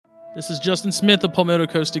This is Justin Smith of Palmetto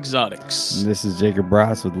Coast Exotics. And this is Jacob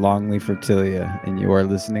Ross with Longleaf Fertilia, and you are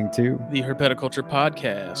listening to the Herpeticulture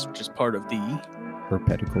Podcast, which is part of the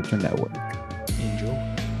Herpeticulture Network. Enjoy.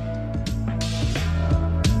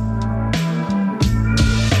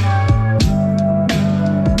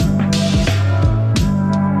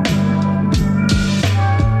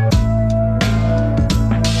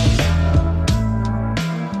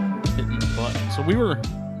 Hitting the button. So we were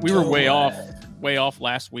way off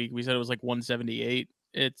last week. We said it was like 178.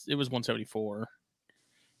 It was 174.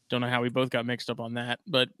 Don't know how we both got mixed up on that,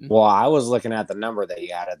 but well, I was looking at the number that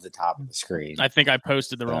you had at the top of the screen. I think I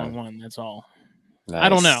posted the wrong one. That's all. Nice. I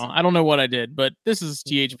don't know what I did, but this is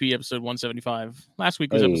THP episode 175. Last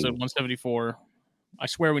week was episode 174. I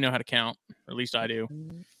swear we know how to count, or at least I do.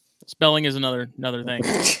 Spelling is another thing.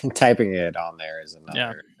 Typing it on there is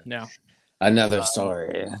another. Yeah. Another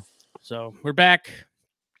story. So we're back.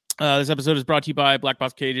 This episode is brought to you by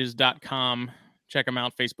blackboxcages.com. Check them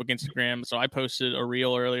out, Facebook, Instagram. So I posted a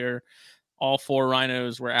reel earlier. All 4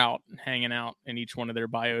 rhinos were out, hanging out in each one of their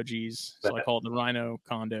biogs. So I call it the rhino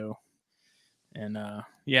condo. And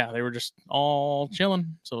they were just all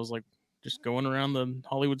chilling. So it was like just going around the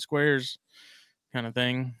Hollywood squares kind of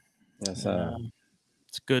thing. Yes,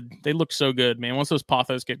 it's good. They look so good, man. Once those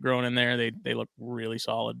pothos get growing in there, they look really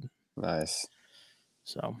solid. Nice.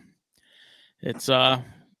 So it's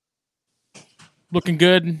looking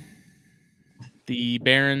good. The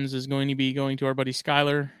Barons is going to be going to our buddy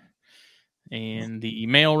Skylar. And the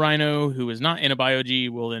male rhino, who is not in a biog,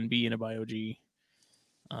 will then be in a biog.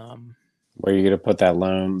 Where are you going to put that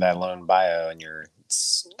lone bio in your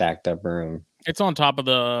stacked up room? It's on top of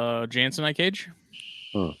the Jansenite cage.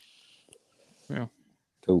 Yeah.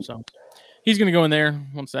 Cool. So he's going to go in there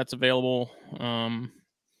once that's available.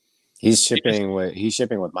 He's shipping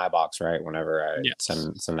with my box, right? Whenever I Yes.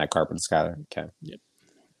 send that carpet to Skylar. Okay. Yep.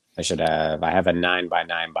 I have a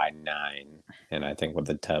 9x9x9, and I think with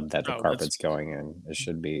the tub that the carpet's going in, it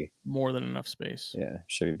should be more than enough space. Yeah,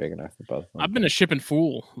 should be big enough for both. I've been a shipping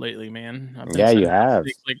fool lately, man. You have.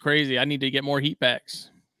 Like crazy. I need to get more heat packs.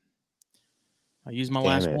 I used my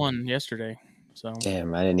last one yesterday. So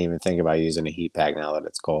damn, I didn't even think about using a heat pack now that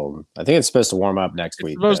it's cold. I think it's supposed to warm up next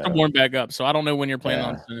week. It's supposed to warm back up, so I don't know when you're planning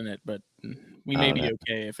on sending it, but we may be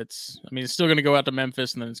okay if it's. I mean, it's still going to go out to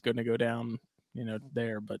Memphis, and then it's going to go down,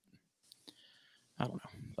 there. But I don't know.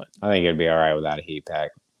 But I think it'd be all right without a heat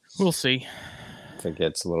pack. We'll see. If it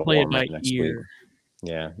gets a little Play warmer it by next ear. week.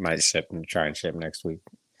 Yeah, might try and ship next week.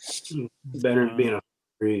 Better than being a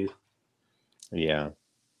breeze. Yeah.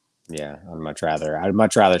 I'd much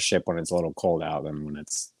rather ship when it's a little cold out than when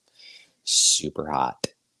it's super hot.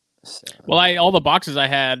 So. Well, all the boxes I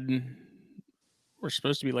had were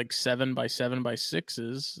supposed to be like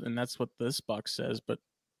 7x7x6s, and that's what this box says, but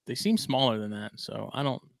they seem smaller than that. So I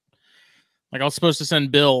don't I was supposed to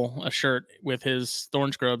send Bill a shirt with his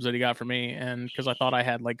thorn scrubs that he got for me, and because I thought I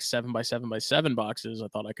had like 7x7x7 boxes, I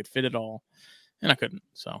thought I could fit it all, and I couldn't.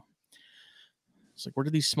 So it's like, where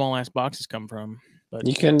did these small ass boxes come from? But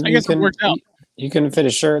I guess it worked out. You can fit a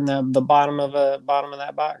shirt in the bottom of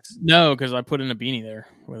that box. No, because I put in a beanie there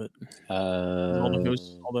with it. All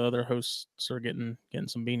All the other hosts are getting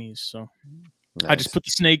some beanies, so nice. I just put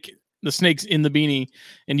the snakes in the beanie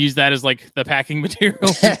and use that as like the packing material.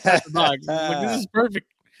 The box. Like, this is perfect.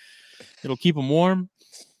 It'll keep them warm.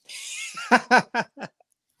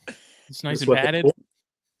 It's nice and padded.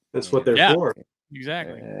 That's what they're for.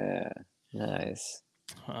 Exactly. Yeah, nice.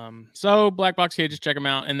 So Black Box Cages, check them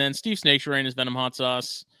out. And then Steve Snake's rain is Venom hot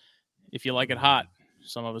sauce. If you like it hot,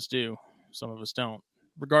 some of us do, some of us don't.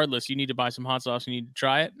 Regardless, you need to buy some hot sauce. You need to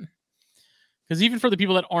try it. Because even for the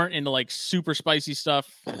people that aren't into like super spicy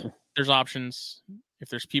stuff, there's options. If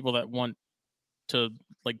there's people that want to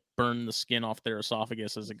like burn the skin off their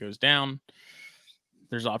esophagus as it goes down,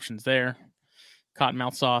 there's options there.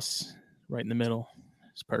 Cottonmouth sauce right in the middle.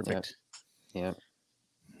 It's perfect. Yeah.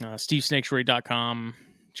 SteveSnakesRate.com.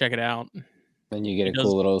 Check it out. And you get a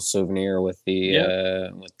cool little souvenir with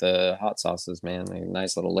the hot sauces, man. They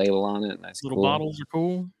nice little label on it. Nice little bottles are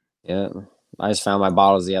cool. Yeah. I just found my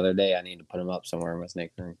bottles the other day. I need to put them up somewhere in my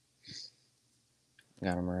snake room.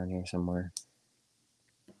 Got them around here somewhere.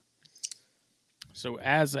 So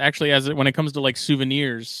when it comes to like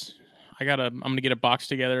souvenirs, I'm gonna get a box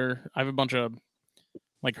together. I have a bunch of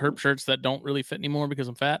like herp shirts that don't really fit anymore because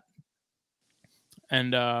I'm fat.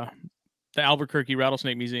 And the Albuquerque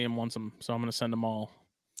Rattlesnake Museum wants them, so I'm going to send them all.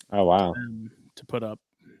 Oh, wow. To put up,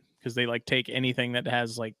 because they like take anything that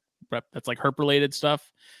has like that's like herp related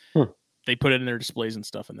stuff. They put it in their displays and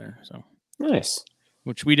stuff in there. So nice.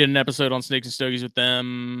 Which we did an episode on Snakes and Stogies with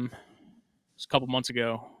them a couple months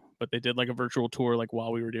ago. but they did like a virtual tour like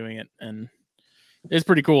while we were doing it, and it's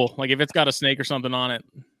pretty cool. Like if it's got a snake or something on it,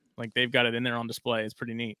 like they've got it in there on display. It's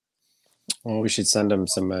pretty neat. Well, we should send them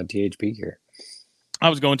some THP gear. I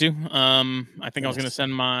was going to. I think I was going to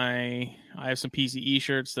send I have some PCE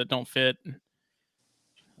shirts that don't fit.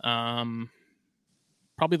 Probably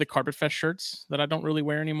the Carpet Fest shirts that I don't really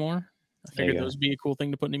wear anymore. I figured those would be a cool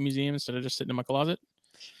thing to put in a museum instead of just sitting in my closet.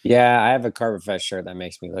 Yeah, I have a Carpet Fest shirt that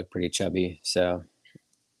makes me look pretty chubby, so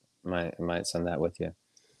I might send that with you.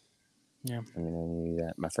 Yeah, I mean, I need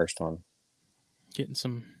that. My first one. Getting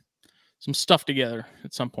some stuff together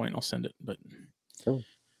at some point. I'll send it. But cool.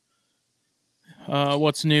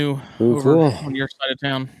 What's new cool. on your side of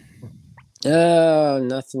town?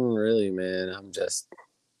 Nothing really, man. I'm just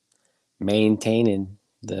maintaining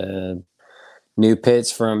the new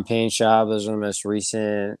pits from Paint Shop. Those are the most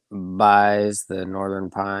recent buys. The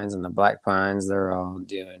Northern Pines and the Black Pines, they're all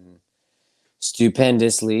doing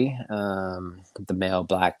stupendously. The male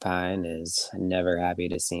Black Pine is never happy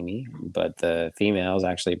to see me, but the female is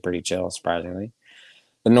actually pretty chill, surprisingly.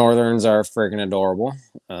 The Northerns are freaking adorable.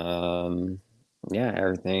 Yeah,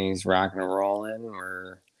 everything's rocking and rolling.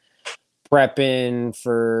 We're prepping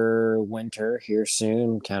for winter here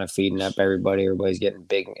soon, kind of feeding up everybody. Everybody's getting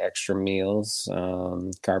big extra meals.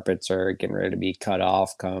 Carpets are getting ready to be cut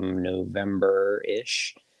off come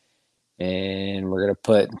November-ish. And we're going to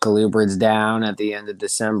put colubrids down at the end of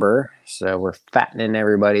December. So we're fattening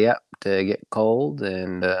everybody up to get cold.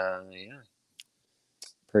 And yeah,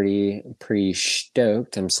 pretty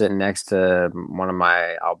stoked. I'm sitting next to one of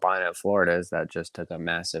my albino Floridas that just took a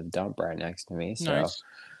massive dump right next to me. So Nice.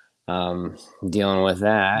 Dealing with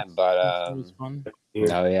that. But fun.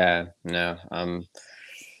 oh yeah, no.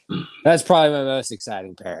 That's probably my most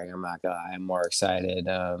exciting pairing. I'm not gonna lie. I'm more excited.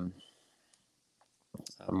 I'm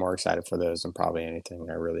more excited for those than probably anything.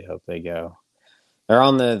 I really hope they go. They're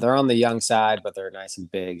on the young side, but they're nice and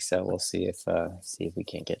big. So we'll see if we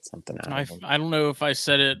can't get something out of them. I don't know if I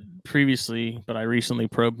said it previously, but I recently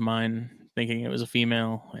probed mine thinking it was a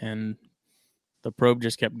female, and the probe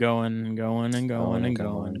just kept going and going and going and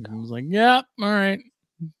going. I was like, yeah, all right,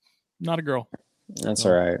 not a girl. That's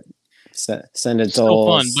all right. Send it to still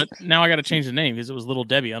fun, but now I got to change the name because it was Little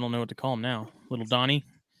Debbie. I don't know what to call him now. Little Donnie.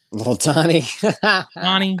 Little Donnie.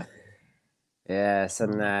 Donnie. Yeah,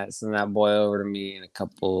 send that boy over to me in a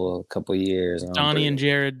couple years. Donnie and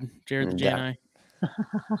Jared the J&I.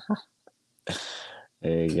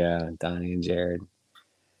 There you go, Donnie and Jared.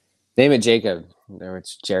 Name it Jacob. No,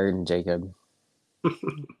 it's Jared and Jacob.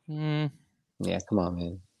 Yeah, come on,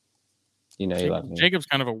 man. You know you love me. Jacob's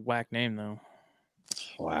kind of a whack name, though.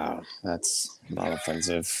 Wow, that's not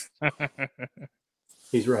offensive.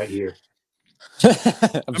 He's right here.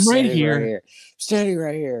 I'm right here. Standing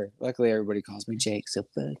right here. Luckily, everybody calls me Jake, so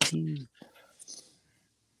fuck you.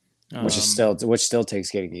 Which still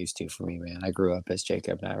takes getting used to for me, man. I grew up as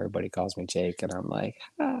Jacob. Now everybody calls me Jake, and I'm like,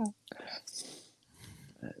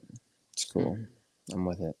 It's cool. I'm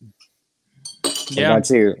with it.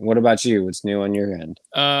 What about you? What's new on your end?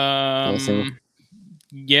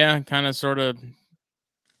 Yeah, kind of sort of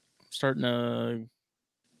starting to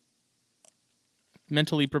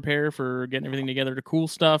mentally prepare for getting everything together to cool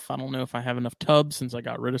stuff. I don't know if I have enough tubs since I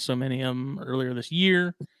got rid of so many of them earlier this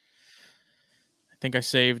year. I think I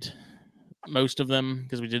saved most of them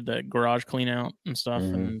because we did that garage clean out and stuff,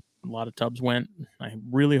 and a lot of tubs went. I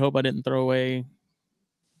really hope I didn't throw away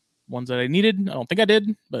ones that I needed. I don't think I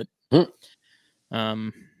did, but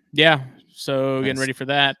yeah. So getting ready for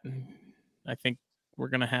that. I think we're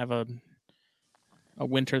gonna have a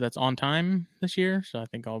winter that's on time this year, so I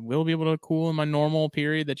think I will be able to cool in my normal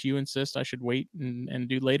period that you insist I should wait and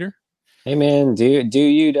do later. Hey man, do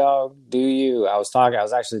you, dog? Do you? I was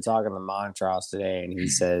actually talking to Montrose today, and he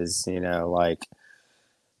says, like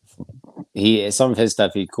some of his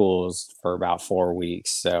stuff he cools for about 4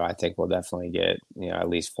 weeks. So I think we'll definitely get at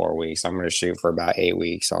least 4 weeks. I'm going to shoot for about 8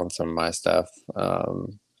 weeks on some of my stuff.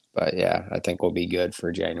 But yeah, I think we'll be good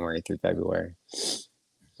for January through February.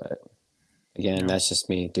 But again, that's just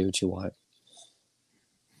me. Do what you want.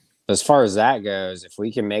 As far as that goes, if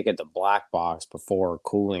we can make it to black box before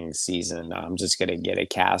cooling season, I'm just going to get a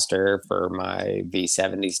caster for my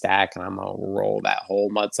V70 stack, and I'm going to roll that whole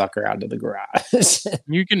mudsucker out to the garage.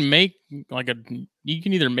 You can make you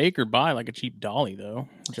can either make or buy like a cheap dolly, though.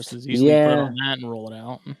 Just as easily put it on that and roll it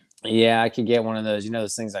out. Yeah, I could get one of those,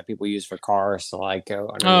 those things that people use for cars to like go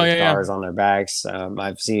underneath cars on their backs.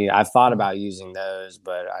 I've thought about using those,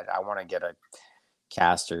 but I want to get a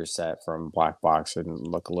caster set from Black Box and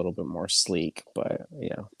look a little bit more sleek. But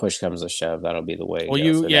push comes to shove, that'll be the way. Well,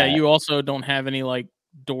 you also don't have any like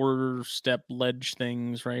doorstep ledge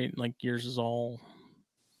things, right? Like yours is all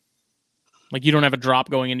Like you don't have a drop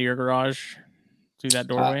going into your garage through that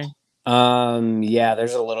doorway? Yeah,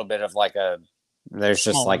 there's a little bit of like there's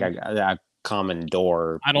just Small like one. a common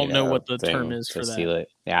door. I don't know what the term thing is to for seal that. it.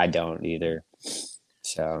 Yeah, I don't either.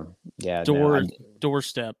 So yeah,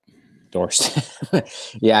 Doorstep. doorstep.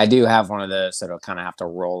 Yeah, I do have one of those, so it'll kind of have to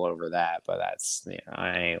roll over that, but that's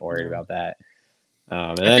I ain't worried about that. And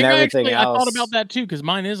I then think everything I thought else. about that too because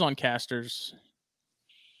mine is on casters.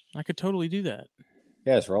 I could totally do that.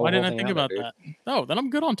 Yeah, just roll Why the whole didn't I thing think out there, about dude. that? Oh, then I'm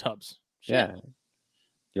good on tubs. Shit. Yeah,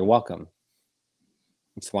 you're welcome.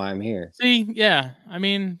 That's why I'm here. See, yeah. I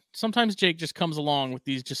mean, sometimes Jake just comes along with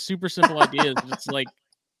these just super simple ideas. And it's like,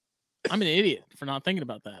 I'm an idiot for not thinking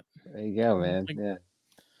about that. There you go, man. Like, Yeah.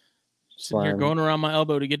 sitting here going around my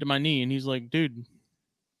elbow to get to my knee, and he's like, dude,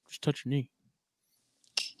 just touch your knee.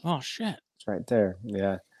 Oh, shit. It's right there.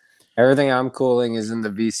 Yeah. Everything I'm cooling is in the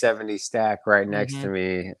V70 stack right next to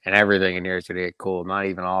me, and everything in here is going to get cooled. Not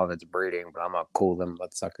even all of it's breeding, but I'm going to cool them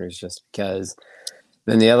suckers just because.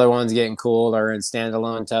 Then the other ones getting cooled are in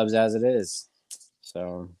standalone tubs as it is.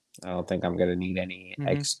 So I don't think I'm going to need any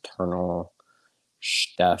external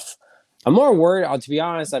stuff. I'm more worried, to be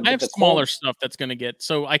honest. I have smaller stuff that's going to get.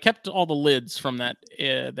 So I kept all the lids from that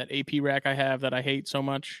AP rack I have that I hate so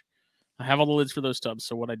much. I have all the lids for those tubs.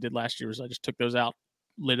 So what I did last year was I just took those out,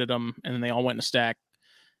 lidded them, and then they all went in a stack.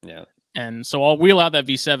 Yeah. And so I'll wheel out that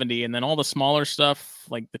V70, and then all the smaller stuff,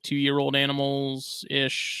 like the 2-year-old animals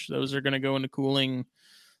ish, those are going to go into cooling.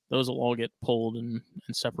 Those will all get pulled and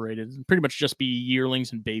separated. And pretty much just be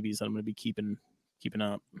yearlings and babies that I'm going to be keeping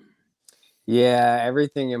up. Yeah,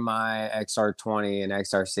 everything in my XR20 and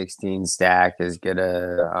XR16 stack is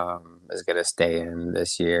gonna stay in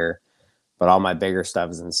this year. But all my bigger stuff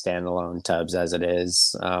is in standalone tubs as it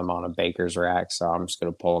is on a baker's rack. So I'm just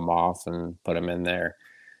going to pull them off and put them in there.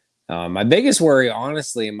 My biggest worry,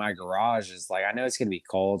 honestly, in my garage is like, I know it's going to be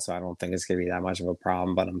cold, so I don't think it's going to be that much of a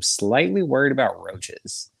problem, but I'm slightly worried about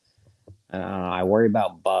roaches. I worry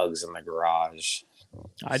about bugs in the garage.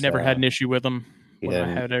 I never had an issue with them when I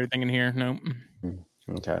didn't? had everything in here. No.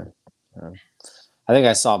 Okay. I think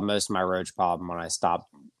I solved most of my roach problem when I stopped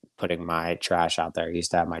putting my trash out there. I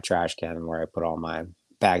used to have my trash can where I put all my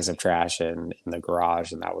bags of trash in the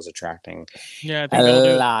garage, and that was attracting a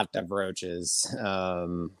lot of roaches.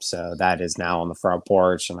 So that is now on the front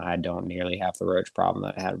porch, and I don't nearly have the roach problem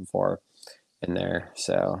that I had before in there.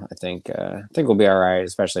 So I think we'll be all right,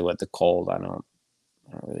 especially with the cold. I don't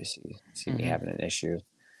really see me having an issue.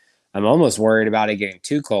 I'm almost worried about it getting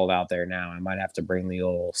too cold out there now. I might have to bring the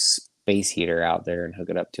old space heater out there and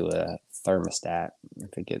hook it up to a thermostat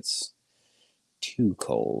if it gets too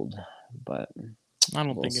cold. But I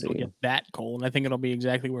don't think it'll get that cold. I think it'll be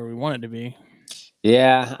exactly where we want it to be.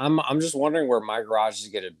 Yeah, I'm just wondering where my garage is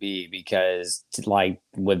going to be because, like,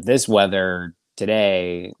 with this weather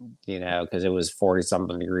today, because it was 40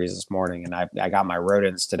 something degrees this morning, and I got my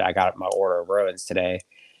rodents today. I got my order of rodents today.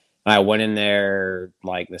 I went in there,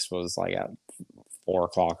 like, this was like at 4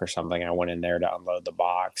 o'clock or something. I went in there to unload the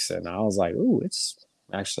box, and I was like, ooh, it's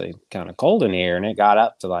actually kind of cold in here. And it got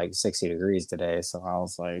up to like 60 degrees today. So I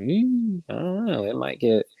was like, I don't know. It might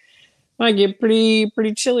get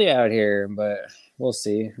pretty chilly out here, but we'll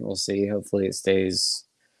see. Hopefully it stays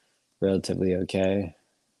relatively okay.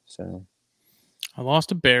 So I lost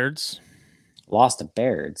to Baird's. I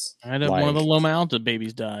had one of the Loma Alta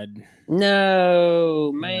babies died.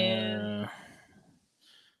 No, man.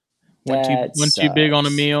 Went too big on a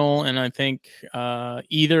meal, and I think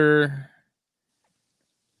it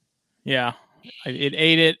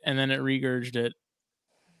ate it, and then it regurged it,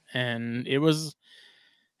 and it was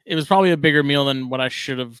probably a bigger meal than what I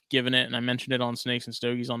should have given it. And I mentioned it on Snakes and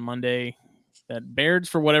Stogies on Monday that Baird's,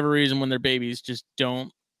 for whatever reason, when they're babies, just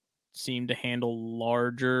don't seem to handle a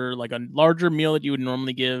larger meal that you would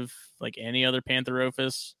normally give like any other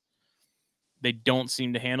Pantherophis. They don't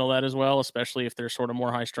seem to handle that as well, especially if they're sort of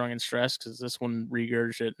more high strung and stressed, because this one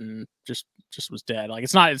regurged it and just was dead. Like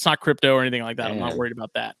it's not crypto or anything like that. Damn. I'm not worried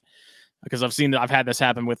about that because I've had this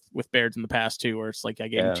happen with Baird's in the past too, where it's like I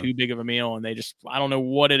gave them too big of a meal and I don't know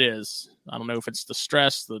what it is. I don't know if it's the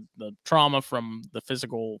stress, the trauma from the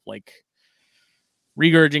physical like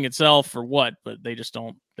regurging itself or what, but they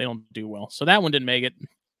don't do well. So that one didn't make it.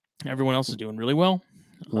 Everyone else is doing really well.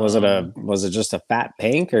 Was it just a fat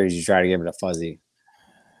pink, or did you try to give it a fuzzy?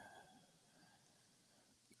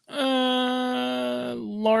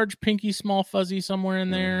 Large pinky, small fuzzy somewhere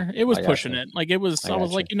in there. It was pushing it. Like it was. I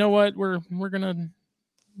was like, you know what? We're gonna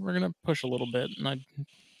push a little bit, and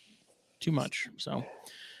too much. So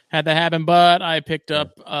had that happen. But I picked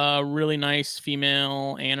up a really nice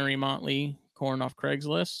female Annery Motley corn off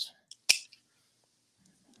Craigslist.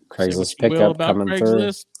 Craigslist Say what you will pickup about coming through.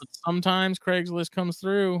 Craigslist, but sometimes Craigslist comes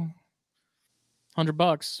through. $100.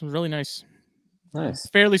 It was really nice. Nice.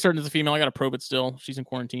 Fairly certain it's a female. I got to probe it still. She's in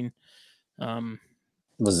quarantine.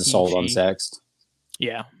 Was it sold PG. unsexed?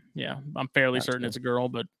 Yeah. I'm fairly That's certain good. it's a girl,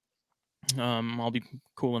 but I'll be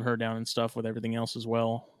cooling her down and stuff with everything else as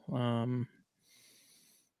well.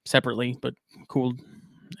 Separately, but cooled.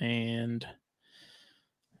 And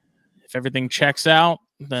if everything checks out,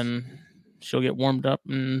 then she'll get warmed up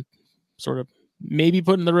and sort of maybe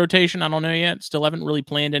put in the rotation. I don't know yet. Still haven't really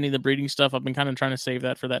planned any of the breeding stuff. I've been kind of trying to save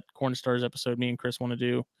that for that Corn Stars episode me and Chris want to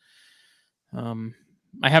do.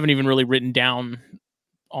 I haven't even really written down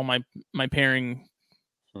all my pairing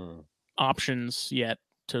options yet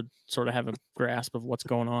to sort of have a grasp of what's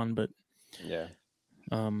going on. But yeah.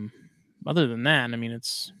 Other than that, I mean,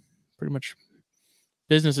 it's pretty much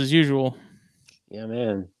business as usual. Yeah,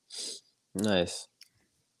 man. Nice.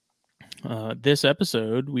 This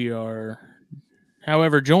episode, we are,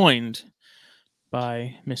 however, joined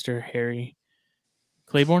by Mr. Harry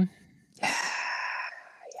Claiborne. How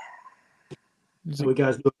we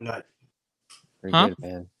guys doing tonight? Pretty good,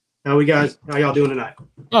 man. How y'all doing tonight?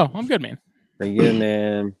 Oh, I'm good, man. Pretty good,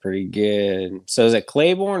 man. Pretty good. So is it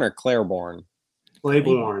Claiborne or Claiborne?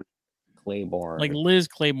 Claiborne. Claiborne. Like Liz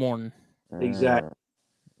Claiborne. Exactly.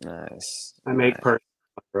 Nice. I make perfect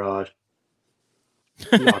garage.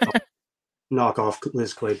 Knock off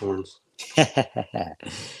Liz Claiborne's. There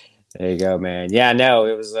you go, man. Yeah, no,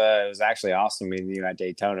 it was actually awesome meeting you at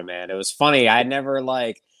Daytona, man. It was funny. I'd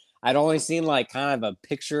only seen like kind of a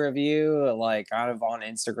picture of you, like kind of on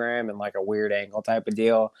Instagram and like a weird angle type of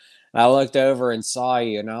deal. And I looked over and saw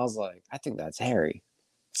you, and I was like, I think that's Harry.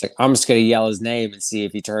 It's like, I'm just gonna yell his name and see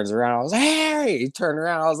if he turns around. I was like, Harry. He turned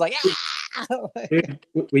around. I was like, ah! Dude,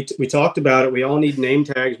 we talked about it. We all need name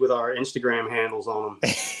tags with our Instagram handles on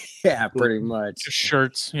them. Yeah, pretty much. Just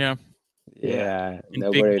shirts, yeah. Yeah. In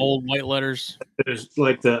big bold white letters. There's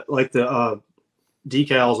like the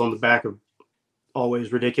decals on the back of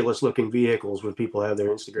always ridiculous looking vehicles when people have their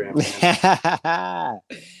Instagram handles.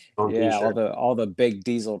 Yeah, all the big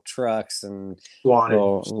diesel trucks and Wanted.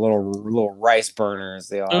 little rice burners.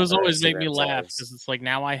 Those always make me laugh because it's like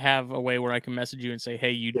now I have a way where I can message you and say,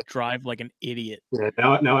 "Hey, you drive like an idiot." Yeah,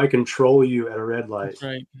 now I control you at a red light. That's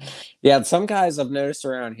right. Yeah, some guys I've noticed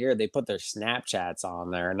around here, they put their Snapchats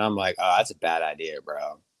on there, and I'm like, oh, that's a bad idea,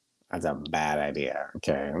 bro. That's a bad idea.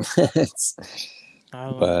 Okay,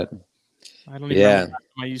 but I don't even know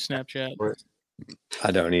I use Snapchat.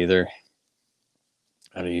 I don't either.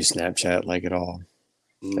 I don't use Snapchat like at all.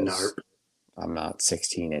 No. I'm not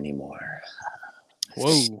 16 anymore.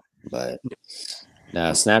 Whoa. But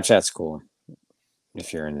no, Snapchat's cool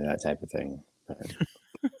if you're into that type of thing.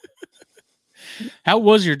 How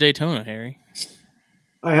was your Daytona, Harry?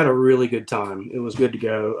 I had a really good time. It was good to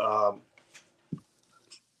go.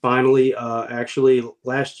 Finally, actually,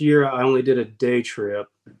 last year I only did a day trip.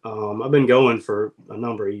 I've been going for a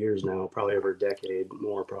number of years now, probably over a decade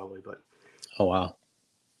more, probably. But oh wow,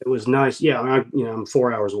 it was nice. Yeah, I'm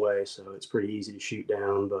 4 hours away, so it's pretty easy to shoot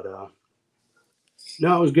down. But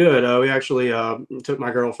no, it was good. We actually took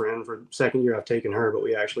my girlfriend for the second year I've taken her, but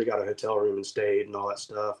we actually got a hotel room and stayed and all that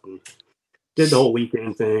stuff and did the whole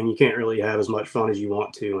weekend thing. You can't really have as much fun as you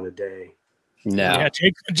want to in a day. No. Yeah,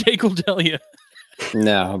 Jake will tell you.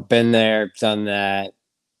 No, been there, done that.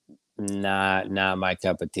 Not my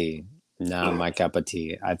cup of tea. Not my cup of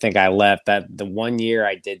tea. I think I left that the 1 year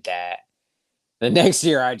I did that. The next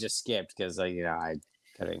year I just skipped because I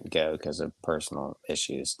couldn't go because of personal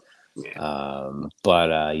issues. Yeah. But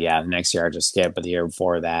the next year I just skipped. But the year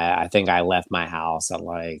before that, I think I left my house at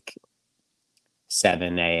like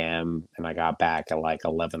 7 a.m. and I got back at like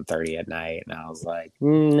 11:30 at night, and I was like,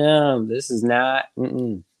 no, this is not.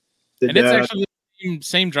 Mm-mm. And it's actually the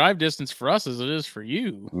same drive distance for us as it is for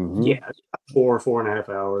you. Mm-hmm. Yeah, 4.5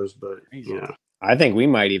 hours, but I think we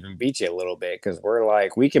might even beat you a little bit because we're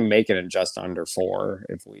like we can make it in just under 4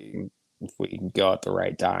 if we go at the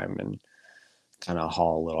right time and kind of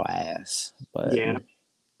haul a little ass. But yeah,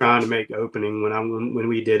 trying to make opening when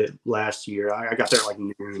we did it last year. I got there like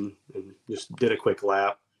noon and just did a quick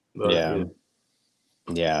lap. But,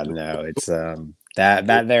 no, it's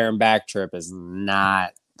that there and back trip is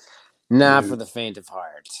not for the faint of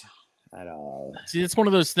heart at all. See, it's one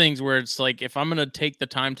of those things where it's like if I'm gonna take the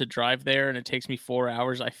time to drive there and it takes me 4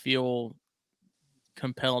 hours, I feel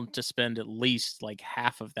compelled to spend at least like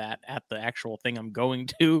half of that at the actual thing I'm going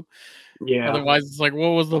to. Yeah. Otherwise, it's like, what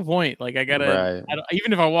was the point? Like, I gotta,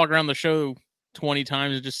 even if I walk around the show 20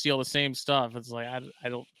 times and just see all the same stuff, it's like I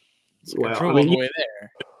don't control all the way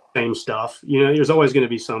there. Same stuff. There's always going to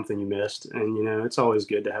be something you missed, and it's always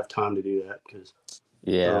good to have time to do that because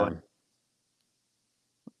Yeah. like,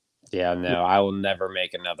 Yeah, no, I will never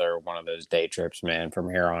make another one of those day trips, man. From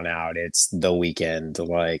here on out, it's the weekend.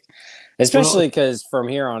 Like, well, especially because from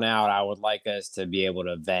here on out, I would like us to be able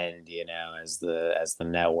to vend, as the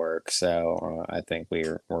network. So I think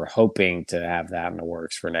we're hoping to have that in the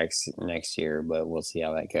works for next year, but we'll see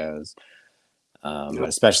how that goes.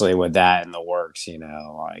 Especially with that in the works,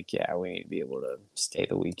 like, yeah, we need to be able to stay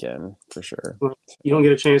the weekend for sure. well, you don't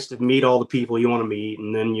get a chance to meet all the people you want to meet,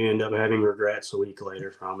 and then you end up having regrets a week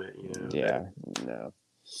later from it. Yeah, no.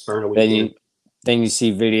 Burn a Then weekend. you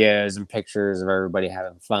see videos and pictures of everybody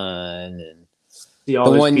having fun, and See all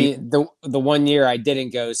the those one year people. the one year I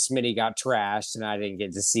didn't go, Smitty got trashed and I didn't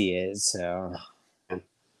get to see it. So I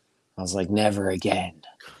was like, never again.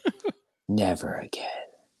 Never again.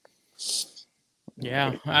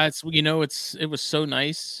 Yeah, it was so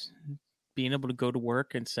nice being able to go to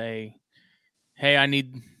work and say, "Hey, I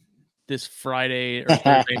need this Friday or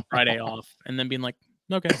Thursday and Friday off," and then being like,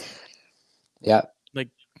 "Okay." Yeah. Like,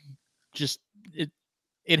 just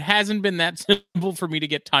it hasn't been that simple for me to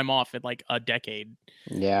get time off in like a decade.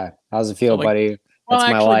 Yeah. How's it feel, like, buddy? Well,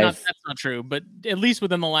 That's my actually, life. that's not true. But at least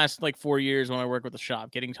within the last like 4 years when I worked with the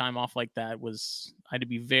shop, getting time off like that I had to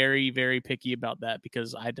be very, very picky about that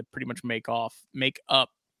because I had to pretty much make up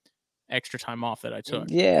extra time off that I took.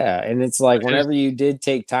 Yeah. And it's like Because- whenever you did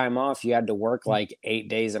take time off, you had to work like 8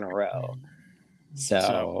 days in a row.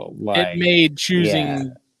 So it like, made choosing yeah,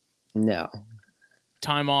 no.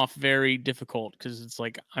 time off very difficult because it's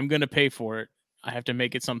like I'm gonna pay for it. I have to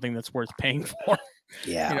make it something that's worth paying for.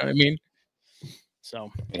 Yeah. You know what I mean?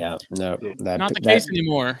 So Yeah. No. not the case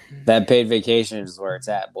anymore. That paid vacation is where it's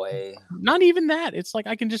at, boy. Not even that. It's like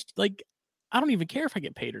I can just like I don't even care if I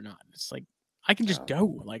get paid or not. It's like I can just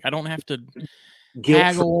go. Like I don't have to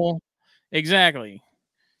haggle. Exactly.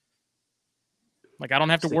 Like I don't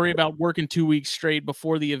have to worry about working 2 weeks straight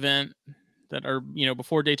before the event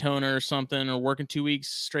before Daytona or something, or working 2 weeks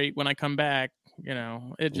straight when I come back.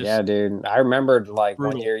 It just Yeah, dude. I remembered like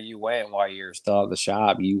brutal. 1 year you went while you were still at the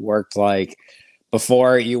shop. You worked like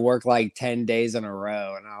 10 days in a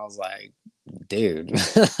row, and I was like, dude,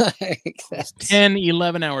 like, 10,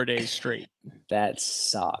 11-hour days straight. That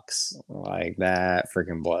sucks. Like that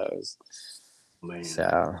freaking blows. Man.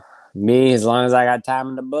 So me, as long as I got time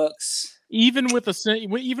in the books, even with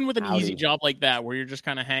an Howdy. easy job like that where you're just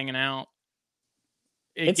kind of hanging out,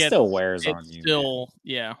 it still wears on you. Still,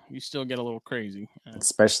 yeah, you still get a little crazy,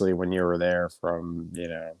 especially when you were there from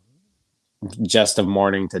just of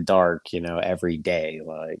morning to dark, every day.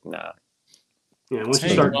 Like, nah. Yeah, once you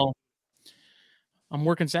start. Well, I'm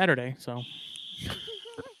working Saturday, so.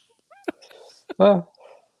 Well,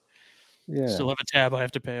 yeah. Still have a tab I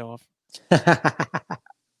have to pay off.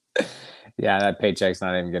 Yeah, that paycheck's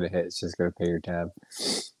not even gonna hit. It's just gonna pay your tab.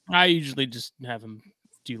 I usually just have them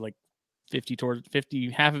do like 50,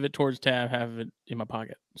 half of it towards tab, half of it in my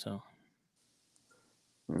pocket. So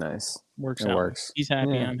nice. Works it out. Works. He's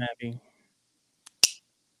happy. Yeah. I'm happy.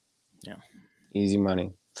 Yeah. Easy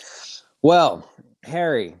money. Well,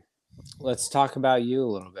 Harry, let's talk about you a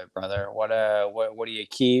little bit, brother. What do you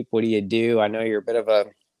keep? What do you do? I know you're a bit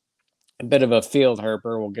of a field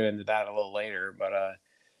herper. We'll get into that a little later, but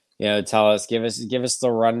give us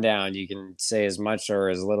the rundown. You can say as much or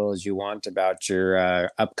as little as you want about your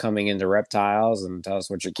upcoming into reptiles, and tell us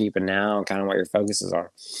what you're keeping now and kind of what your focuses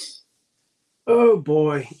are. Oh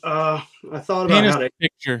boy, I thought about how to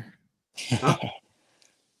picture. Huh?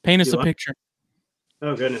 Paint us a picture.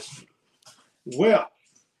 Oh goodness. Well,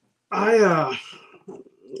 I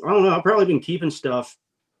don't know. I've probably been keeping stuff,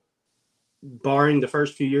 barring the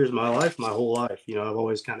first few years of my life, my whole life. I've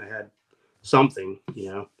always kind of had something.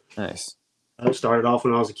 Nice. I started off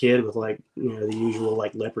when I was a kid with the usual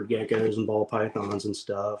like leopard geckos and ball pythons and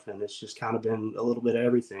stuff, and it's just kind of been a little bit of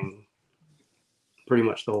everything, pretty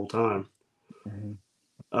much the whole time.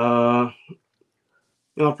 Mm-hmm.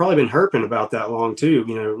 I've probably been herping about that long too.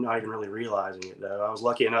 Not even really realizing it though. I was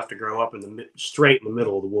lucky enough to grow up straight in the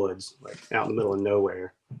middle of the woods, like out in the middle of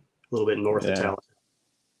nowhere, a little bit north of Tallahassee.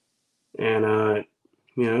 And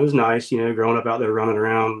it was nice, growing up out there running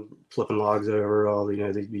around, flipping logs over, all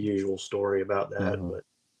the usual story about that. Mm-hmm. But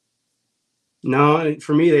no,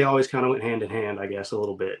 for me, they always kind of went hand in hand, I guess, a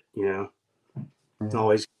little bit. Mm-hmm.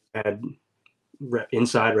 Always had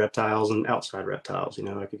inside reptiles and outside reptiles.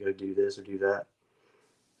 I could go do this or do that.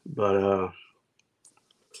 But I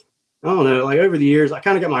don't know, like over the years, I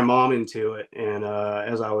kind of got my mom into it. And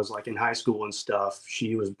as I was like in high school and stuff,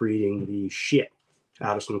 she was breeding the shit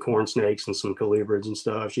out of some corn snakes and some colubrids and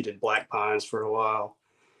stuff. She did black pines for a while,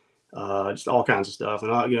 just all kinds of stuff.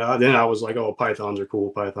 And then I was like, oh, pythons are cool.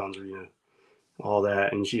 Pythons are, all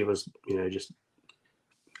that. And she was, just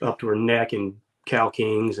up to her neck in cow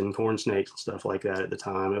kings and corn snakes and stuff like that at the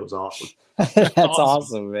time. It was awesome. That's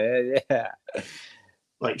awesome, man. Yeah.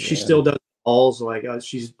 Like she still does balls. Like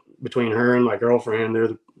she's between her and my girlfriend. They're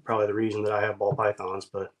probably the reason that I have ball pythons,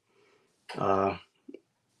 but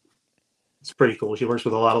it's pretty cool. She works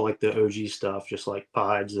with a lot of like the OG stuff, just like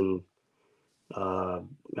pieds and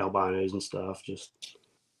albinos and stuff.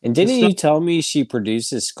 And didn't you tell me she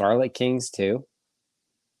produces Scarlet Kings too?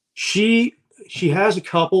 She has a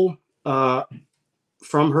couple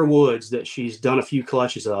from her woods that she's done a few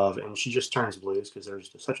clutches of, and she just turns blues because there's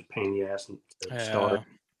such a pain in the ass to start.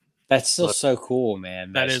 That's still so cool,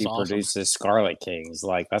 man. That she awesome. Produces Scarlet Kings.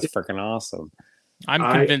 Like that's freaking awesome. I'm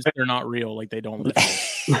convinced they're not real. Like they don't live.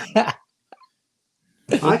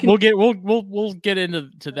 We'll get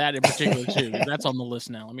into that in particular too. That's on the list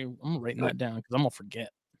now. I mean, I'm writing that down because I'm gonna forget.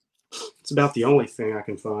 It's about the only thing I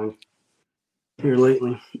can find here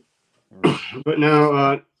lately. But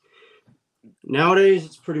now, nowadays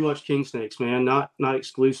it's pretty much king snakes, man. Not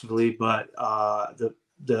exclusively, but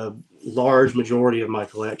the large majority of my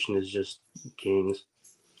collection is just kings.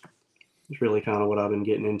 It's really kind of what I've been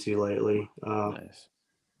getting into lately. Nice.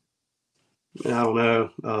 I don't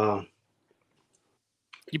know.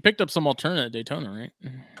 You picked up some alternate at Daytona, right?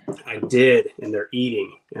 I did, and they're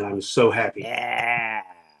eating, and I'm so happy. Yeah.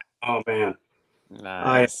 Oh man,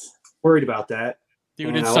 nice. I worried about that.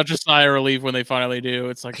 Dude, it's such a sigh of relief when they finally do.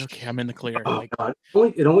 It's like, okay, I'm in the clear. Oh, like, God.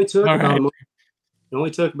 It only took about right. a month. It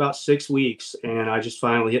only took about 6 weeks, and I just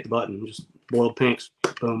finally hit the button. Just boiled pinks,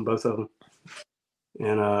 boom, both of them,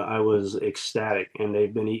 and I was ecstatic. And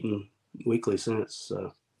they've been eating weekly since.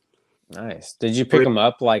 So. Nice. Did you pick them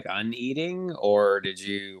up like uneating, or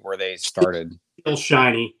were they started? Still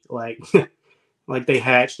shiny, like like they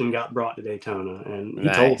hatched and got brought to Daytona. And he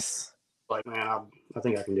told me, like, man, I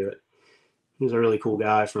think I can do it. He's a really cool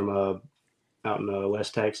guy from out in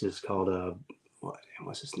West Texas called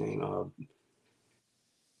what's his name?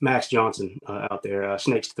 Max Johnson out there.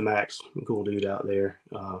 Snakes to the Max, cool dude out there.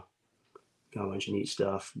 Got a bunch of neat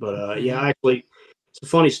stuff. But yeah, actually, it's a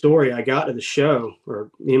funny story. I got to the show,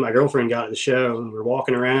 or me and my girlfriend got to the show, and we were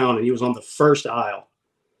walking around, and he was on the first aisle,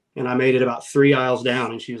 and I made it about 3 aisles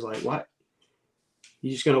down, and she was like, "What?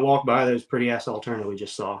 You just gonna walk by those pretty ass Alterna we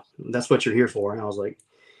just saw? And that's what you're here for?" And I was like,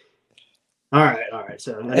 all right.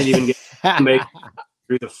 So I didn't even get to make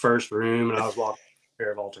through the first room, and I was walking a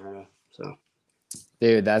pair of Alterna. So,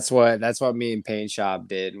 dude, that's what me and Paint Shop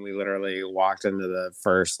did, and we literally walked into the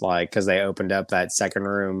first, like, because they opened up that second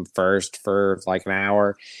room first for like an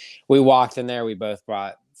hour. We walked in there. We both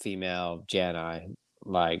brought female Jedi,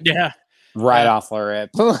 like, right off the rip.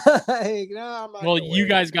 Like, no, I'm not well, you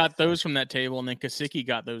guys got those from that table, and then Kasicki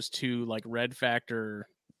got those two like red factor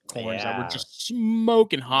corns that were just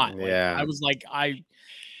smoking hot. Like, I was like, I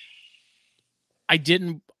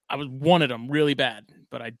wanted them really bad,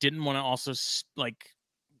 but I didn't want to also like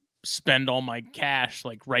spend all my cash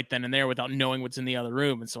like right then and there without knowing what's in the other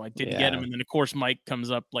room. And so I did get him. And then of course Mike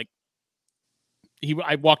comes up, like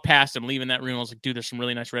I walked past him leaving that room. I was like, dude, there's some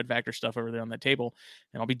really nice red factor stuff over there on that table,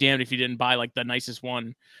 and I'll be damned if you didn't buy like the nicest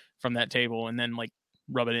one from that table and then like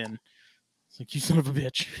rub it in. It's like, you son of a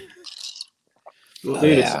bitch. Well,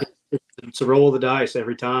 dude, it's a roll of the dice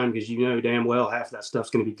every time, because you know damn well half that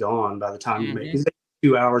stuff's going to be gone by the time you make it. It takes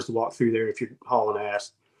 2 hours to walk through there if you're hauling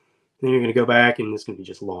ass. Then you're going to go back, and it's going to be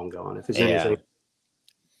just long gone if it's anything.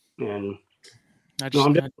 And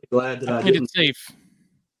I'm definitely glad that I played didn't. It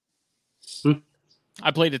safe.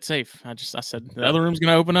 I played it safe. I said the other room's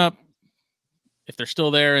going to open up. If they're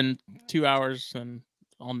still there in 2 hours, then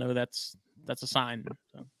I'll know that's a sign.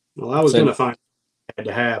 So. Well, I was going to find had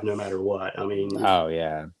to have no matter what. I mean,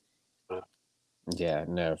 yeah,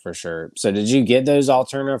 no, for sure. So did you get those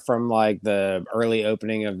Alterna from like the early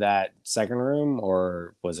opening of that second room,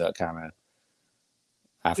 or was it kind of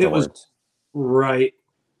afterwards? It was right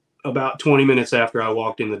about 20 minutes after I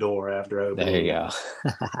walked in the door after opening. There you go.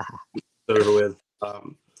 Over with. I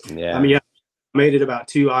mean, I made it about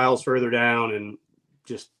 2 aisles further down and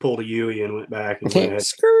just pulled a Yui and went back and went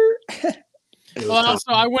ahead. Well,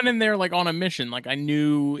 also, I went in there like on a mission. Like I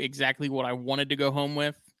knew exactly what I wanted to go home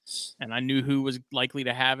with, and I knew who was likely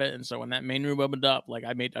to have it. And so when that main room opened up, like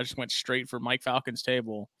I just went straight for Mike Falcon's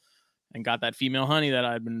table and got that female honey that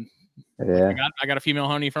I'd been. Yeah. I got a female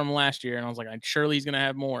honey from last year, and I was like, surely he's gonna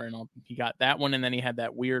have more. And he got that one, and then he had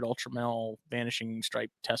that weird Ultramel vanishing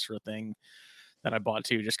stripe Tessera thing that I bought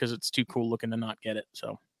too, just because it's too cool looking to not get it.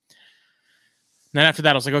 So then after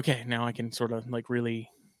that, I was like, okay, now I can sort of like really.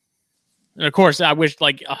 And of course, I wish,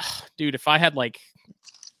 like, dude, if I had like,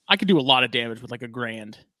 I could do a lot of damage with like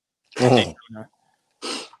 $1,000.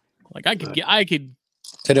 Like I could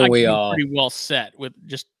Couldn't I we could be all? pretty well set with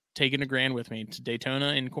just taking $1,000 with me to Daytona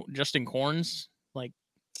and just in corns. Like,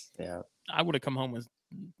 Yeah. I would have come home with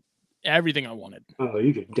everything I wanted. Oh,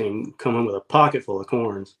 you could come home with a pocket full of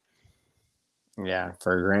corns. Yeah,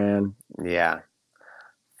 for $1,000. Yeah.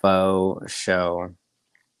 Faux show.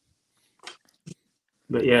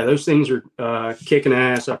 But yeah, those things are kicking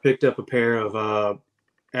ass. I picked up a pair of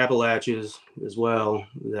Appalachians as well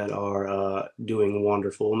that are doing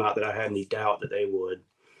wonderful. Not that I had any doubt that they would.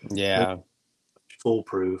 Yeah. They're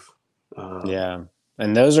foolproof. Yeah.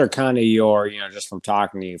 And those are kind of your, just from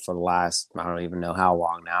talking to you for the last, I don't even know how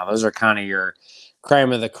long now. Those are kind of your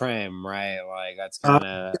creme of the creme, right? Like that's kind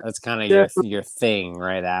of your thing,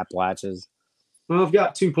 right? The Appalachians. Well, I've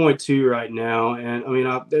got 2.2 right now, and I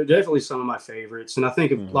mean, they're definitely some of my favorites, and I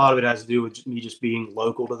think a lot of it has to do with me just being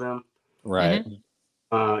local to them. Right.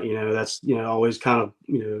 That's always kind of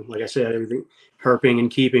like I said, everything herping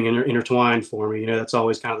and keeping intertwined for me. That's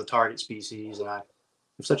always kind of the target species, and I have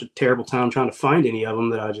such a terrible time trying to find any of them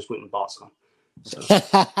that I just went and bought some. So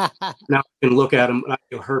now I can look at them and I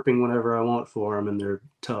go herping whenever I want for them in their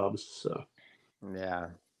tubs. So yeah,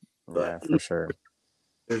 for sure.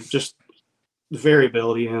 There's just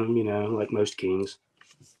variability in them, like most kings.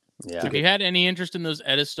 Yeah. Have you had any interest in those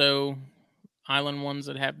Edisto Island ones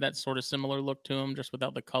that have that sort of similar look to them, just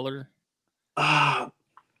without the color? I'd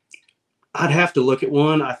have to look at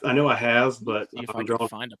one. I know I have, but if I can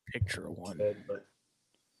find a picture of one. But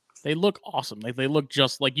they look awesome. They look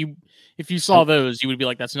just like you. If you saw those, you would be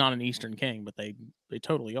like, "That's not an Eastern King," but they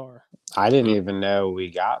totally are. I didn't even know we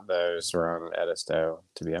got those from Edisto.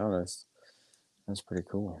 To be honest, that's pretty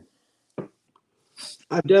cool.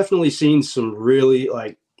 I've definitely seen some really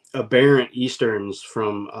like aberrant Easterns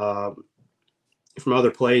from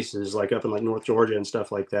other places, like up in like North Georgia and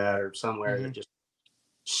stuff like that, or somewhere that just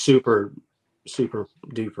super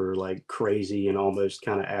duper like crazy and almost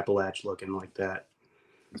kind of Appalach looking like that.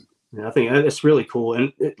 And I think it's really cool.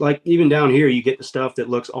 And like even down here, you get the stuff that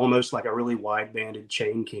looks almost like a really wide banded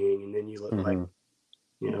chain king, and then you look like a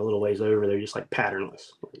little ways over there, just like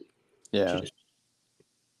patternless. Yeah.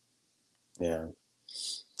 Yeah.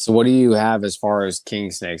 So what do you have as far as king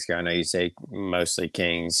snakes go? I know you say mostly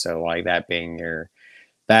kings, so like that being your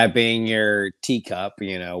teacup,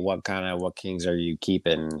 what kings are you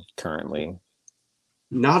keeping currently?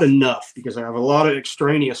 Not enough, because I have a lot of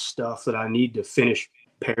extraneous stuff that I need to finish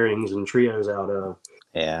pairings and trios out of.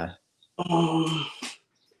 Yeah.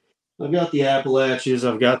 I've got the Appalachians.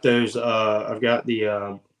 I've got those. I've got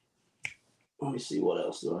the. Let me see, what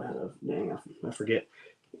else do I have? Dang, I forget.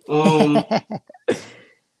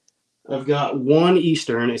 I've got one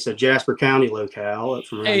Eastern. It's a Jasper County locale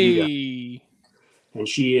from around you guys. And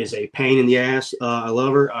she is a pain in the ass. I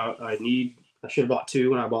love her. I should have bought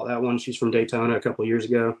two when I bought that one. She's from Daytona a couple of years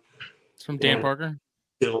ago. It's from Dan Parker?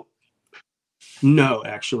 No,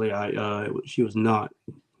 actually, she was not.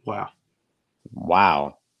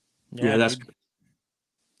 Wow. Yeah,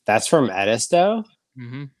 that's from Edisto?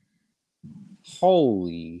 Mm-hmm.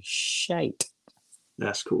 Holy shit.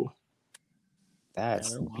 That's cool.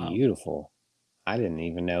 That's beautiful. I didn't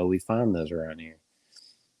even know we found those around here.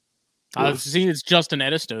 I've seen it's just an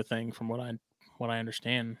Edisto thing, from what I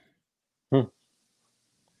understand.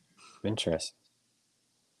 Interesting.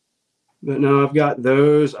 But no, I've got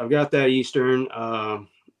those. I've got that Eastern.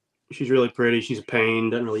 She's really pretty. She's a pain.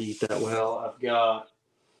 Doesn't really eat that well. I've got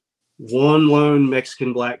one lone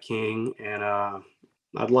Mexican Black King, and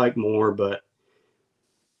I'd like more, but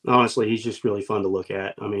honestly, he's just really fun to look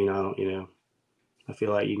at. I mean, I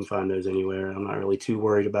feel like you can find those anywhere. I'm not really too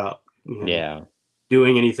worried about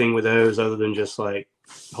doing anything with those other than just like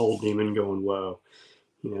holding him and going, whoa,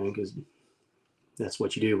 because that's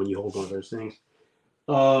what you do when you hold one of those things.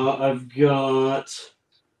 I've got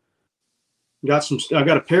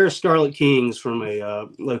a pair of Scarlet Kings from a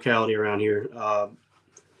locality around here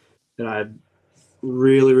that I'm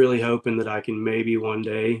really, really hoping that I can maybe one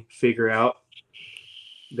day figure out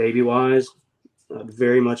baby wise. I'd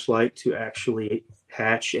very much like to actually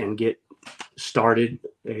hatch and get started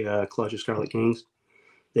a clutch of Scarlet Kings.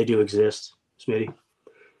 They do exist, Smitty.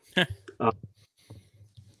 How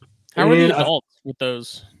are the adults with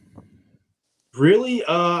those? Really?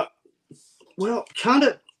 Well, kind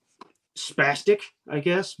of spastic, I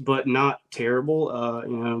guess, but not terrible.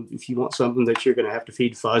 If you want something that you're going to have to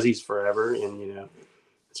feed fuzzies forever, and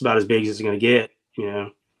it's about as big as it's going to get.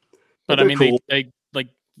 But I mean, cool.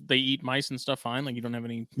 They eat mice and stuff fine. Like you don't have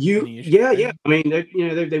any issues. Yeah. I mean,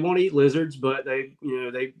 they want to eat lizards, but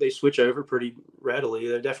they switch over pretty readily.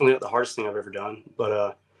 They're definitely not the hardest thing I've ever done.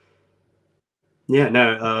 But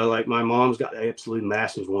like my mom's got the absolute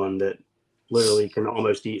massive one that literally can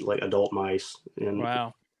almost eat like adult mice. And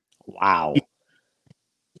Wow. Wow.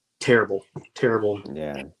 terrible.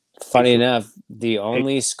 Yeah. Funny enough, the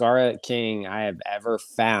only Scarlet King I have ever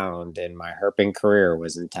found in my herping career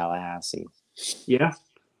was in Tallahassee. Yeah.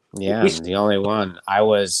 Yeah, the only one. I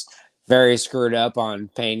was very screwed up on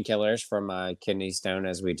painkillers from my kidney stone,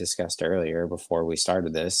 as we discussed earlier before we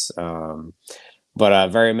started this. But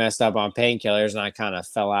very messed up on painkillers, and I kind of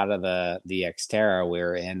fell out of the Xterra we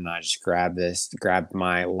were in, and I just grabbed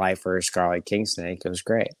my lifer Scarlet King snake. It was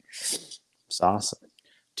great. It's awesome.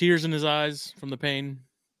 Tears in his eyes from the pain.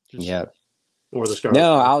 Yep. Or the scar.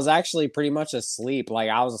 No, I was actually pretty much asleep. Like,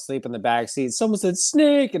 I was asleep in the back seat. Someone said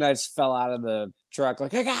snake, and I just fell out of the truck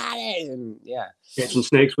like, I got it. And yeah. Catching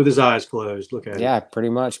snakes with his eyes closed. Look at it. Yeah, pretty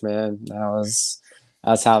much, man. That's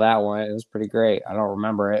how that went. It was pretty great. I don't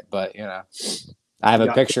remember it, but I have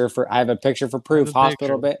a picture for proof.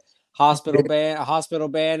 Hospital band,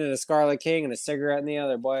 and a Scarlet King and a cigarette in the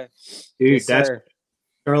other, boy. Dude, Yes, that's sir.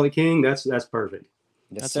 Scarlet King. That's perfect.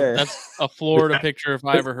 Yes, sir. That's a Florida picture if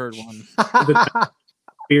I ever heard one.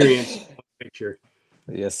 Experience picture.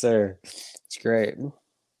 Yes, sir. It's great.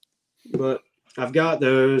 But I've got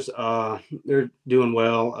those. They're doing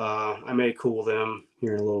well. I may cool them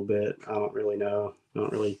here in a little bit. I don't really know. I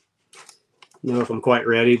don't really know if I'm quite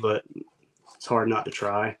ready, but it's hard not to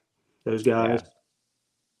try those guys.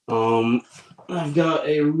 Yeah. I've got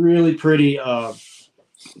a really pretty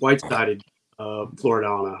white-sided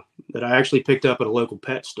Floridana that I actually picked up at a local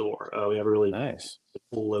pet store. We have a really nice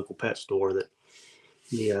cool local pet store that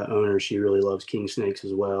the owner, she really loves king snakes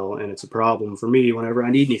as well, and it's a problem for me whenever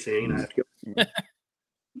I need anything and I have to go.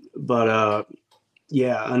 But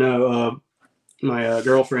yeah, I know my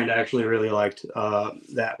girlfriend actually really liked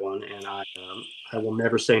that one, and I will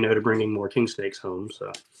never say no to bringing more king snakes home.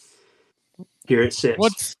 So here it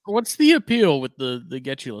sits. What's the appeal with the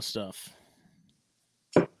Getula stuff?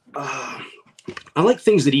 I like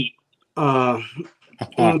things that eat. And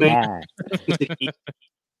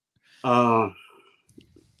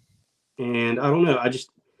I don't know. I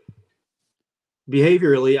just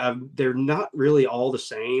behaviorally, they're not really all the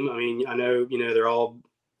same. I mean, I know they're all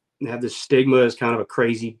have this stigma as kind of a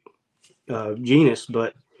crazy genus,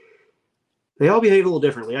 but they all behave a little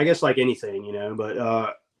differently. I guess like anything, But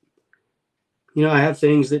I have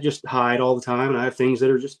things that just hide all the time, and I have things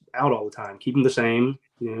that are just out all the time. Keep them the same,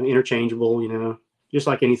 interchangeable, just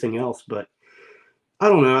like anything else. But I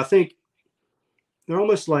don't know. I think they're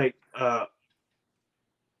almost like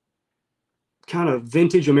kind of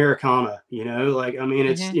vintage Americana, Like, I mean,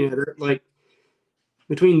 it's they're like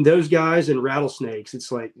between those guys and rattlesnakes. It's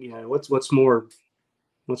like what's more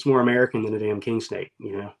American than a damn king snake,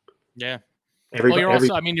 Yeah.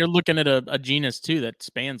 Well, I mean, you're looking at a genus too that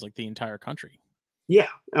spans like the entire country. Yeah,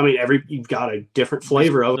 I mean, you've got a different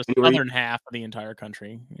flavor of the southern half of the entire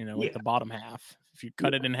country. Like the bottom half. If you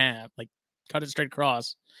cut it in half, like cut it straight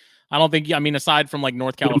across. I don't think. I mean, aside from like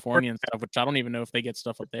North California and stuff, which I don't even know if they get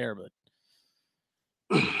stuff up there, but.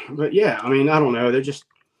 But yeah, I mean, I don't know.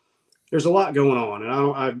 There's a lot going on,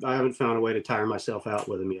 and I haven't found a way to tire myself out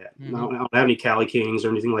with them yet. Mm-hmm. I don't have any Cali Kings or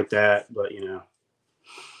anything like that, but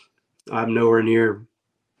I'm nowhere near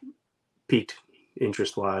peaked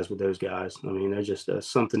interest-wise with those guys. I mean, they're just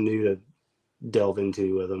something new to delve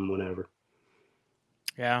into with them whenever.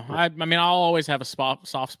 Yeah, I mean, I'll always have a soft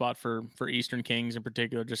spot for Eastern Kings in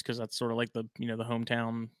particular, just because that's sort of like the the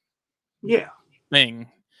hometown thing.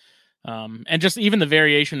 And just even the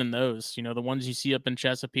variation in those, the ones you see up in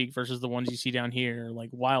Chesapeake versus the ones you see down here are like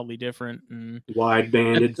wildly different and wide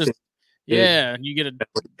banded. Yeah, you get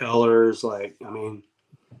colors. Like, I mean,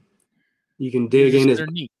 you can dig in. They're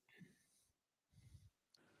neat.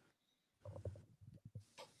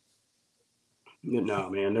 No,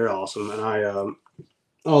 man, they're awesome, and I'll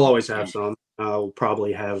always have some. I'll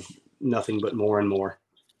probably have nothing but more and more.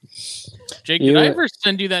 Jake, did I ever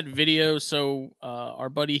send you that video? So our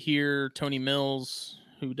buddy here, Tony Mills,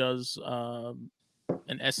 who does an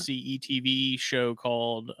SCE TV show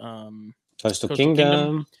called Coastal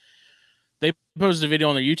Kingdom, they posted a video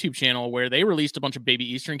on their YouTube channel where they released a bunch of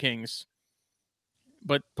baby Eastern Kings,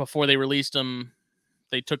 but before they released them,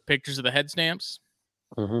 they took pictures of the head stamps,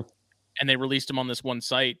 and they released them on this one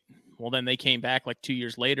site. Well, then they came back like 2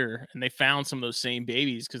 years later, and they found some of those same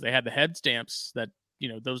babies because they had the head stamps that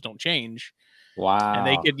those don't change. Wow. And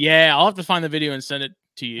they could, I'll have to find the video and send it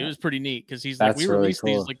to you. It was pretty neat because he's like, we released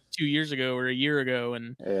these like 2 years ago or a year ago,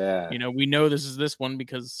 and we know this is this one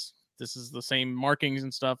because this is the same markings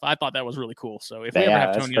and stuff. I thought that was really cool. So if we ever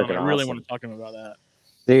have Tony on, I really want to talk to him about that.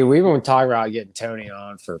 Dude, we've been talking about getting Tony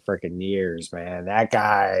on for freaking years, man. That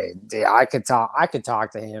guy, dude, I could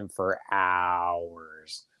talk to him for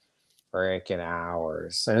hours. freaking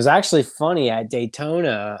hours. And it was actually funny at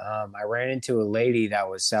Daytona. I ran into a lady that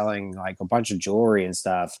was selling like a bunch of jewelry and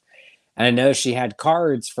stuff. And I know she had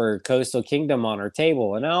cards for Coastal Kingdom on her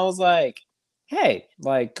table. And I was like, hey,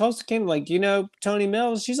 like Coastal Kingdom, like, you know, Tony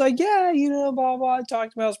Mills? She's like, yeah, you know, blah, blah. I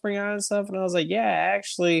talked about Spring Island stuff. And I was like, yeah, I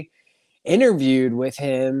actually interviewed with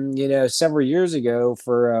him, you know, several years ago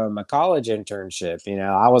for a college internship. You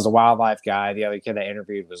know, I was a wildlife guy. The other kid I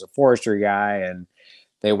interviewed was a forestry guy, and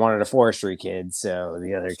they wanted a forestry kid. So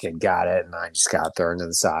the other kid got it, and I just got thrown to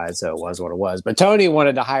the side. So it was what it was. But Tony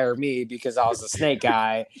wanted to hire me because I was a snake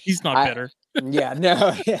guy. He's not better. Yeah,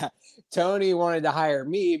 no, yeah. Tony wanted to hire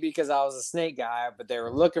me because I was a snake guy, but they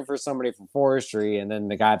were looking for somebody for forestry. And then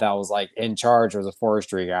the guy that was like in charge was a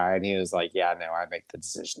forestry guy. And he was like, yeah, no, I make the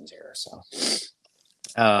decisions here. So,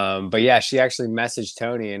 but yeah, she actually messaged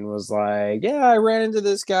Tony and was like, yeah, I ran into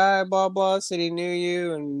this guy, blah, blah, said he knew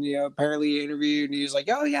you. And, you know, apparently he interviewed, and he was like,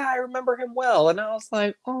 oh yeah, I remember him well. And I was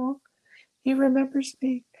like, oh, he remembers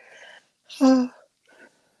me. But,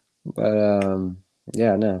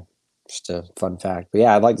 yeah, no. Just a fun fact. But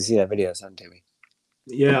yeah, I'd like to see that video sent to me.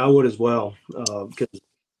 Yeah, I would as well, because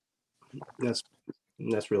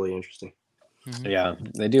that's really interesting. Yeah,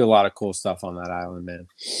 they do a lot of cool stuff on that island, man.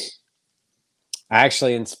 I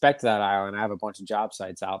actually inspect that island. I have a bunch of job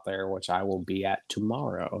sites out there, which I will be at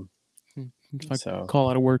tomorrow. If I call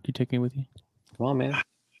out of work, you take me with you. Come on, man.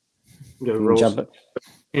 Go roll Jump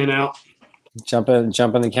in out. Jump in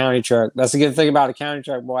the county truck. That's the good thing about a county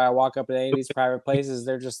truck, boy. I walk up to any of these private places,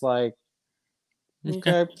 they're just like,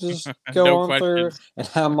 okay, just go No on questions. through. And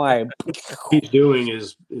I'm like, He's doing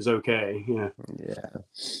is okay. Yeah. yeah.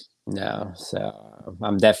 No, so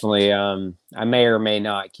I'm definitely I may or may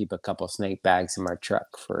not keep a couple snake bags in my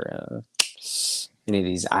truck for any of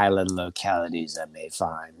these island localities I may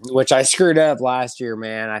find, which I screwed up last year,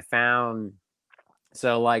 man. I found,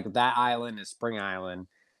 so like that island is Spring Island.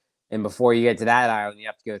 And before you get to that island, you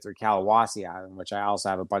have to go through Kalawasi Island, which I also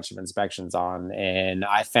have a bunch of inspections on. And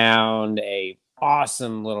I found a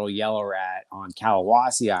awesome little yellow rat on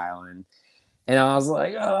Kalawasi Island. And I was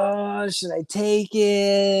like, oh, should I take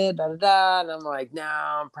it? Da, da, da. And I'm like, no,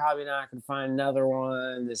 I'm probably not going to find another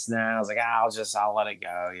one. This and that. I was like, I'll let it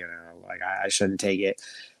go. You know, like I shouldn't take it.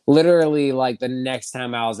 Literally, like the next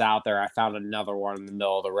time I was out there, I found another one in the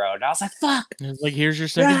middle of the road. I was like, fuck. It's like, here's your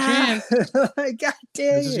second chance. God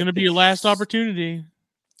damn This is going to be your last opportunity.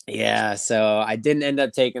 Yeah, so I didn't end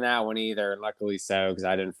up taking that one either. Luckily so, because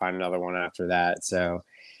I didn't find another one after that. So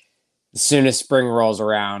as soon as spring rolls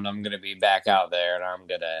around, I'm going to be back out there, and I'm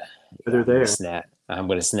going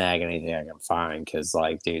to snag anything I can find, because,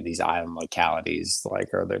 like, dude, these island localities,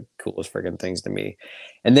 like, are the coolest freaking things to me.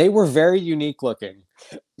 And they were very unique looking.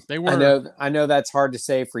 They were. I know that's hard to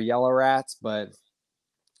say for yellow rats, but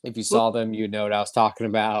if you saw them, you'd know what I was talking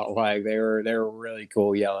about. Like, they were really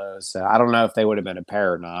cool yellows. So I don't know if they would have been a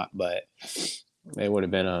pair or not, but it would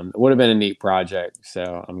have been a neat project.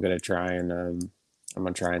 So I'm gonna try and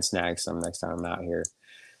snag some next time I'm out here.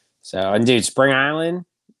 So, and dude, Spring Island,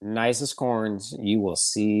 nicest corns you will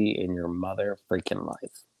see in your mother freaking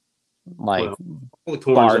life. Like, the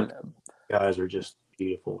corns guys are just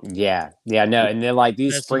beautiful. Yeah, no, and then like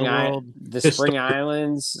these Spring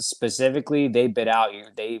Islands specifically, they beat out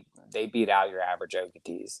your average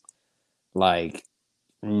Okeetees, like,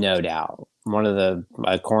 no doubt. One of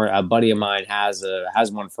a buddy of mine has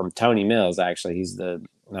one from Tony Mills. Actually, he's the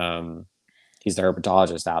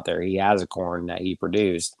herpetologist out there. He has a corn that he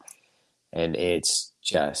produced, and it's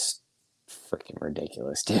just freaking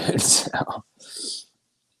ridiculous, dude. So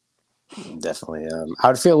definitely, I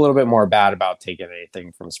would feel a little bit more bad about taking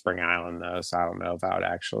anything from Spring Island, though. So I don't know if I would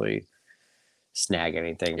actually snag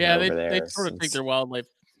anything over there. They sort of take their wildlife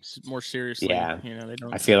more seriously. Yeah, you know, they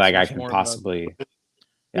don't. I feel like I can possibly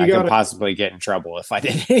get in trouble if I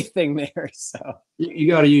did anything there. So you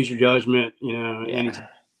got to use your judgment. You know, anytime.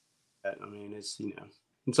 I mean, it's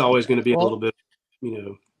it's always going to be a little bit,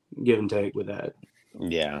 give and take with that.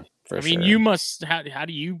 Yeah, I mean, you must. How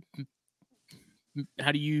do you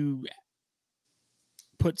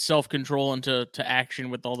put self-control into action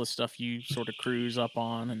with all the stuff you sort of cruise up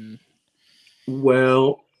on? And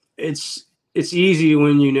well, it's easy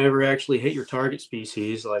when you never actually hit your target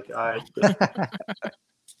species, like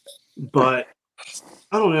but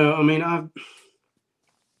I don't know. I mean,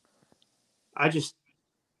 I just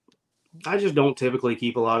don't typically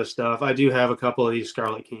keep a lot of stuff. I do have a couple of these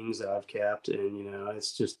Scarlet Kings that I've kept, and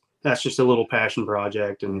that's just a little passion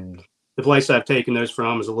project. And the place I've taken those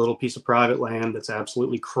from is a little piece of private land that's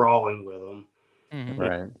absolutely crawling with them. Mm-hmm.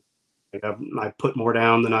 Right. I put more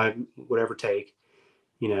down than I would ever take,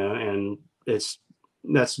 and it's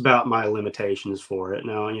that's about my limitations for it.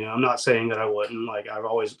 Now, I'm not saying that I wouldn't. Like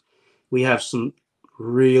we have some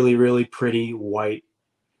really, really pretty white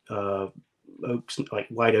oaks, like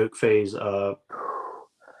white oak phase.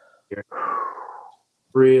 Here.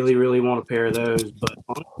 Really, really want a pair of those, but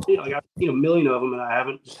honestly, like I've seen a million of them, and I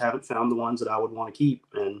haven't found the ones that I would want to keep,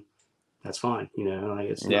 and that's fine. Like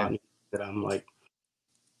it's not that I'm like.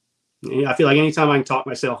 I feel like anytime I can talk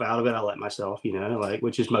myself out of it, I let myself. Like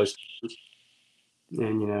which is most,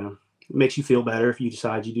 and it makes you feel better if you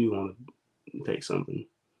decide you do want to take something.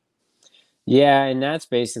 Yeah, and that's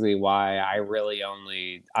basically why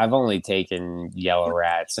I've only taken yellow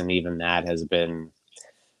rats, and even that has been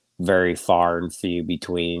very far and few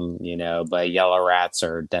between, but yellow rats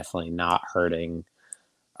are definitely not hurting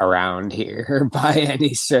around here by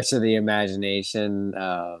any stretch of the imagination.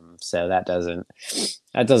 So that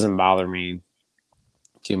doesn't bother me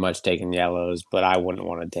too much taking yellows, but I wouldn't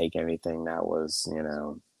want to take anything that was,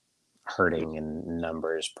 hurting in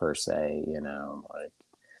numbers per se, like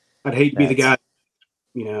I'd hate to be the guy,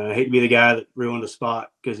 I hate to be the guy that ruined a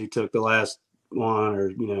spot because he took the last one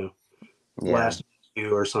or, last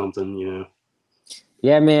two or something,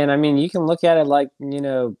 Yeah, man. I mean, you can look at it like,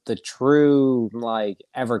 the true like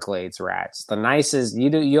Everglades rats. The nicest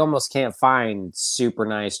you almost can't find super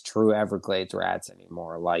nice true Everglades rats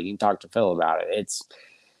anymore. Like you can talk to Phil about it.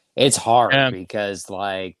 It's hard because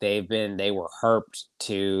like they were herped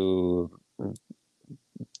to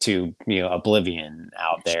oblivion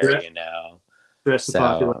out there, Stress the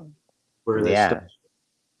population where they stuff,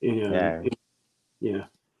 yeah.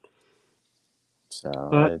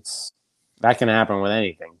 So that can happen with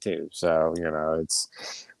anything too. So,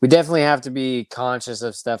 we definitely have to be conscious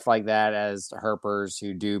of stuff like that as herpers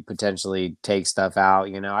who do potentially take stuff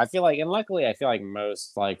out. I feel like, and luckily I feel like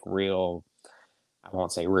most like real, I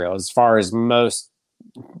won't say real, as far as most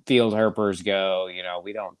field herpers go,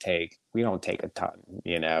 we don't take a ton,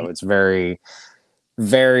 it's very,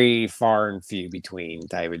 very far and few between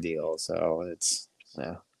type of deal. So it's,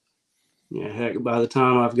 Yeah, heck, by the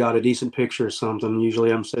time I've got a decent picture of something,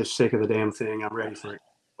 usually I'm so sick of the damn thing, I'm ready for it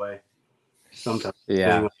anyway. Sometimes.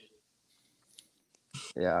 Yeah,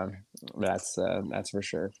 that's for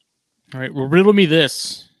sure. All right, well, riddle me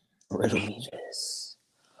this.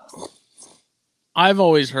 I've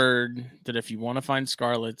always heard that if you want to find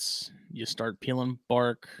scarlets, you start peeling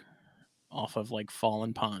bark off of like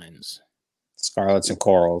fallen pines. Scarlets and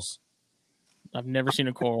corals. I've never seen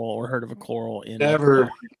a coral or heard of a coral in.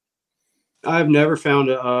 I've never found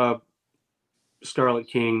a Scarlet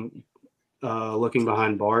King looking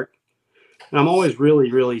behind bark. And I'm always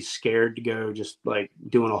really, really scared to go just like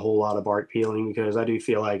doing a whole lot of bark peeling because I do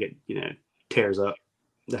feel like it, tears up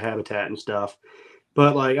the habitat and stuff.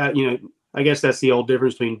 But like, I guess that's the old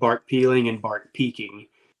difference between bark peeling and bark peeking,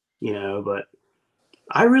 but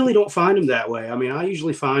I really don't find them that way. I mean, I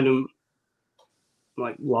usually find them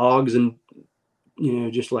like logs and,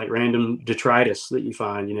 just like random detritus that you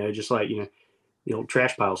find, just like, the old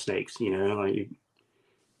trash pile snakes, like you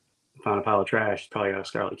find a pile of trash, probably got a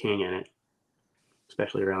Scarlet King in it,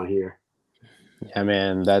 especially around here. Yeah,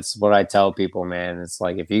 man, that's what I tell people, man. It's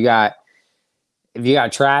like if you got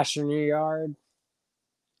trash in your yard,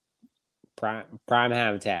 prime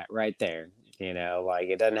habitat right there. Like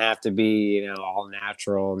it doesn't have to be, all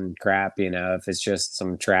natural and crap, if it's just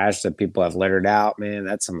some trash that people have littered out, man,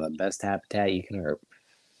 that's some of the best habitat you can herp.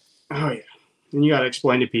 Oh yeah. And you got to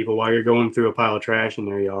explain to people why you're going through a pile of trash in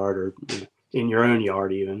their yard or in your own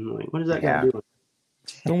yard even. Like, what is that guy doing?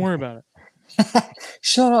 Don't worry about it.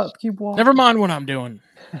 Shut up. Keep walking. Never mind what I'm doing.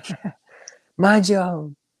 Mind your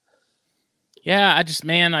own. Yeah,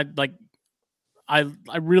 I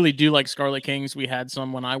really do like Scarlet Kings. We had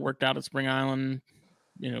some when I worked out at Spring Island,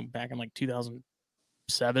 back in like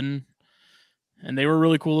 2007, and they were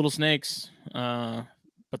really cool little snakes.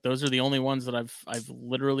 But those are the only ones that I've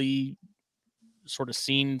literally sort of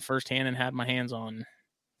seen firsthand and had my hands on.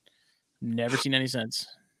 Never seen any since.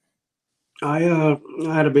 I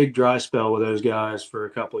had a big dry spell with those guys for a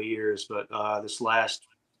couple of years, but this last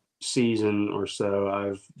season or so,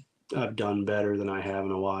 I've done better than I have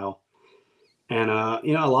in a while. And, a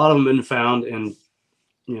lot of them have been found in,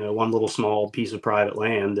 one little small piece of private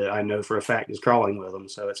land that I know for a fact is crawling with them.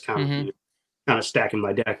 So it's kind of stacking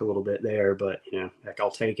my deck a little bit there. But, heck, I'll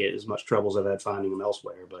take it as much trouble as I've had finding them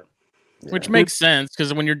elsewhere. But which makes sense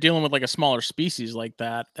because when you're dealing with like a smaller species like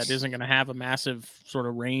that isn't going to have a massive sort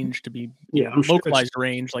of range to be localized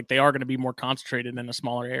range. Like they are going to be more concentrated in a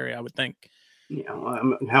smaller area, I would think.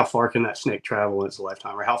 How far can that snake travel in its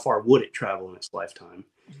lifetime, or how far would it travel in its lifetime?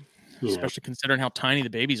 Especially considering how tiny the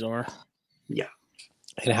babies are. Yeah.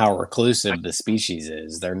 And how reclusive the species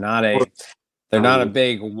is. They're not They're not a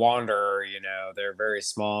big wanderer, you know. They're very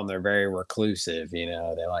small and they're very reclusive, you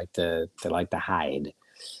know. They like to hide.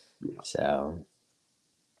 So,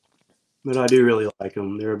 but I do really like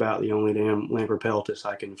them. They're about the only damn Lamprey peltis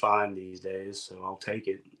I can find these days, so I'll take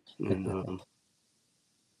it. And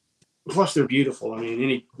plus, they're beautiful. I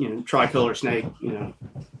mean, any tricolor snake,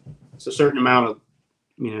 it's a certain amount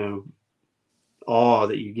of awe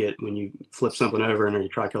that you get when you flip something over and there's a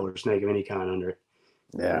tricolor snake of any kind under it.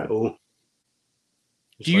 yeah. Do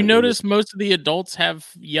you notice most of the adults have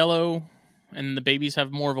yellow and the babies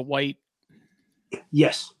have more of a white?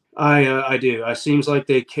 Yes, I do. It seems like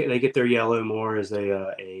they get their yellow more as they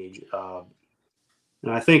age.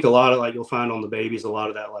 And I think a lot of, like, you'll find on the babies, a lot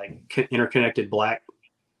of that like interconnected black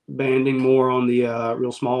banding more on the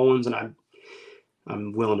real small ones. And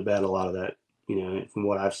I'm willing to bet a lot of that, from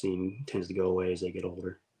what I've seen, tends to go away as they get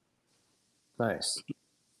older. Nice.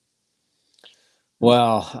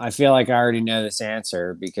 Well, I feel like I already know this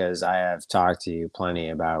answer because I have talked to you plenty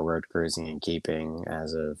about road cruising and keeping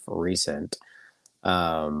as of recent.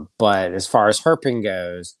 But as far as herping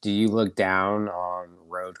goes, do you look down on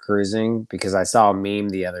road cruising? Because I saw a meme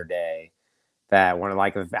the other day that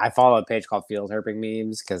I follow a page called Field Herping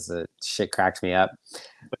Memes because the shit cracks me up.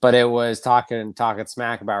 But it was talking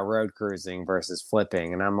smack about road cruising versus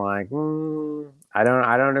flipping, and I'm like, I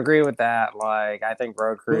don't agree with that. Like, I think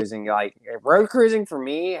road cruising for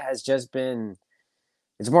me has just been,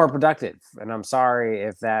 it's more productive, and I'm sorry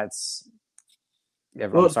if that's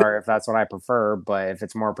what I prefer, but if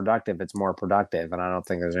it's more productive, it's more productive, and I don't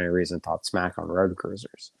think there's any reason to talk smack on road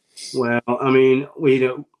cruisers. Well, I mean,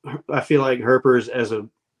 I feel like herpers as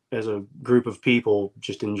a group of people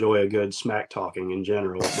just enjoy a good smack talking in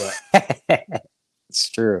general, but it's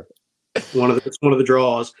true. It's one of the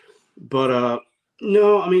draws. But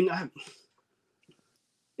no, I mean,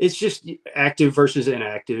 it's just active versus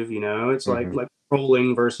inactive. It's like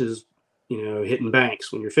rolling versus hitting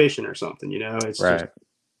banks when you're fishing or something. It's right.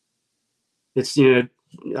 It's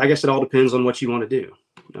I guess it all depends on what you want to do.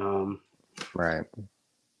 Right.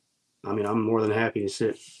 I mean, I'm more than happy to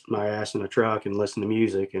sit my ass in a truck and listen to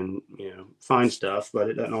music and, find stuff, but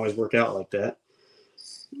it doesn't always work out like that.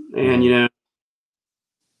 And, I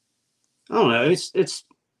don't know.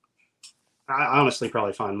 I honestly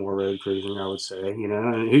probably find more road cruising, I would say,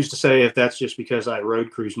 and who's to say if that's just because I road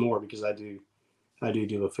cruise more, because I do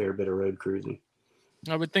a fair bit of road cruising.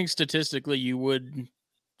 I would think statistically you would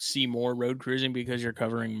see more road cruising because you're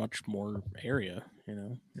covering much more area,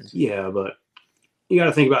 Yeah, but you got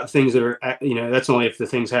to think about things that are, that's only if the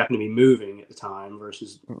things happen to be moving at the time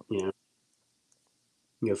versus,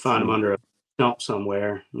 find them under a stump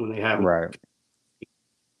somewhere when they haven't. Right.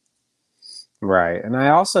 Right. And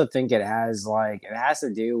I also think it has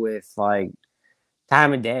to do with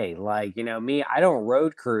time of day. Me, I don't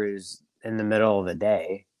road cruise in the middle of the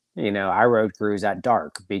day. I road cruise at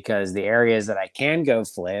dark because the areas that I can go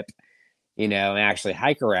flip, and actually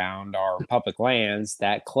hike around are public lands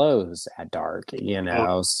that close at dark,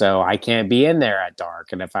 so I can't be in there at dark.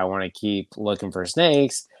 And if I want to keep looking for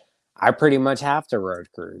snakes, I pretty much have to road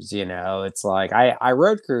cruise. It's like I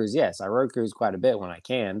road cruise. Yes, I road cruise quite a bit when I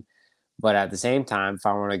can. But at the same time, if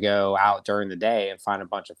I want to go out during the day and find a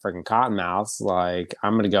bunch of freaking cottonmouths,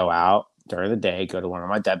 I'm going to go out during the day, go to one of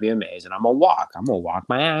my WMAs, and I'm going to walk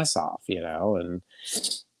my ass off, and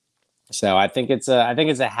so I think it's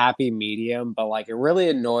a happy medium, but it really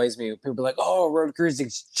annoys me when people are like, "Oh, road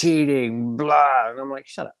cruising's cheating," blah, and I'm like,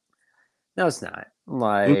 "Shut up." No, it's not.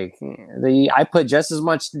 I put just as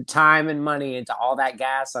much time and money into all that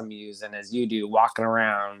gas I'm using as you do walking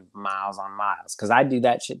around miles on miles, because I do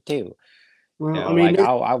that shit too. Well, I mean,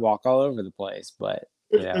 I walk all over the place, but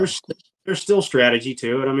there's still strategy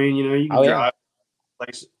to it. I mean, you can drive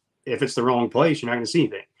place. If it's the wrong place, you're not going to see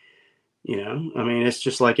anything. I mean, it's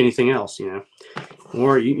just like anything else.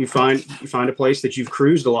 Or you find a place that you've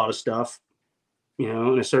cruised a lot of stuff,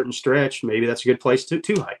 in a certain stretch. Maybe that's a good place to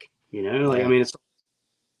hike. I mean,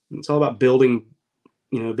 it's all about building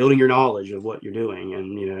your knowledge of what you're doing,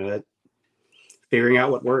 and figuring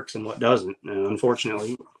out what works and what doesn't.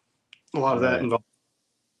 Unfortunately, a lot of that involves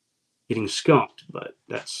getting skunked, but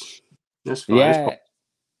that's fine. Yeah,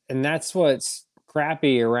 and that's what's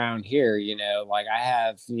crappy around here. I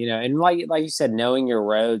have, and like you said, knowing your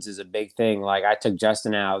roads is a big thing. I took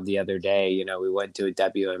Justin out the other day. We went to a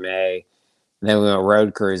WMA. Then we went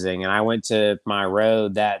road cruising, and I went to my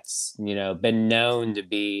road that's, been known to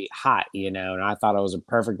be hot, and I thought it was a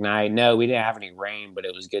perfect night. No, we didn't have any rain, but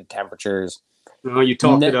it was good temperatures. You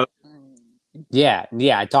talked it up. Yeah,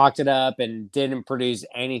 I talked it up and didn't produce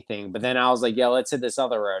anything. But then I was like, yo, let's hit this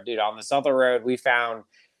other road. Dude, on this other road, we found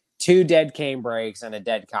 2 dead cane brakes and a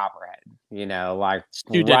dead copperhead. You know, like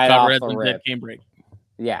Two dead right off copperheads the and dead rip. canebrake.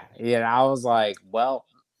 Yeah, I was like, well,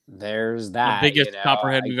 there's The that. biggest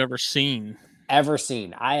copperhead we've ever seen.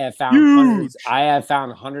 I have found hundreds. I have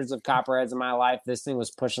found hundreds of copperheads in my life. This thing was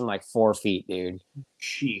pushing like 4 feet, dude.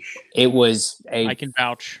 Sheesh. It was I can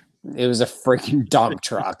vouch. It was a freaking dump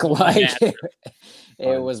truck. Like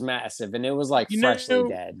it was massive, and it was like freshly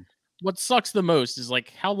dead. What sucks the most is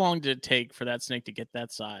like how long did it take for that snake to get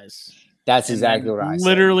that size? That's exactly what I said.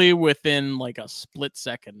 Literally within like a split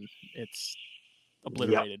second, it's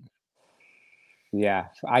obliterated. Yeah,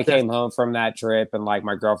 I came home from that trip, and like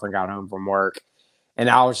my girlfriend got home from work, and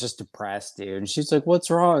I was just depressed, dude. And she's like, "What's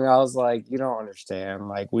wrong?" I was like, "You don't understand.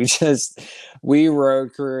 Like we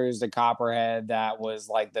road cruised a copperhead that was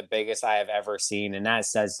like the biggest I have ever seen, and that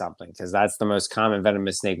says something because that's the most common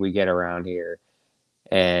venomous snake we get around here."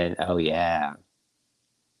 And oh yeah,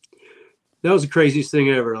 that was the craziest thing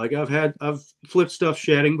ever. Like I've flipped stuff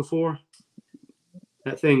shedding before.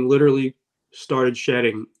 That thing literally started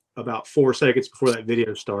shedding about 4 seconds before that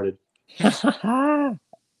video started. I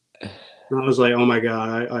was like, oh my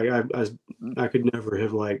God, I could never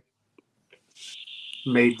have like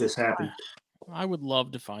made this happen. I would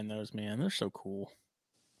love to find those, man. They're so cool.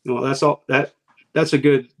 Well, that's a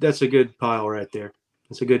good pile right there.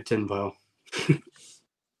 That's a good 10 pile.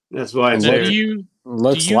 That's why it's there.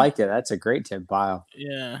 Looks like it. That's a great 10 pile.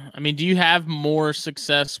 Yeah. I mean, do you have more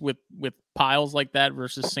success with piles like that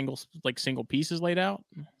versus single pieces laid out?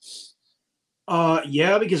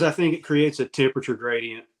 Yeah, because I think it creates a temperature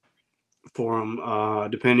gradient for them.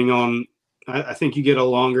 Depending on, I think you get a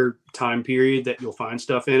longer time period that you'll find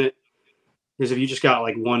stuff in it. Because if you just got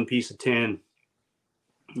like one piece of 10,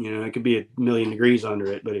 it could be a million degrees under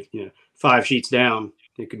it. But if 5 sheets down,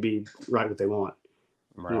 it could be right what they want.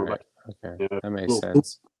 Right. Okay. That makes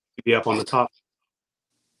sense. Be up on the top.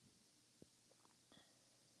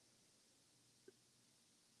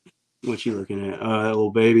 What you looking at? That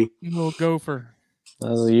little baby. Little gopher.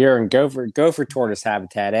 You're in gopher tortoise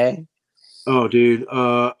habitat, eh? Oh, dude.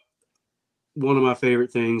 One of my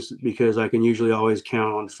favorite things because I can usually always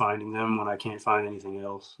count on finding them when I can't find anything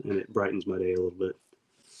else, and it brightens my day a little bit.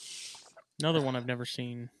 Another one I've never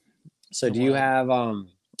seen. So do you have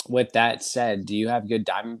with that said, do you have good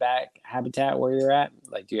diamondback habitat where you're at?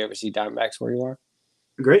 Like, do you ever see diamondbacks where you are?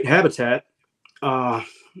 Great habitat,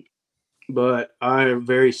 but I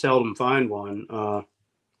very seldom find one.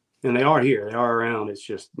 And they are here; they are around. It's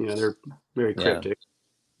just they're very cryptic.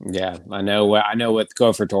 Yeah, I know. With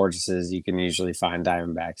gopher tortoises, you can usually find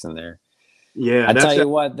diamondbacks in there. Yeah, I tell you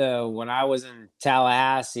what, though, when I was in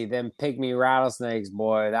Tallahassee, them pygmy rattlesnakes,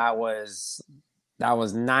 boy, that was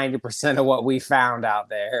 90% of what we found out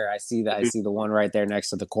there. I see that. I see the one right there next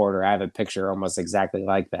to the quarter. I have a picture almost exactly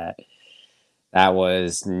like that. That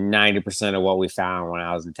was 90% of what we found when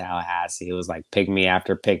I was in Tallahassee. It was like pygmy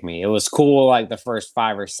after pygmy. It was cool, like the first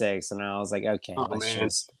 5 or 6, and I was like, okay, let's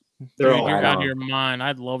just. You're out of your mind.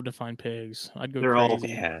 I'd love to find pigs. I'd go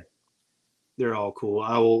crazy. They're all cool.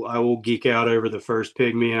 I will geek out over the first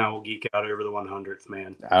pygmy, and I will geek out over the 100th,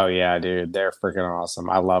 man. Oh yeah, dude, they're freaking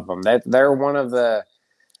awesome. I love them. They're one of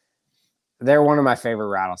my favorite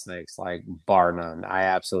rattlesnakes, like bar none. I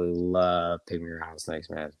absolutely love pygmy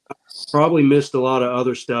rattlesnakes, man. Probably missed a lot of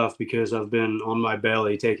other stuff because I've been on my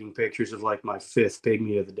belly taking pictures of like my 5th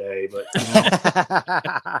pygmy of the day, but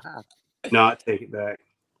not take it back.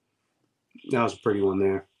 That was a pretty one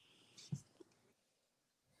there.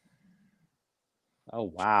 Oh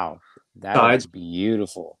wow, that's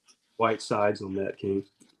beautiful. White sides on that king.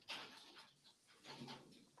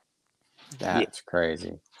 That's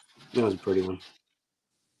crazy. That was a pretty one.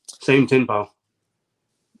 Same 10 pile.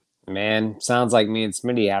 Man, sounds like me and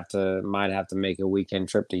Smitty might have to make a weekend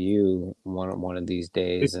trip to you one of these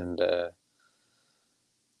days, and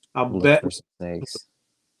I'll look bet for some snakes.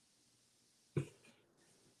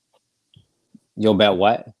 You'll bet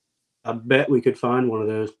what? I bet we could find one of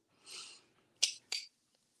those.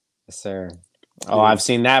 Yes, sir. Oh, I've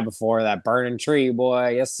seen that before. That burning tree,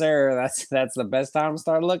 boy. Yes, sir. That's the best time to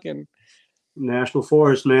start looking. National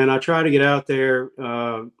Forest, man. I try to get out there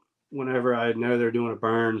whenever I know they're doing a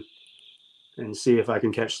burn and see if I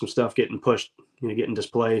can catch some stuff getting pushed, getting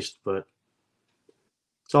displaced. But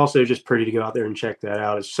it's also just pretty to go out there and check that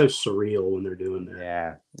out. It's so surreal when they're doing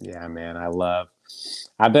that. Yeah, man.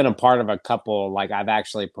 I've been a part of a couple, like I've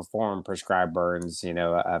actually performed prescribed burns,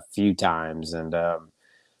 a few times. And,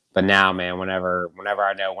 but now, man, whenever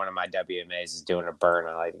I know one of my WMAs is doing a burn,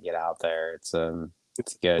 I like to get out there. It's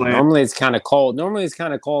good. Normally it's kind of cold.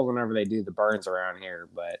 Whenever they do the burns around here,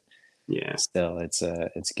 but yeah, still it's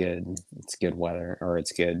good. It's good weather, or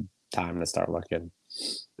it's good time to start looking.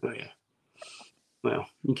 Oh yeah. Well,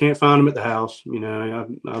 you can't find them at the house. You know,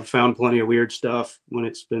 I've found plenty of weird stuff when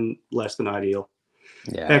it's been less than ideal.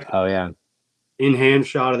 Yeah. Heck, Oh yeah. In-hand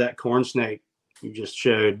shot of that corn snake you just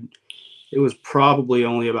showed. It was probably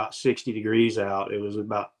only about 60 degrees out. It was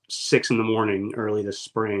about 6 a.m. early this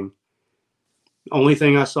spring. Only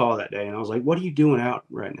thing I saw that day, and I was like, "What are you doing out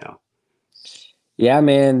right now?" Yeah,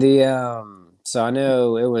 man. So I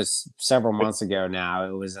know it was several months ago now.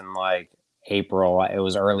 It was in like April. It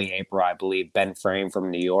was early April, I believe. Ben Frame from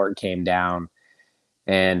New York came down,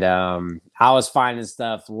 and I was finding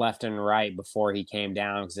stuff left and right before he came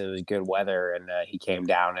down because it was good weather, and he came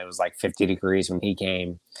down. It was like 50 degrees when he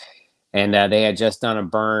came, and they had just done a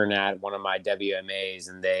burn at one of my WMAs,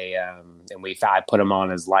 and I put him on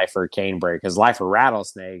his lifer cane break, his lifer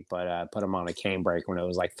rattlesnake, but I put him on a cane break when it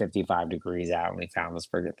was like 55 degrees out, and we found this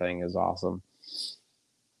friggin' thing. It was awesome.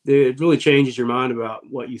 It really changes your mind about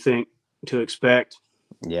what you think to expect.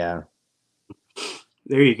 Yeah.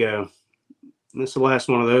 There you go. This is the last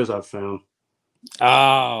one of those I've found.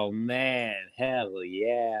 Oh man, hell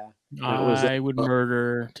yeah! I would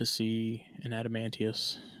murder to see an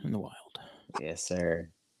adamantius in the wild. Yes, sir.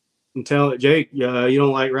 And tell it, Jake, you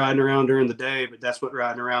don't like riding around during the day, but that's what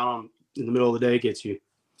riding around in the middle of the day gets you.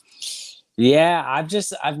 Yeah,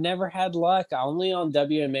 I've never had luck. Only on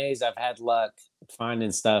WMAs I've had luck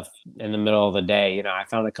finding stuff in the middle of the day. You know, I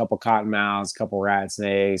found a couple cottonmouths, a couple rat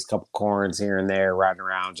snakes, a couple corns here and there riding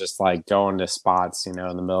around, just like going to spots, you know,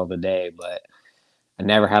 in the middle of the day. But I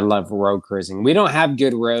never had luck for road cruising. We don't have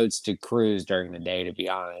good roads to cruise during the day, to be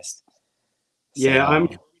honest. Yeah,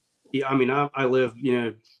 So, I live,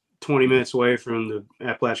 20 minutes away from the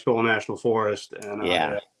Apalachicola National Forest, and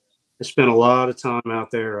yeah. I spent a lot of time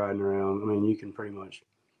out there riding around. I mean, you can pretty much,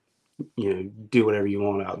 do whatever you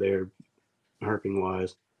want out there, herping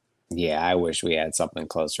wise. Yeah, I wish we had something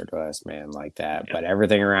closer to us, man, like that. Yeah. But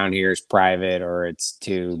everything around here is private or it's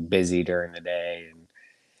too busy during the day. And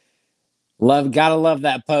gotta love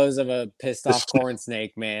that pose of a pissed off corn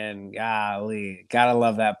snake, man. Golly, gotta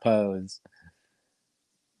love that pose.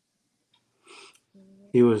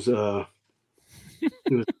 He was gotta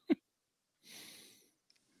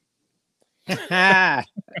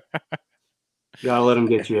let him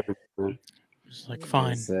get you everything. It's like,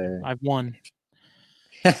 fine, I've won.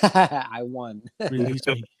 I won. Release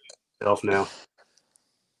me. Self now.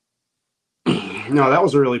 No, that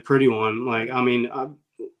was a really pretty one. Like, I mean,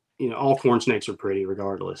 all corn snakes are pretty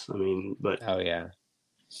regardless. I mean, but oh yeah,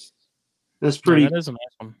 that's pretty. Yeah, that is a nice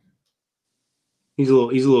one. He's a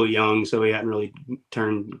little young, so he hadn't really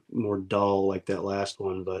turned more dull like that last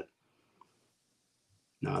one. But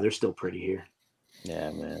no, they're still pretty here.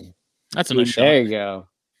 Yeah, man. That's a nice shot. There you go.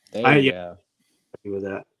 There you go. With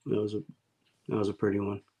that, that was a pretty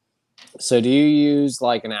one. So, do you use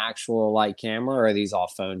like an actual like camera, or are these all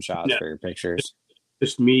phone shots for your pictures?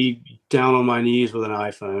 Just me down on my knees with an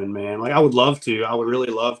iPhone, man. Like I would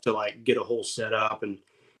really love to like get a whole setup and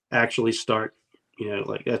actually start.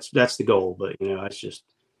 Like that's the goal. But it's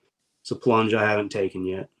a plunge I haven't taken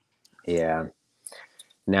yet. Yeah.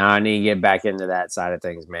 Now I need to get back into that side of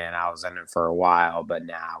things, man. I was in it for a while, but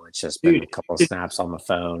now it's just been a couple of snaps on the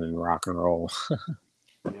phone and rock and roll.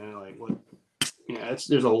 Like what?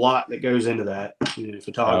 There's a lot that goes into that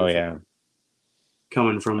photography. Oh yeah,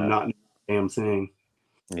 coming from not a damn thing.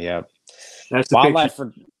 Yep. That's the wildlife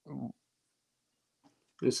picture.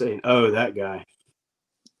 Just saying, oh, that guy.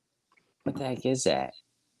 What the heck is that?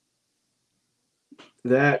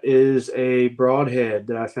 That is a broadhead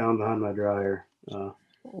that I found behind my dryer.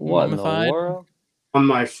 What in the world? On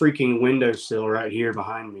my freaking windowsill right here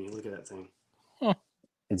behind me. Look at that thing. Huh.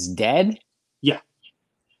 It's dead? Yeah.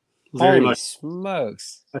 Very Holy much.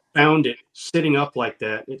 Smokes. I found it sitting up like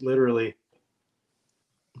that. It literally.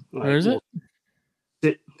 Where is it?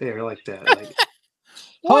 Sit there like that. Like,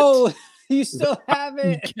 oh, you still have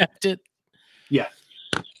it? You kept it? Yeah.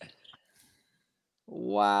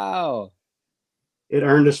 Wow. It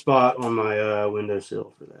earned a spot on my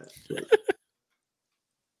windowsill for that.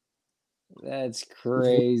 That's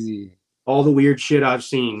crazy. All the weird shit I've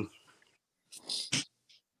seen.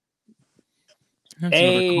 That's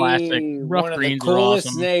another classic. Rough one of greens the coolest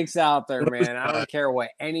awesome. Snakes out there, man. I don't care what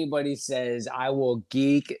anybody says. I will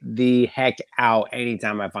geek the heck out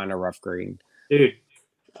anytime I find a rough green. Dude,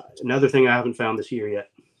 another thing I haven't found this year yet.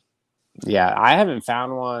 Yeah, I haven't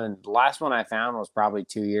found one. The last one I found was probably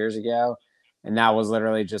 2 years ago. And that was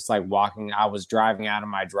literally just like walking. I was driving out of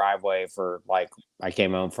my driveway I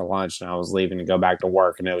came home for lunch and I was leaving to go back to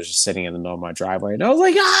work and it was just sitting in the middle of my driveway. And I was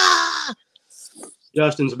like, ah!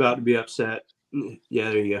 Justin's about to be upset.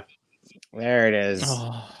 Yeah, there you go. There it is.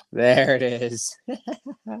 Oh. There it is.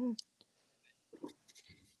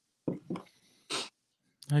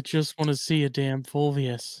 I just want to see a damn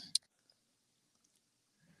Fulvius.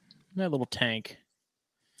 That little tank.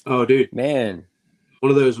 Oh, dude. Man.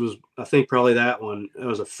 One of those was, I think, probably that one. It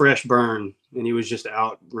was a fresh burn, and he was just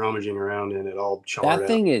out rummaging around in it, all charred That out.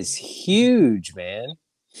 thing is huge, man.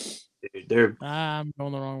 Dude, they're I'm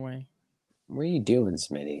going the wrong way. What are you doing,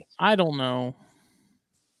 Smitty? I don't know.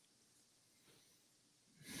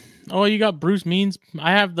 Oh, you got Bruce Means.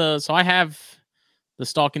 I have the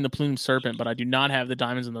Stalking the Plumed Serpent, but I do not have the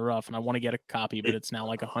Diamonds in the Rough, and I want to get a copy, but it's now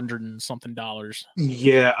like $100 and something.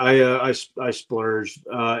 Yeah, I splurged,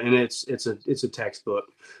 and it's a textbook.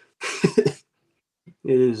 It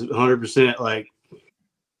is 100%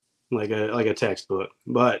 like a textbook,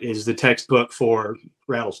 but it's the textbook for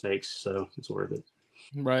rattlesnakes, so it's worth it.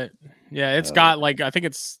 Right? Yeah, it's got like, I think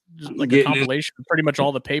it's just like a compilation of pretty much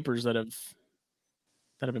all the papers that have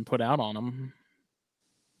been put out on them.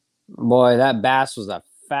 Boy, that bass was a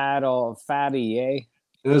fatty, eh?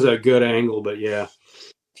 It was a good angle, but yeah.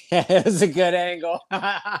 It was a good angle.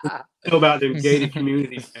 Know about them gated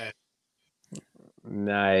communities.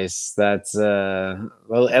 Nice. That's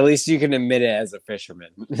well, at least you can admit it as a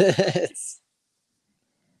fisherman.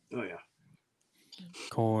 Oh yeah.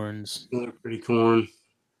 Corns. Another pretty corn.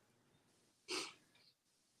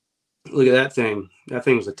 Look at that thing. That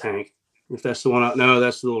thing was a tank. If that's the one, no,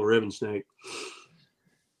 that's the little ribbon snake.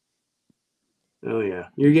 Oh yeah,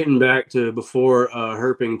 you're getting back to before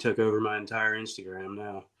Herping took over my entire Instagram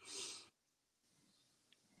now.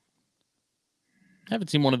 I haven't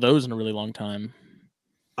seen one of those in a really long time.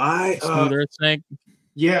 Smoother snake.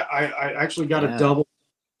 Yeah, I actually got a double,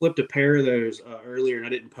 flipped a pair of those earlier, and I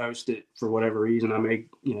didn't post it for whatever reason. I may,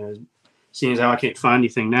 seeing as how I can't find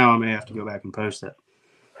anything now, I may have to go back and post that.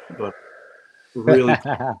 But really,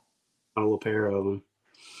 a little pair of them.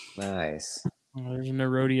 Nice. Oh, there's a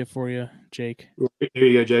Nerodia for you, Jake. Here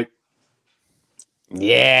you go, Jake.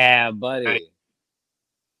 Yeah, buddy. Right.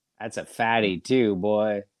 That's a fatty too,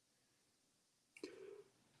 boy.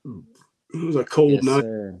 It was a cold night.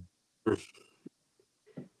 Sir.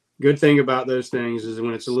 Good thing about those things is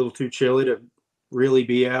when it's a little too chilly to really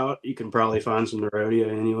be out, you can probably find some Nerodia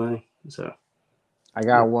anyway. So I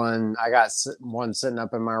got one sitting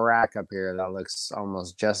up in my rack up here that looks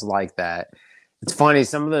almost just like that. It's funny,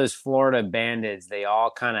 some of those Florida bandits, they all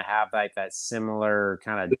kind of have like that similar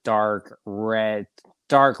kind of dark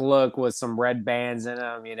look with some red bands in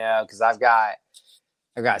them, because I've got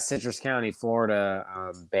Citrus County, Florida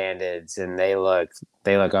bandits, and they look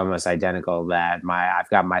almost identical to that. I've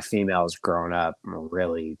got my females grown up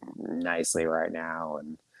really nicely right now,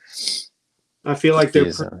 and I feel like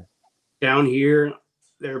they're down here.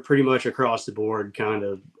 They're pretty much across the board, kind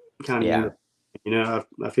of. Yeah.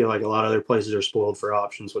 I feel like a lot of other places are spoiled for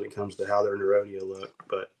options when it comes to how their Nerodia look,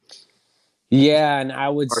 but. Yeah, and I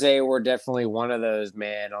would say we're definitely one of those,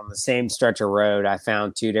 man. On the same stretch of road, I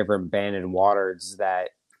found two different banded waters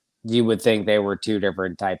that you would think they were two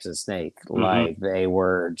different types of snake. Mm-hmm. Like they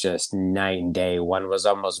were just night and day. One was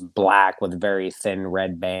almost black with very thin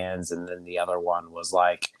red bands, and then the other one was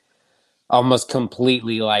like almost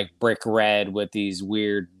completely like brick red with these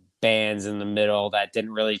weird bands in the middle that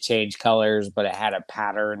didn't really change colors, but it had a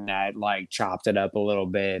pattern that like chopped it up a little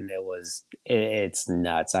bit, and it's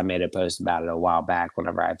nuts. I made a post about it a while back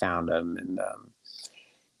whenever I found them, and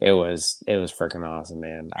it was freaking awesome,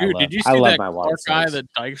 man. Dude, did you see that Clark guy that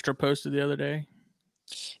Dykstra posted the other day?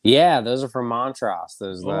 Yeah, those are from Montrose.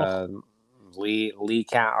 Those Levi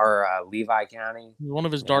County. One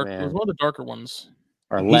of his one of the darker ones.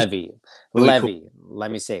 Or Levy. Levy. Cool.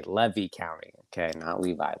 Let me say Levy County. Okay, not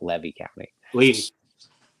Levi. Levy County.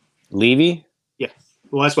 Levy? Yeah.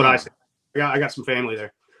 Well, that's what I said. I got some family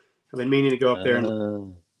there. I've been meaning to go up there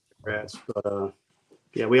and rats, but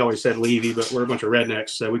yeah, we always said Levy, but we're a bunch of rednecks,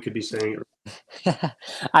 so we could be saying it.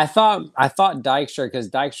 I thought Dykstra, because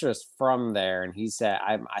Dykstra's from there, and he said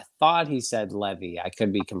I thought he said Levy. I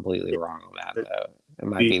could be completely wrong on that though. It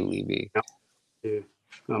might be Levy. Yeah,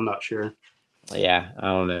 I'm not sure. Yeah, I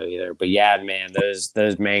don't know either. But yeah, man,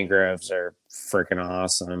 those mangroves are freaking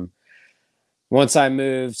awesome. Once I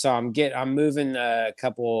move, so I'm moving a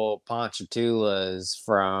couple Ponchatulas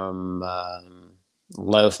from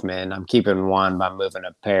Loafman. I'm keeping one, but I'm moving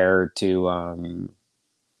a pair to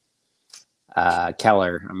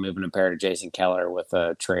Keller. I'm moving a pair to Jason Keller with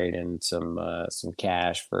a trade and some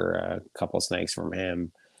cash for a couple snakes from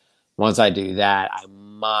him. Once I do that, I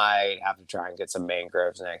might have to try and get some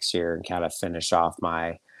mangroves next year and kind of finish off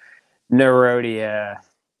my Nerodia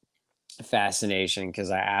fascination, because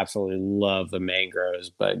I absolutely love the mangroves,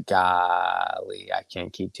 but golly, I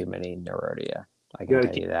can't keep too many Nerodia. I can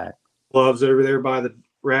tell you that. Gloves over there by the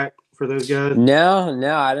rack for those guys? No,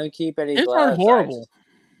 I don't keep any gloves. Aren't horrible.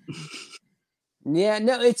 Yeah,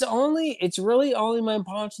 no, it's really only my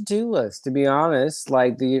Ponchatoula's, to be honest.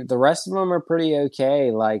 Like the rest of them are pretty okay.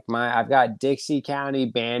 Like I've got Dixie County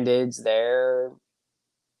Bandits. They're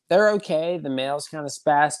okay. The male's kind of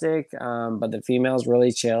spastic, but the female's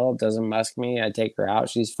really chill. Doesn't musk me. I take her out.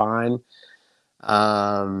 She's fine.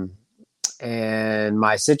 And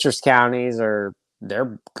my citrus counties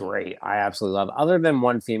they're great. I absolutely love it. Other than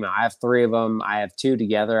one female, I have 3 of them. I have 2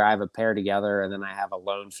 together. I have a pair together, and then I have a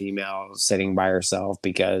lone female sitting by herself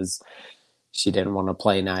because she didn't want to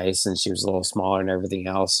play nice and she was a little smaller and everything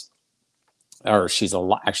else. Or she's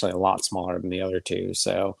actually a lot smaller than the other 2.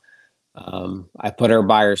 So I put her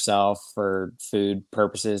by herself for food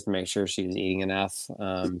purposes to make sure she was eating enough.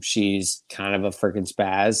 She's kind of a freaking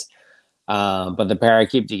spaz. But the pair I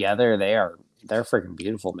keep together, they're freaking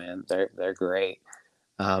beautiful, man. They're great.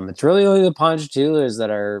 It's really only the Ponchatoula's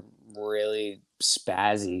that are really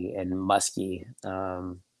spazzy and musky.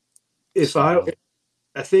 I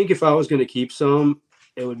think if I was going to keep some,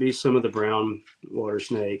 it would be some of the brown water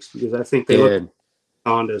snakes because I think they look like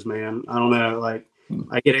anacondas, man. I don't know, like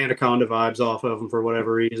I get anaconda vibes off of them for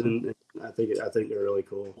whatever reason. I think they're really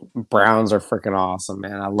cool. Browns are freaking awesome,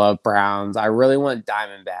 man. I love browns. I really want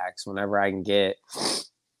diamondbacks whenever I can get.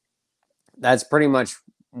 That's pretty much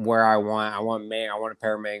where I want a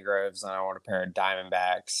pair of mangroves and I want a pair of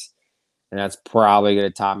diamondbacks. And that's probably going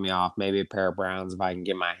to top me off. Maybe a pair of browns if I can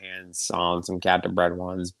get my hands on some captive bred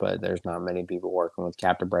ones, but there's not many people working with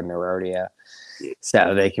captive bred Nerodia.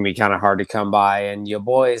 So they can be kind of hard to come by. And your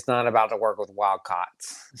boy is not about to work with wild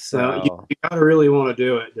cots. So you gotta really want to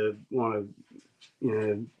do it to want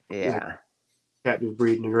to, captive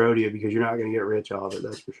breed Nerodia because you're not going to get rich off it.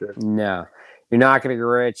 That's for sure. No, you're not going to get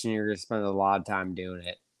rich, and you're going to spend a lot of time doing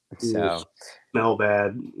it. So smell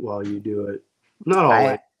bad while you do it. Not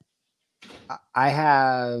always. I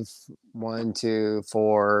have 1, 2,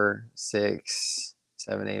 4, 6,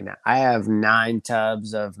 7, 8, 9. I have 9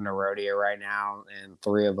 tubs of Nerodia right now, and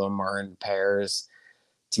 3 of them are in pairs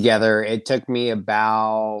together. It took me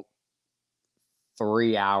about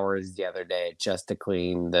 3 hours the other day just to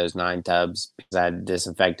clean those 9 tubs because I had to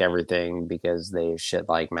disinfect everything because they shit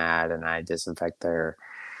like mad, and I disinfect their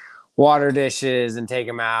water dishes and take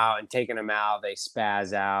them out, and taking them out, they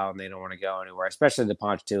spaz out and they don't want to go anywhere, especially the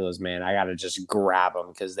Ponchatoula's, man. I got to just grab them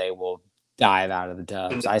because they will dive out of the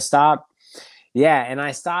tubs. I stopped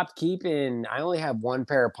keeping, I only have 1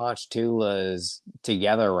 pair of Ponchatoula's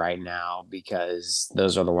together right now because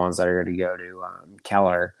those are the ones that are going to go to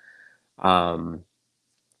Keller.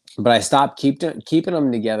 But I stopped keeping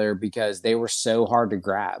them together because they were so hard to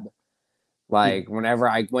grab. Like whenever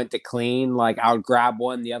I went to clean, like I would grab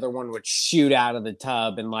one, the other one would shoot out of the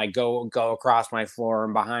tub and like go across my floor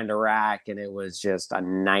and behind a rack, and it was just a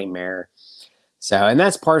nightmare. So, and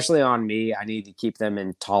that's partially on me. I need to keep them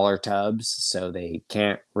in taller tubs, so they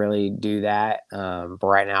can't really do that. But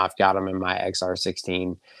right now, I've got them in my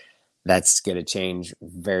XR16. That's going to change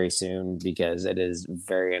very soon because it is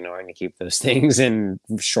very annoying to keep those things in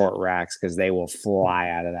short racks because they will fly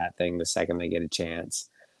out of that thing the second they get a chance.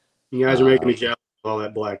 You guys are making me jealous of all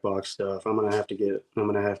that black box stuff. I'm gonna have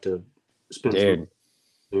to spend.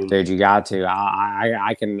 Dude, you got to.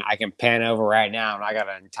 I can pan over right now, and I got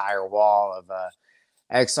an entire wall of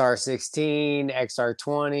XR16,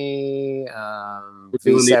 XR20,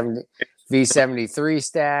 V73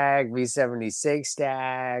 stack, V76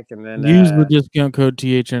 stack, and then use the discount code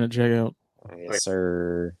THN at checkout. Yes,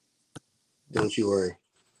 sir. Don't you worry.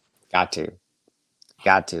 Got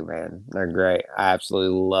to, man. They're great. I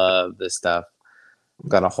absolutely love this stuff. I've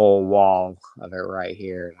got a whole wall of it right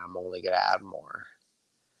here, and I'm only gonna add more.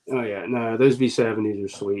 Oh yeah, no, those V70s are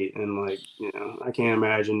sweet, and like I can't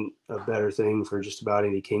imagine a better thing for just about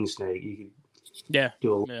any king snake. You could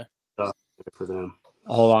do a lot of stuff for them.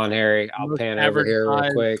 Hold on, Harry. I'll pan over here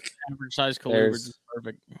real quick. Average size caliber is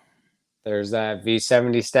perfect. There's that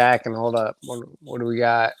V70 stack, and hold up. What do we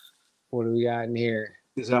got? What do we got in here?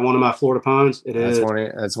 Is that one of my Florida pines? That's one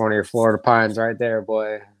of your Florida pines right there,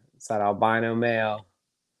 boy. It's that albino male.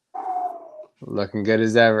 Looking good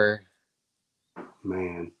as ever.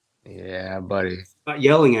 Man. Yeah, buddy. Not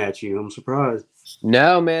yelling at you. I'm surprised.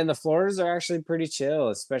 No, man. The Floridas are actually pretty chill,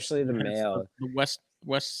 especially the male. The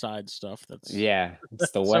west side stuff. It's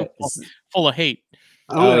the west. Full of hate.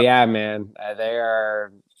 Oh yeah, man. They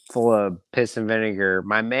are full of piss and vinegar.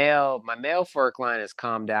 My male fork line has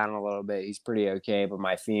calmed down a little bit. He's pretty okay, but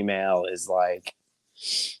my female is like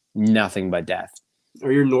nothing but death.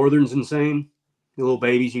 Are your northerns insane? The little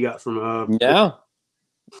babies you got from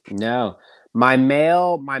No. My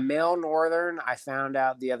male northern, I found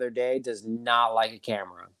out the other day, does not like a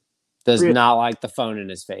camera. Does not like the phone in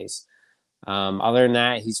his face. Other than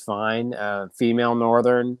that, he's fine. Female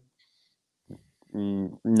Northern,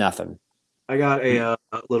 nothing. I got a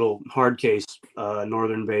little hard case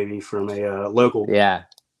Northern baby from a local. Yeah,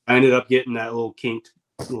 I ended up getting that little kinked.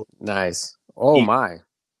 nice. Oh Kink.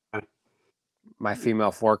 my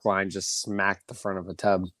female fork line just smacked the front of a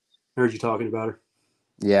tub. Heard you talking about her.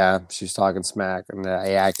 Yeah, she's talking smack, and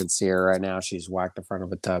I can see her right now. She's whacked the front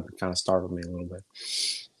of a tub. It kind of startled me a little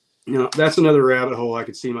bit. That's another rabbit hole I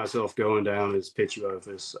could see myself going down is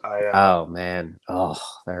Pituophis. Oh man,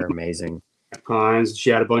 they're amazing. Pines. She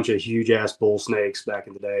had a bunch of huge ass bull snakes back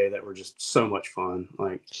in the day that were just so much fun.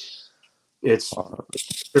 Like it's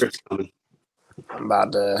coming. I'm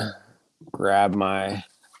about to grab my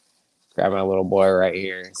little boy right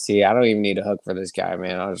here. See, I don't even need a hook for this guy,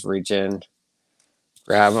 man. I'll just reach in,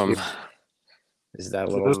 grab him. This is that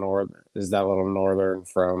little northern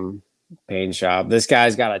from Paint Shop. This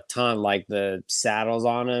guy's got a ton, like the saddles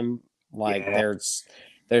on him, like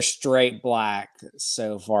they're straight black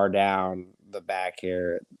so far down the back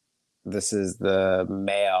here. This is the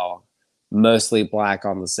male, mostly black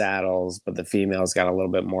on the saddles, but the female's got a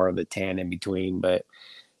little bit more of the tan in between. But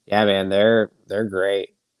yeah, man, they're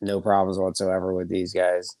great. No problems whatsoever with these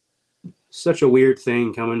guys. Such a weird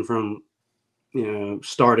thing coming from,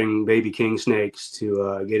 starting baby king snakes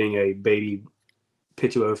to getting a baby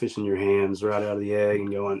Pituophis in your hands right out of the egg and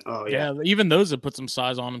going, oh yeah. Even those have put some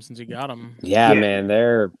size on them since you got them. Yeah, man,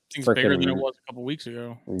 they're bigger than it was a couple weeks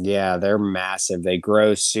ago. Yeah, they're massive. They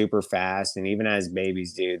grow super fast, and even as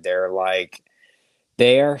babies, dude,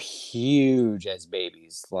 they are huge as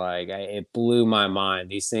babies. Like it blew my mind.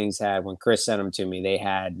 These things had, when Chris sent them to me, they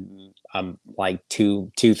had like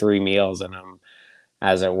 3 meals in them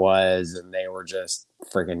as it was, and they were just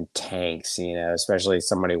freaking tanks, especially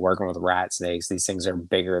somebody working with rat snakes. These things are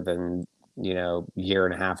bigger than, year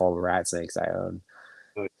and a half old rat snakes I own.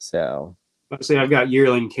 So I've got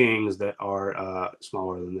yearling kings that are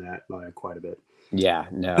smaller than that by quite a bit. Yeah,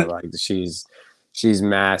 no, like she's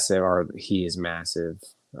massive, or he is massive.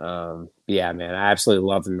 Yeah, man, I absolutely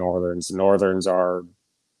love the Northerns. Northerns are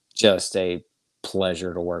just a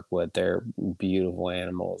pleasure to work with. They're beautiful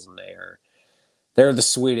animals, and they're the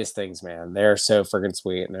sweetest things, man. They're so freaking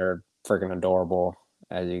sweet, and they're freaking adorable,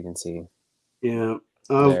 as you can see. Yeah,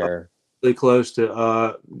 they're really close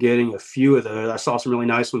to getting a few of those. I saw some really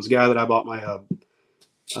nice ones. The guy that I bought my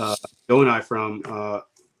Gonai from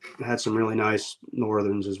had some really nice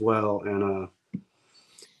Northerns as well, and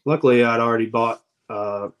luckily I'd already bought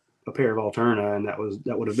a pair of Alterna, and that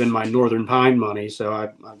would have been my Northern Pine money, so I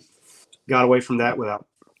got away from that without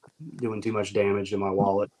doing too much damage to my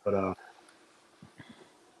wallet. But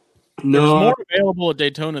there's more available at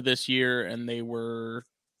Daytona this year, and they were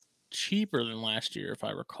cheaper than last year, if I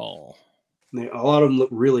recall. A lot of them look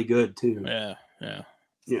really good too. Yeah.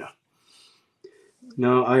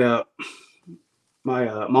 No,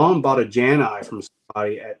 my mom bought a Janai from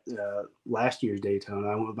somebody at last year's Daytona.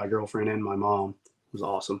 I went with my girlfriend and my mom. It was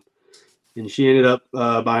awesome, and she ended up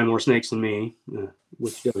buying more snakes than me,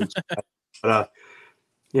 which doesn't. But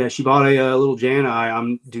yeah, she bought a little Janai.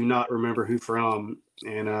 I do not remember who from,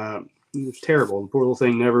 and it was terrible. The poor little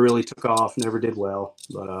thing never really took off, never did well.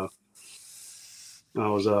 But I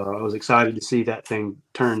was excited to see that thing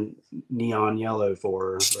turn neon yellow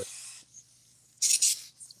for her. But...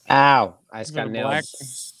 Ow! I just got nailed. Black?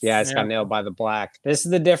 Yeah, I just got nailed by the black. This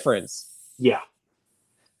is the difference. Yeah,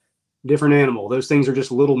 different animal. Those things are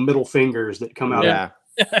just little middle fingers that come out. Yeah.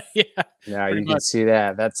 Yeah, you can see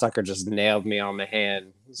that. That sucker just nailed me on the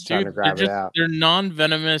hand. He's trying to grab it out. They're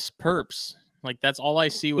non-venomous perps. Like, that's all I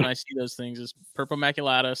see when I see those things is Perpa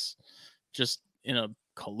maculatus, just in a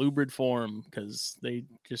colubrid form, because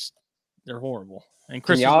they're horrible. And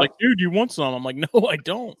Chris is like, dude, you want some? I'm like, no, I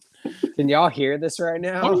don't. Can y'all hear this right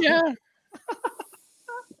now? Oh yeah.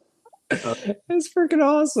 It's freaking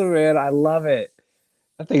awesome, man. I love it.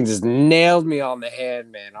 That thing just nailed me on the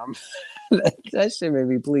hand, man. That shit made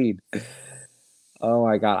me bleed. Oh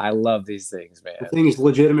my god, I love these things, man. The thing is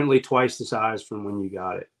legitimately twice the size from when you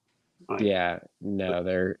got it. Yeah, no,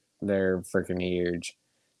 they're freaking huge.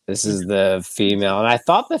 This is the female, and I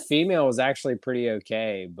thought the female was actually pretty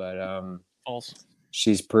okay, but false.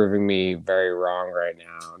 She's proving me very wrong right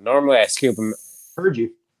now. Normally, I scoop them. Heard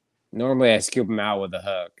you. Normally, I scoop them out with a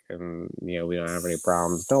hook, and we don't have any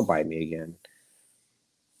problems. Don't bite me again.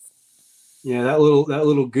 Yeah, that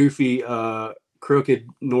little goofy crooked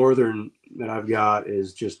Northern that I've got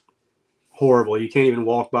is just horrible. You can't even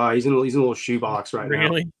walk by. He's in a little shoebox right now.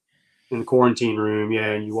 Really? In the quarantine room,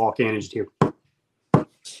 yeah, and you walk in and just hear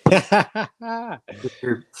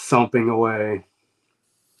you're thumping away.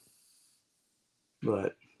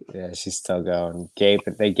 But Yeah, she's still going.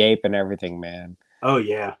 They gape and everything, man. Oh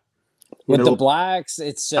yeah. With the blacks,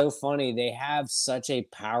 it's so funny. They have such a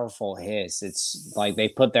powerful hiss. It's like they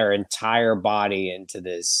put their entire body into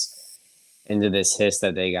this hiss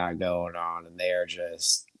that they got going on, and they are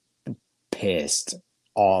just pissed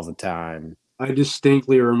all the time. I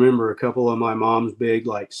distinctly remember a couple of my mom's big,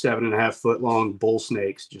 like 7.5 foot long bull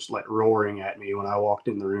snakes just like roaring at me when I walked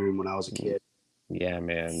in the room when I was a kid. Yeah,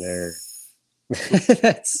 man, they're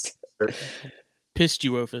Pissed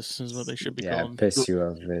Pisteuophis is what they should be called.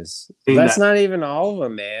 Pisteuophis. That's not even all of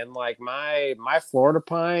them, man. Like my Florida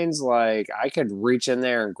pines, like I could reach in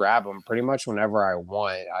there and grab them pretty much whenever I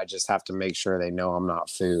want. I just have to make sure they know I'm not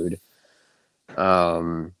food.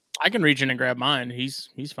 I can reach in and grab mine. He's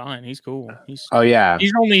fine. He's cool. He's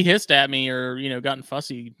only hissed at me or gotten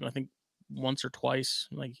fussy. I think once or twice.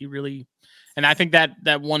 Like he really, and I think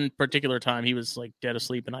that one particular time he was like dead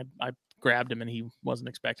asleep, and I grabbed him and he wasn't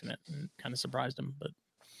expecting it, and kind of surprised him. But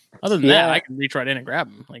other than that, I can reach right in and grab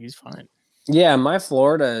him. Like he's fine. Yeah, my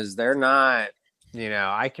Floridas, they're not.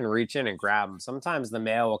 I can reach in and grab them. Sometimes the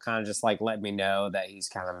male will kind of just like let me know that he's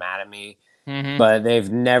kind of mad at me. Mm-hmm. But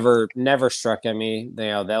they've never struck at me.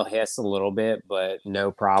 They'll hiss a little bit, but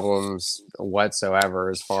no problems whatsoever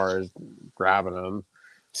as far as grabbing them.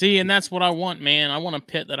 See, and that's what I want, man. I want a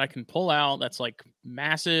pit that I can pull out that's like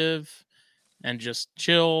massive and just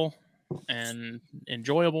chill and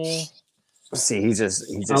enjoyable. See, he just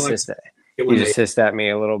hissed at me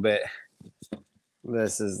a little bit.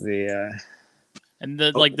 This is the and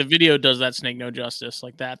the video does that snake no justice.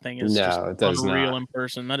 Like that thing is unreal in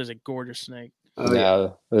person. That is a gorgeous snake.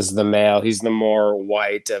 This is the male. He's the more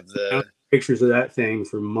white of the pictures of that thing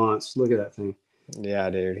for months. Look at that thing. Yeah,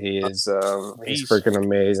 dude. He is he's freaking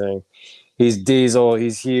amazing. He's diesel,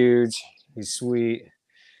 he's huge, he's sweet.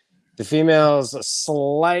 The female's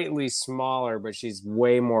slightly smaller, but she's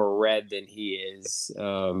way more red than he is.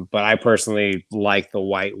 But I personally like the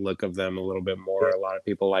white look of them a little bit more. A lot of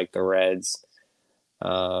people like the reds.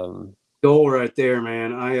 Goal right there,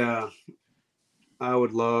 man. I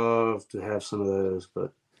would love to have some of those,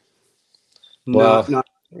 but not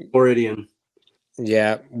Floridian.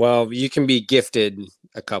 Yeah, well, you can be gifted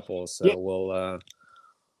a couple, so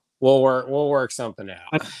we'll work something out.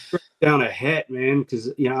 I down a het, man,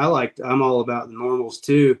 because I'm all about the normals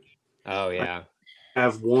too. Oh yeah, I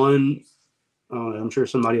have one. I'm sure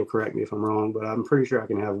somebody will correct me if I'm wrong, but I'm pretty sure I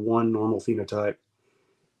can have one normal phenotype,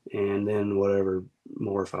 and then whatever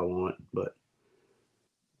more if I want. But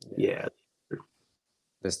yeah.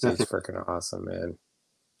 This dude's freaking awesome, man.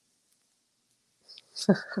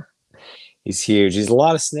 He's huge. He's a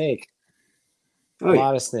lot of snake. A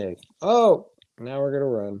lot of snake. Oh, now we're going to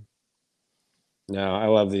run. No, I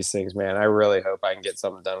love these things, man. I really hope I can get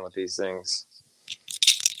something done with these things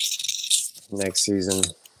next season.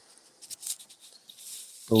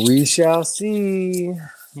 But we shall see. Oh,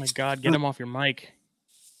 my God. Get him off your mic.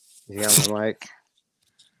 Is he on the mic?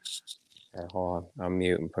 Okay, hold on. I'll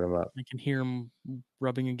mute and put him up. I can hear him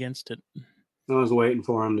rubbing against it. I was waiting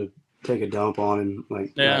for him to take a dump on him,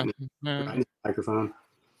 like right in the microphone.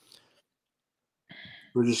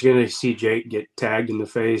 We're just gonna see Jake get tagged in the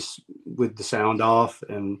face with the sound off,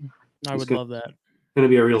 and I would love that. It's gonna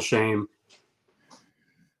be a real shame.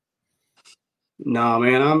 No,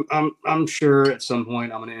 man, I'm sure at some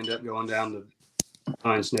point I'm gonna end up going down the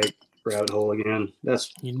pine snake rabbit hole again.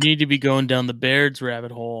 You need to be going down the Baird's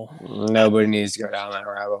rabbit hole. Nobody needs to go down that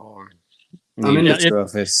rabbit hole.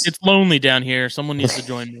 It's lonely down here. Someone needs to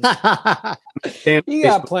join me. You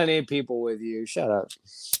got plenty of people with you. Shut up.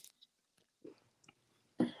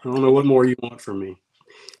 I don't know what more you want from me.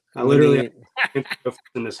 I literally have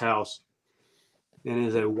in this house, and it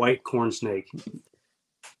is a white corn snake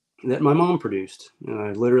that my mom produced. And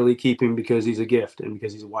I literally keep him because he's a gift and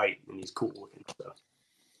because he's white and he's cool looking. So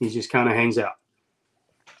he just kind of hangs out.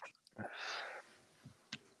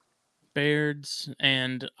 Baird's,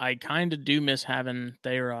 and I kind of do miss having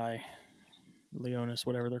Theri, Leonis,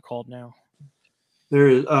 whatever they're called now. There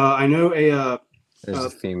is, I know there's a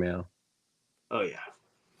female. Oh yeah,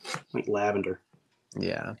 like lavender.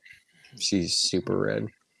 Yeah, she's super red.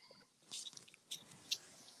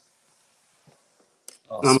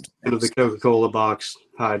 I'm into the Coca-Cola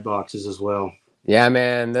hide boxes as well. Yeah,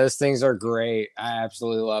 man, those things are great. I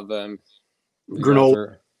absolutely love them.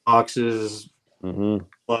 Granola boxes. Mm-hmm.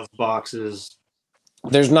 Love boxes.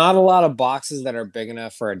 There's not a lot of boxes that are big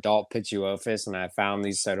enough for adult Pituophis, and I found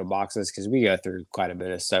these soda boxes because we go through quite a bit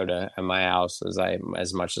of soda at my house,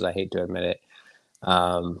 as much as I hate to admit it.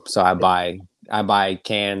 So I buy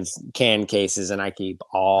can cases, and I keep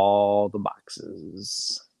all the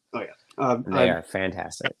boxes. Oh yeah, they are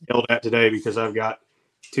fantastic. I yelled at today because I've got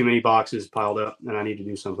too many boxes piled up, and I need to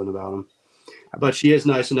do something about them. But she is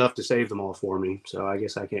nice enough to save them all for me, so I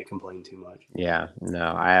guess I can't complain too much. Yeah,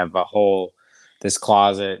 no, I have this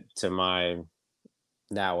closet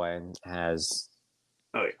that way has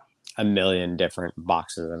a million different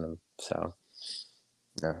boxes in them. So,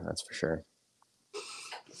 no, that's for sure.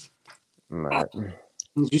 But,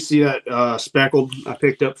 did you see that speckled I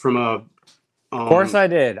picked up from a? Of course I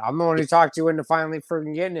did. I'm the one who talked you into finally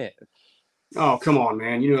freaking getting it. Oh, come on,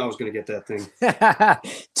 man. You knew I was going to get that thing.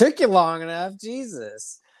 Took you long enough.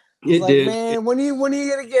 Jesus. It did. Man, when are you going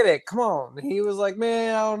to get it? Come on. He was like,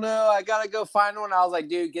 man, I don't know. I got to go find one. I was like,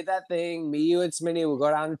 dude, get that thing. Me, you, and Smitty will go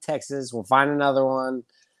down to Texas. We'll find another one.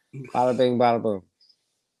 Bada bing, bada boom.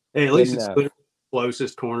 Hey, at least it's the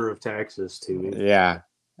closest corner of Texas to me. Yeah.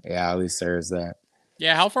 Yeah, at least there's that.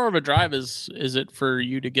 Yeah, how far of a drive is it for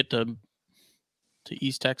you to get to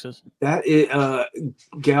East Texas? That is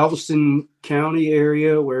Galveston County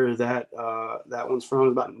area where that one's from,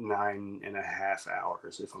 is about 9.5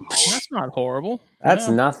 hours. If I'm hauling. That's not horrible. That's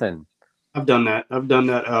nothing. I've done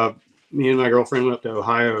that. Me and my girlfriend went up to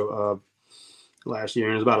Ohio last year,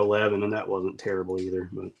 and it was about 11, and that wasn't terrible either.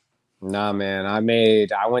 But nah, man, I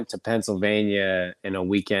went to Pennsylvania in a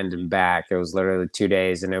weekend and back. It was literally 2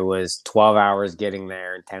 days, and it was 12 hours getting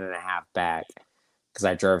there and 10 and a half back. Because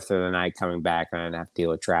I drove through the night coming back and I didn't have to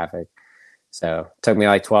deal with traffic. So it took me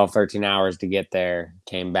like 12, 13 hours to get there.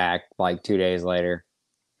 Came back like 2 days later.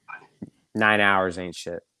 9 hours ain't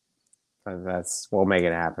shit. We'll make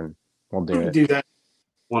it happen. We'll do it. Do that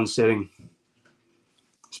one sitting.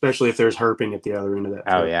 Especially if there's herping at the other end of that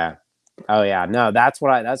trip. Oh yeah. No, that's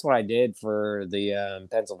what I did for the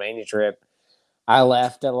Pennsylvania trip. I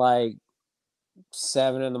left at like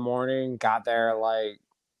 7 a.m, got there at like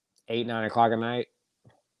 8, 9 o'clock at night.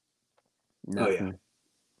 Nothing. Oh, yeah.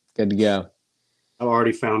 Good to go. I've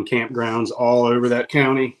already found campgrounds all over that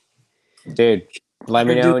county. Dude, let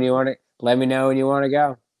me know when you want to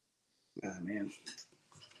go. Oh, man.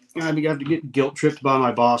 I have to get guilt tripped by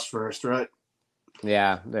my boss first, right?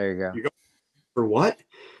 Yeah, there you go. For what?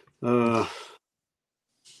 You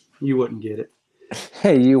wouldn't get it.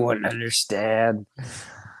 Hey, you wouldn't understand.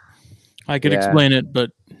 I could explain it, but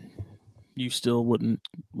you still wouldn't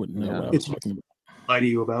know what I was talking about. Lie to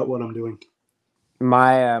you about what I'm doing.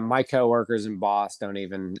 My coworkers and boss don't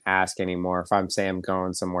even ask anymore. If I'm saying I'm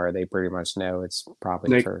going somewhere, they pretty much know it's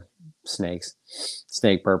probably for snake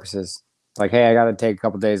purposes. Like, hey, I got to take a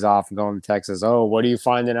couple of days off and going to Texas. Oh, what are you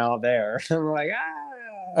finding out there? I'm like,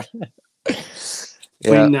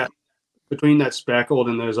 Between that speckled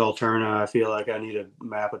and those Alterna, I feel like I need a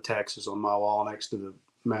map of Texas on my wall next to the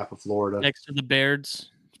map of Florida. Next to the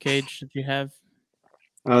Baird's cage that you have.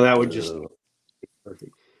 Oh, that would just be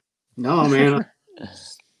perfect. No, man.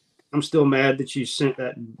 I'm still mad that you sent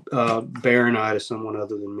that bear and I to someone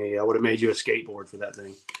other than me. I would have made you a skateboard for that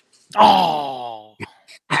thing. Oh.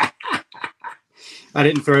 I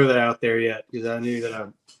didn't throw that out there yet because I knew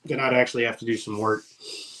that I'd actually have to do some work.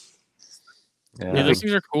 Yeah, those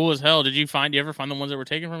things are cool as hell. Did you ever find the ones that were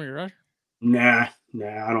taken from your garage? Nah,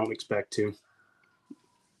 I don't expect to.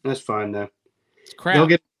 That's fine though. It's crap. They'll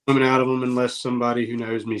get coming out of them unless somebody who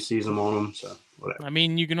knows me sees them on them. So whatever. I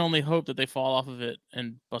mean, you can only hope that they fall off of it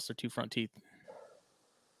and bust their 2 front teeth.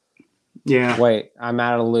 Yeah. Wait, I'm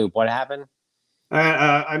out of the loop. What happened?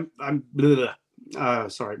 I'm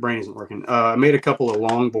sorry, brain isn't working. I made a couple of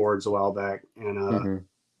longboards a while back, and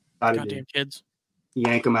goddamn kids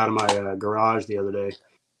yank them out of my garage the other day.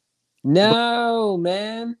 No,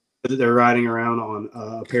 man. They're riding around on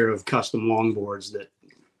a pair of custom longboards that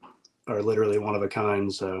are literally one of a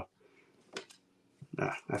kind. So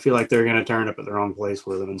I feel like they're going to turn up at the wrong place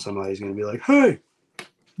with them, and somebody's going to be like, "Hey,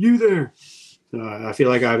 you there?" I feel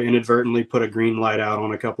like I've inadvertently put a green light out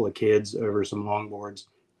on a couple of kids over some longboards.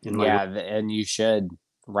 And you should,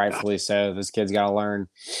 rightfully so. This kid's got to learn.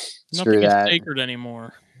 Nothing Screw that. is sacred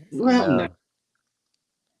anymore. Well, no.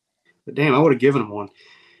 But damn, I would have given him one.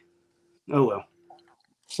 Oh well.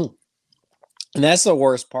 And that's the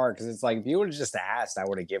worst part because it's like if you would have just asked, I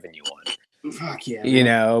would have given you one. Fuck yeah, you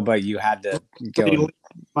know, but you had to go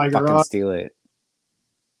fucking steal it.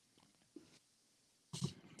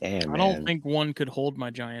 Damn, I don't think one could hold my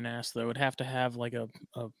giant ass though. It'd have to have like a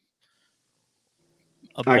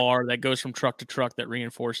bar that goes from truck to truck that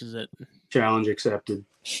reinforces it. Challenge accepted.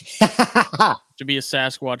 To be a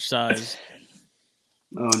Sasquatch size.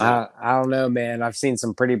 Oh, no. I don't know, man. I've seen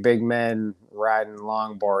some pretty big men riding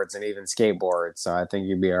longboards and even skateboards, so I think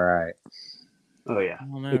you'd be all right. Oh yeah. I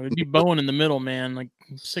don't know. It'd be Bowen in the middle, man. Like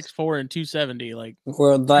 6'4" and 270. Like,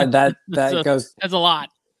 well, that goes. That's a lot.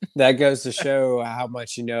 That goes to show how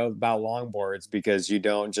much you know about longboards because you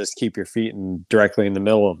don't just keep your feet directly in the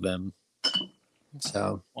middle of them.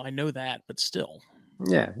 So, Well, I know that, but still.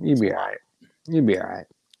 yeah, you'd be all right. You'd be all right.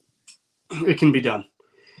 It can be done.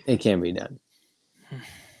 It can be done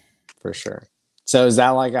for sure. So, is that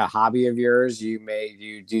like a hobby of yours?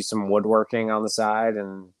 You do some woodworking on the side,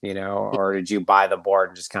 and or did you buy the board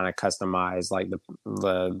and just kind of customize like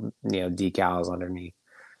the decals underneath?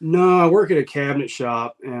 No, I work at a cabinet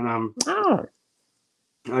shop, and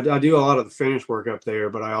I do a lot of the finish work up there,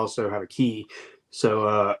 but I also have a key,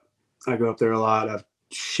 so I go up there a lot. I have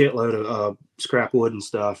a shitload of scrap wood and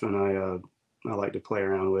stuff, and I like to play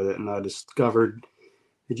around with it. And I discovered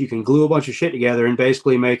that you can glue a bunch of shit together and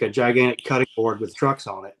basically make a gigantic cutting board with trucks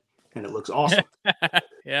on it, and it looks awesome.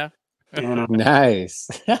 Yeah. And nice.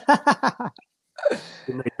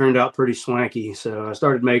 and they turned out pretty swanky. So I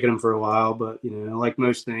started making them for a while, but like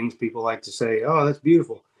most things, people like to say, "Oh, that's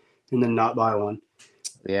beautiful," and then not buy one.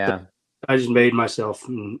 Yeah. So I just made myself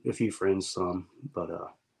and a few friends some, but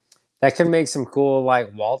that could make some cool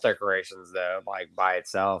like wall decorations though, like by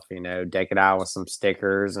itself, deck it out with some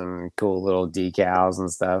stickers and cool little decals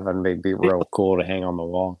and stuff, and it'd be real cool to hang on the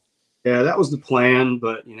wall. Yeah, that was the plan,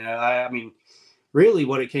 but I mean, really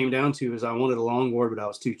what it came down to is I wanted a longboard, but I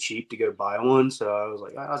was too cheap to go buy one, so I was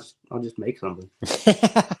like, I'll just make something.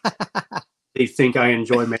 They think I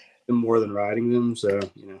enjoy making them more than riding them, so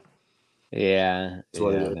Yeah.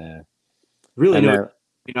 Really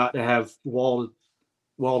not to have wall to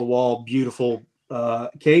wall beautiful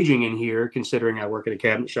caging in here, considering I work at a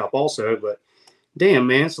cabinet shop also. But damn,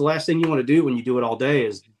 man, it's the last thing you want to do when you do it all day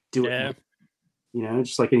is do it.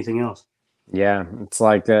 Just like anything else. Yeah, it's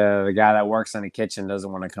like the guy that works in the kitchen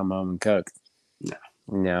doesn't want to come home and cook.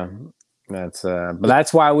 No, that's but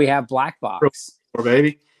that's why we have Black Box. Or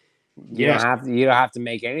baby, you don't have to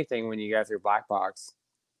make anything when you go through Black Box.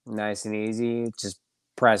 Nice and easy. Just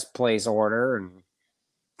press place order and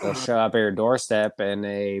they'll show up at your doorstep in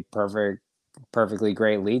a perfectly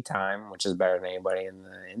great lead time, which is better than anybody in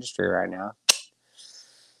the industry right now.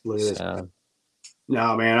 Look at this.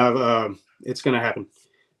 No, man, it's gonna happen.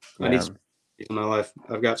 I need some in my life.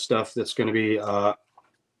 I've got stuff that's gonna be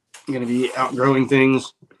outgrowing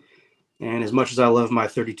things. And as much as I love my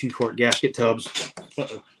 32 quart gasket tubs,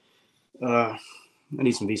 I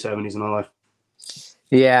need some V70s in my life.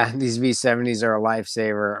 Yeah, these V70s are a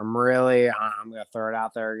lifesaver. I'm going to throw it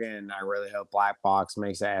out there again. I really hope Black Box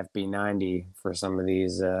makes a FB90 for some of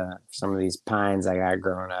these pines I got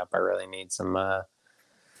growing up. I really need some.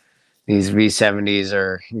 These V70s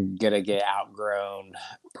are going to get outgrown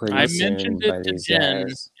pretty soon. I mentioned it to Jen,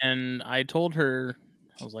 and I told her,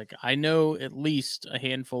 I was like, I know at least a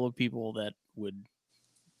handful of people that would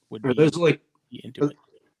be into it.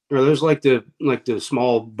 Are those like the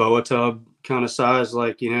small boa tub kind of size,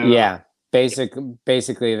 Yeah,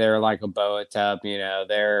 basically they're like a boa tub.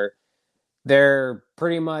 They're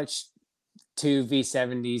pretty much two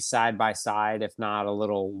V70s side by side, if not a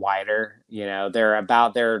little wider.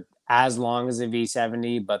 They're as long as a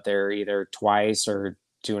V70, but they're either twice or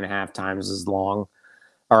 2.5 times as long,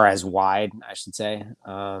 or as wide, I should say.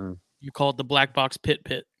 You call it the Black Box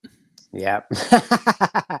Pit. Yep.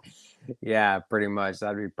 Yeah, pretty much.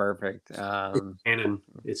 That'd be perfect.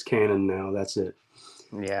 It's canon now. That's it.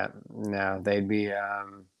 Yeah. No, they'd be.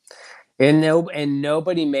 And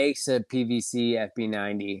nobody makes a PVC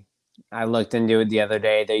FB90. I looked into it the other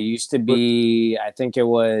day. There used to be, I think it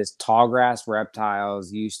was Tallgrass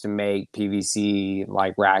Reptiles used to make PVC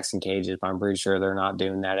like racks and cages, but I'm pretty sure they're not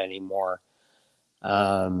doing that anymore.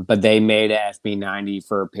 But they made a FB90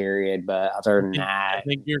 for a period. But other than that, I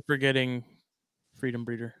think you're forgetting Freedom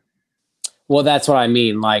Breeder. Well, that's what I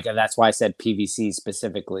mean. Like, that's why I said PVC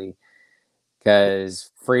specifically,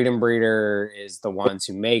 because Freedom Breeder is the ones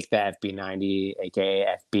who make the FB90,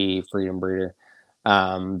 aka FB Freedom Breeder.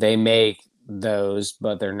 They make those,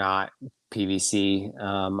 but they're not PVC.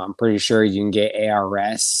 I'm pretty sure you can get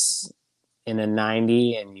ARS in a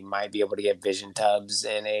 90, and you might be able to get Vision Tubs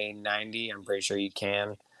in a 90. I'm pretty sure you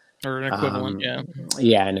can. Or an equivalent,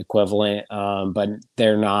 Yeah, an equivalent. But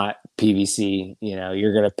they're not PVC.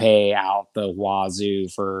 You're going to pay out the wazoo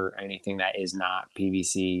for anything that is not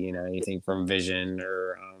PVC. Anything from Vision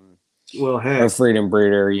or Freedom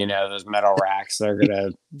Breeder. Those metal racks.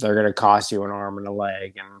 They're gonna cost you an arm and a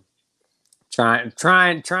leg. And trying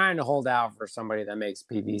to hold out for somebody that makes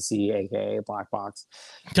PVC, aka Black Box.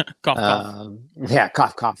 Cough, cough. Yeah,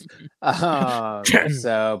 cough, cough.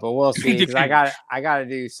 So, but we'll see. Because I got to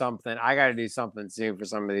do something. I got to do something soon for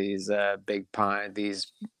some of these big Pituophis,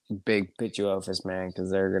 man,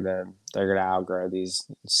 because they're gonna outgrow these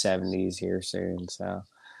 70s here soon. So,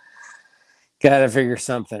 Gotta figure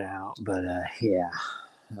something out. But yeah,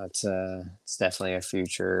 that's it's definitely a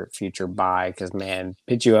future buy because man,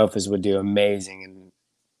 Pituophis would do amazing in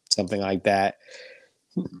something like that.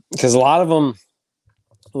 Because a lot of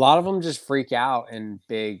them just freak out in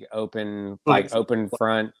big open Like open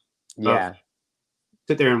front. Yeah.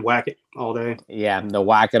 sit there and whack it all day. Yeah, they'll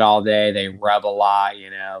whack it all day. They rub a lot,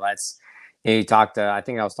 That's he talked to. I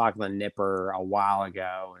think I was talking to Nipper a while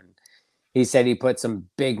ago, and he said he put some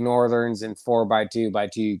big northerns in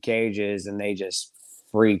 4x2 cages, and they just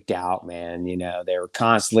freaked out, man. They were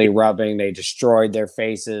constantly rubbing. They destroyed their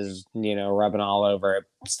faces, rubbing all over it.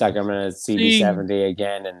 Stuck them in a CB70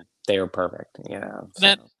 again, and they were perfect.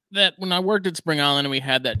 That when I worked at Spring Island and we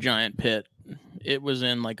had that giant pit, it was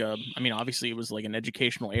in obviously it was like an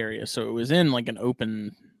educational area, so it was in like an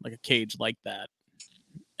open, like a cage like that,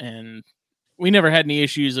 and we never had any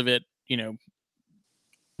issues of it,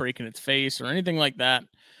 breaking its face or anything like that.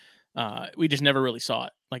 We just never really saw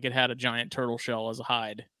it. Like it had a giant turtle shell as a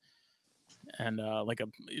hide, and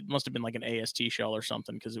it must have been like an AST shell or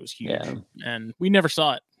something because it was huge, and we never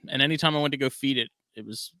saw it. And anytime I went to go feed it, it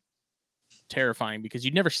was terrifying because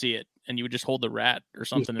you'd never see it, and you would just hold the rat or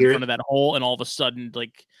something in front of that hole, and all of a sudden,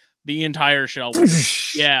 like the entire shell would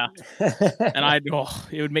and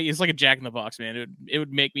it would make it's like a Jack in the Box, man. It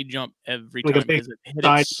would make me jump every time because it hit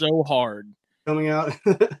it so hard coming out.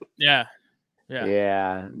 Yeah.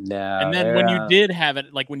 No. And then when you did have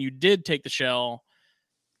it, like when you did take the shell,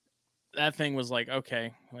 that thing was like,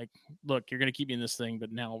 okay, like look, you're gonna keep me in this thing,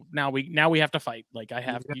 but now we have to fight. Like I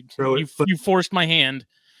have you forced my hand.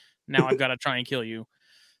 Now I've got to try and kill you.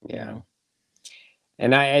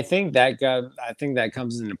 And I think that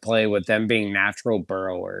comes into play with them being natural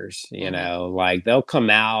burrowers. Like they'll come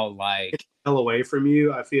out like hell away from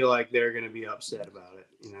you. I feel like they're going to be upset about it.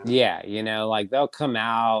 Yeah, like they'll come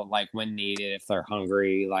out like when needed if they're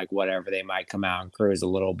hungry, like whatever. They might come out and cruise a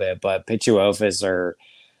little bit, but Pituophis are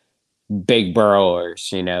big burrowers.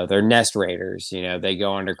 They're nest raiders. They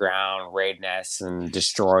go underground, raid nests, and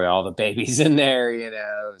destroy all the babies in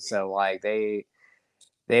there. So like they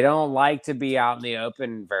don't like to be out in the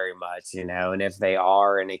open very much, and if they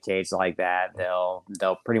are in a cage like that, they'll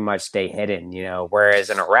pretty much stay hidden, whereas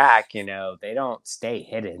in Iraq, they don't stay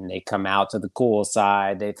hidden. They come out to the cool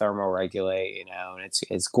side, they thermoregulate, and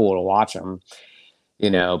it's cool to watch them,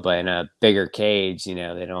 but in a bigger cage,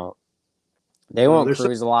 they won't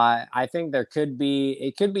cruise a lot. I think it could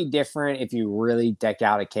be different if you really deck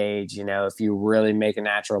out a cage, if you really make a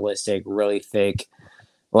naturalistic, really thick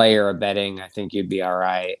layer of bedding, I think you'd be all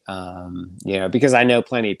right. Because I know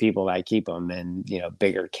plenty of people that keep them in,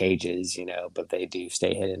 bigger cages, but they do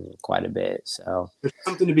stay hidden quite a bit. So there's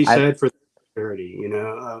something to be said for security,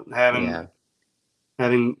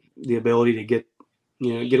 having the ability to get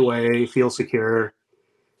away, feel secure.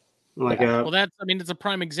 It's a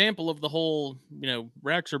prime example of the whole,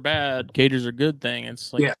 racks are bad, cages are good thing.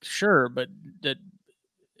 It's like, sure, but that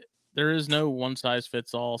there is no one size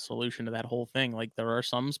fits all solution to that whole thing. Like there are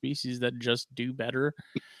some species that just do better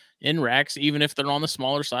in racks, even if they're on the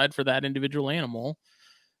smaller side for that individual animal.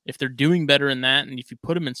 If they're doing better in that, and if you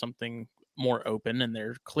put them in something more open and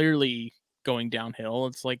they're clearly going downhill,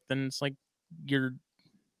 then you're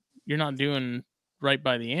not doing right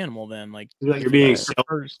by the animal. Then like you're being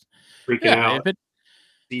freaking out. If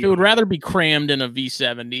it would rather be crammed in a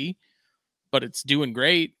V70, but it's doing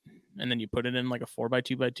great, and then you put it in like a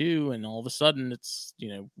 4x2x2, and all of a sudden it's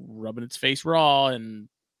rubbing its face raw and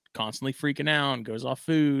constantly freaking out and goes off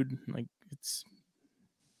food. Like it's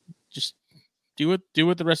just do what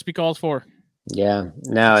the recipe calls for. Yeah,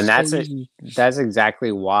 no, and that's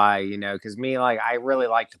exactly why, because me, like I really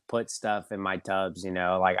like to put stuff in my tubs,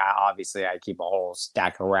 like I keep a whole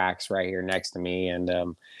stack of racks right here next to me, and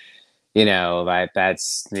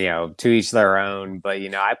that's to each their own, but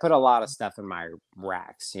I put a lot of stuff in my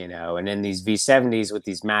racks, and in these V70s with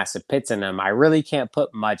these massive pits in them, I really can't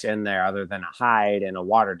put much in there other than a hide and a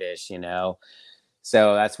water dish,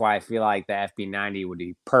 so that's why I feel like the FB90 would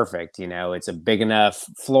be perfect. It's a big enough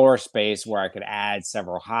floor space where I could add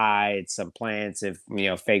several hides, some plants if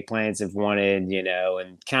fake plants if wanted,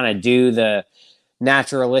 and kind of do the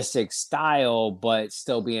naturalistic style, but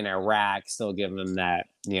still be in Iraq, still giving them that,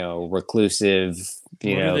 reclusive,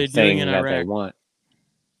 thing that they want.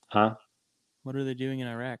 Huh? What are they doing in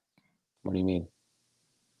Iraq? What do you mean?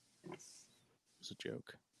 It's a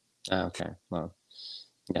joke. Oh, okay. Well,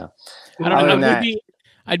 yeah. I don't know.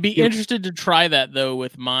 I'd be interested to try that though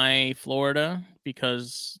with my Florida,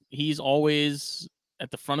 because he's always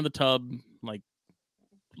at the front of the tub, like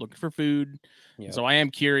looking for food. Yep. So I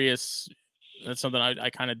am curious. That's something I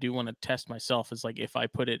kind of do want to test myself, is like if I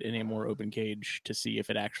put it in a more open cage to see if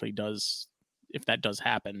it actually does if that does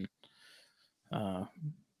happen,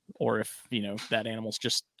 or if that animal's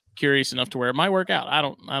just curious enough to where it might work out. I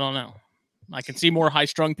don't know. I can see more high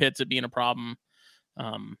strung pits it being a problem,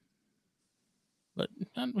 but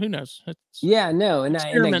who knows? And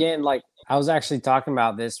again, like I was actually talking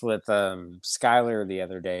about this with Skyler the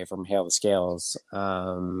other day from Hail the Scales.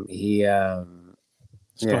 He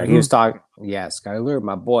was talking. Yeah, Skyler,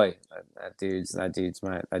 my boy. That dude's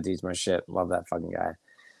my shit. Love that fucking guy.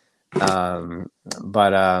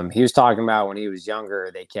 But he was talking about when he was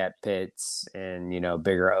younger, they kept pits in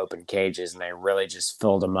bigger open cages, and they really just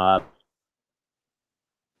filled them up.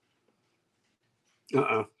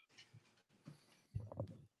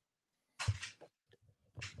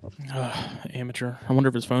 Amateur. I wonder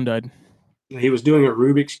if his phone died. He was doing a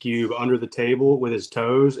Rubik's Cube under the table with his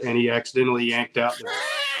toes, and he accidentally yanked out.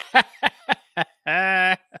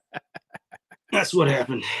 That's what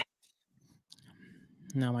happened.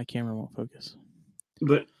 Now my camera won't focus.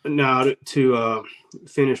 But now to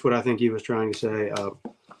finish what I think he was trying to say,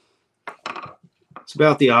 it's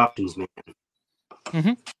about the options, man.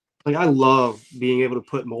 Mm-hmm. Like, I love being able to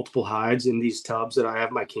put multiple hides in these tubs that I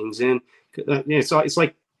have my kings in. It's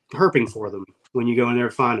like herping for them when you go in there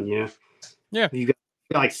to find them. Yeah. You got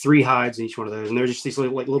like 3 hides in each one of those, and they're just these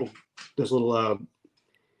little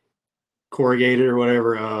corrugated or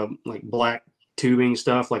whatever, like black tubing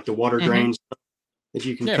stuff, like the water drain stuff that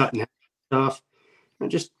you can cut and stuff.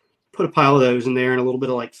 And just put a pile of those in there and a little bit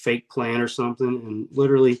of like fake plant or something, and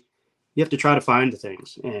literally you have to try to find the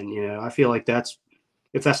things. And I feel like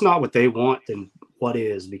if that's not what they want, then what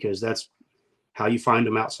is? Because that's how you find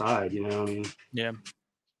them outside. Yeah.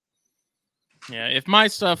 Yeah, if my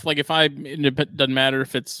stuff, like it doesn't matter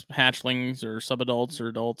if it's hatchlings or subadults or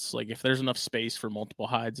adults, like if there's enough space for multiple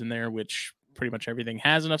hides in there, which pretty much everything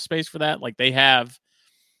has enough space for that. Like they have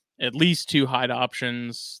at least 2 hide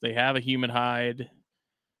options. They have a human hide.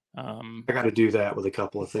 I got to do that with a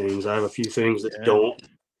couple of things. I have a few things that don't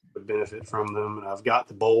benefit from them, and I've got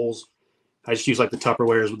the bowls. I just use like the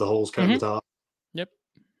Tupperwares with the holes cut in the top. Yep.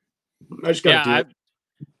 I just got to do it.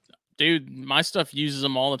 Dude, my stuff uses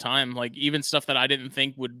them all the time. Like even stuff that I didn't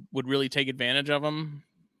think would really take advantage of them.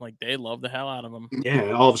 Like they love the hell out of them. Yeah,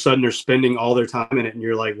 and all of a sudden they're spending all their time in it, and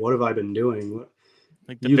you're like, "What have I been doing?"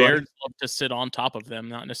 Like the bears love to sit on top of them,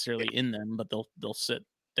 not necessarily in them, but they'll sit.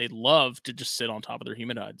 They love to just sit on top of their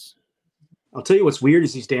humanoids. I'll tell you what's weird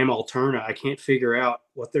is these damn Alterna. I can't figure out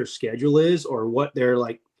what their schedule is or what they're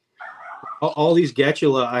like. All these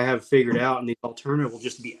Getula I have figured out, and the Alterna will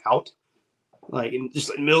just be out. Like in just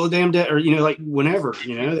like middle of the damn day, or like whenever,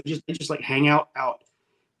 they just like hang out,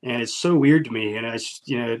 and it's so weird to me, and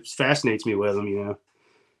it fascinates me with them,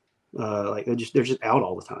 like they're just out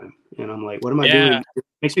all the time, and I'm like, what am I doing? It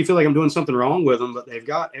makes me feel like I'm doing something wrong with them, but they've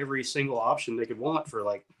got every single option they could want for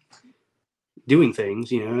like doing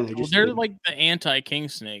things, and they're like the anti-king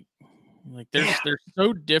snake. Like they're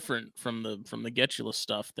so different from the Getula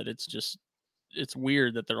stuff that it's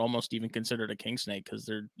weird that they're almost even considered a king snake, because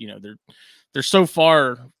they're so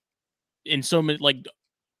far in so many, like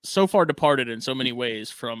so far departed in so many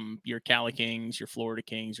ways from your Cali Kings, your Florida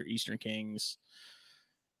Kings, your Eastern Kings.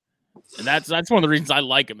 And that's one of the reasons I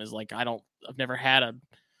like them, is like I've never had I've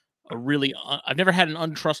never had an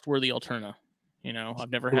untrustworthy Alterna.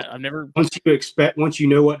 I've never once you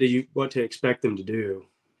know what to expect them to do.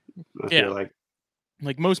 I feel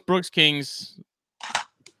like most Brooks Kings,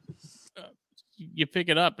 you pick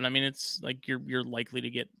it up, and I mean it's like you're likely to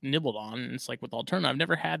get nibbled on. And it's like with Alterna, I've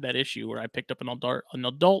never had that issue where I picked up an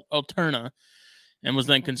adult Alterna and was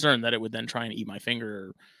then concerned that it would then try and eat my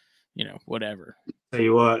finger, or whatever. Tell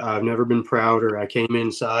you what, I've never been prouder. I came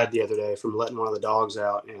inside the other day from letting one of the dogs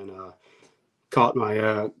out, and caught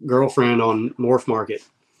my girlfriend on Morph Market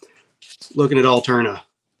looking at Alterna.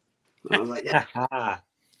 I was like, yeah.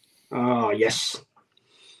 Oh yes.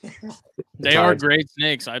 They are great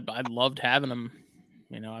snakes. I loved having them.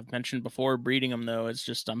 I've mentioned before breeding them, though. It's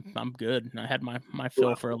just I'm good. I had my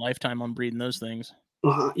fill for a lifetime on breeding those things.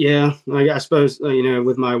 Yeah, I suppose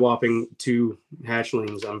with my whopping 2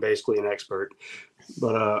 hatchlings, I'm basically an expert.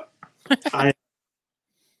 But I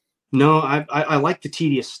like the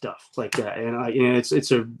tedious stuff like that, and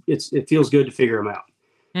it feels good to figure them out,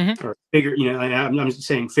 or figure. I'm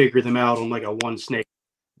saying figure them out on like a one snake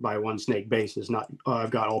by one snake basis. Not I've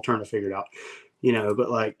got Alterna figured out, but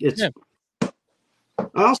like it's. Yeah.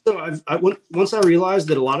 Once I realized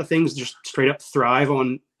that a lot of things just straight up thrive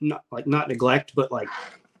on not neglect, but like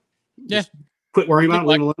quit worrying about it,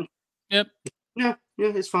 leave alone. Yep. Yeah,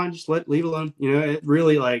 it's fine. Just leave alone. It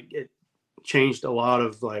really it changed a lot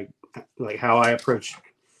of like how I approach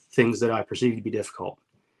things that I perceive to be difficult.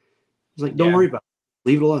 It's like don't worry about it.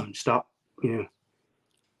 Leave it alone. Stop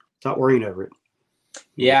stop worrying over it.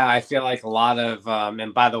 Yeah, I feel like a lot of,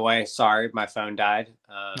 and by the way, sorry, my phone died.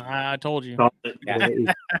 I told you. Yeah.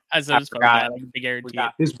 I said his phone died. I can guarantee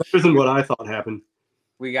it. It's better than what I thought happened.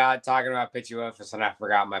 We got talking about Pitchuophis, and I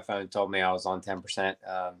forgot my phone told me I was on 10%.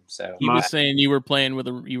 So he was saying you were playing with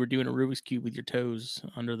you were doing a Rubik's Cube with your toes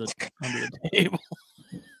under the table.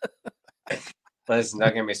 Listen,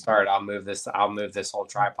 don't get me started. I'll move this whole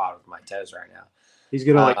tripod with my toes right now. He's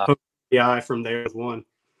gonna poke the eye from there with one.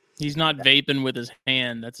 He's not vaping with his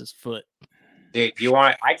hand. That's his foot. Dude,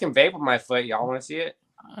 I can vape with my foot. Y'all want to see it?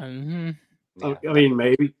 Mm-hmm. Yeah. I mean,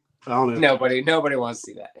 maybe. I don't know. Nobody wants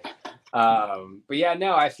to see that. But yeah,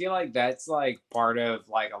 no, I feel like that's like part of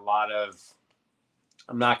like a lot of,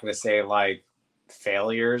 I'm not going to say like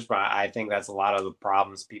failures, but I think that's a lot of the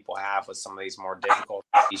problems people have with some of these more difficult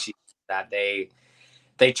species, that they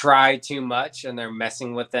try too much and they're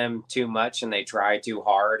messing with them too much and they try too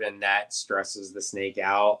hard, and that stresses the snake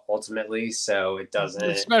out ultimately. So it doesn't,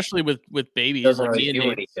 especially with babies, doesn't like really me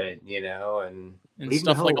do any good, and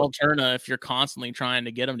stuff like Alterna. If you're constantly trying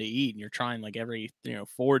to get them to eat and you're trying like every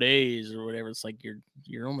 4 days or whatever, it's like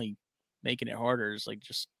you're only making it harder. It's like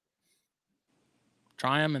just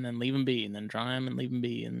try them and then leave them be, and then try them and leave them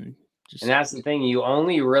be, and just. And that's the thing, you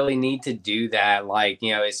only really need to do that, like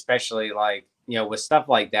especially like with stuff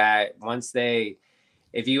like that.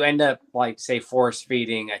 If you end up like say force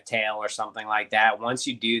feeding a tail or something like that, once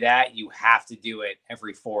you do that, you have to do it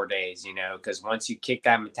every 4 days, because once you kick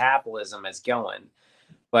that metabolism, it's going.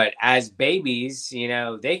 But as babies,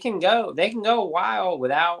 they can go a while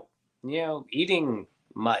without, eating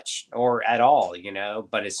much or at all,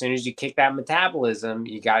 but as soon as you kick that metabolism,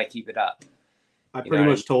 you got to keep it up. I pretty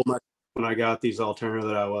much told myself when I got these Alterna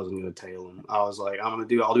that I wasn't going to tail them. I was like, I'll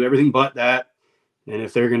do everything but that. And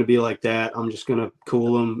if they're going to be like that, I'm just going to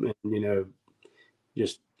cool them and,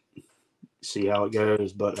 just see how it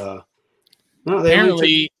goes. But no,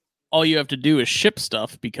 apparently all you have to do is ship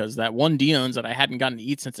stuff, because that one Dion's that I hadn't gotten to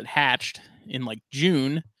eat since it hatched in like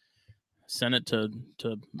June, sent it to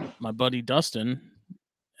my buddy Dustin,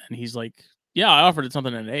 and he's like, yeah, I offered it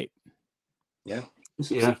something and it ate. Yeah.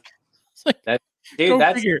 It's like,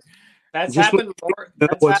 that's happened more.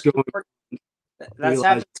 That's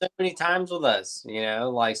happened so many times with us,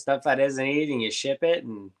 like stuff that isn't eating, you ship it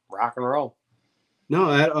and rock and roll. No,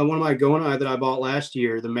 I had one of my Gonai that I bought last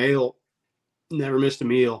year. The male never missed a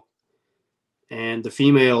meal, and the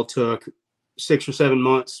female took 6 or 7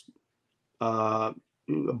 months. Bought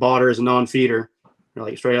her as a non-feeder,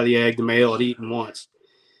 like straight out of the egg. The male had eaten once,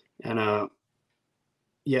 and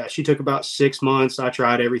she took about 6 months. I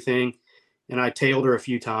tried everything, and I tailed her a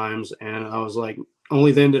few times, and I was like,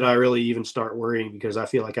 only then did I really even start worrying, because I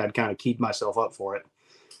feel like I'd kind of keyed myself up for it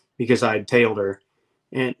because I had tailed her.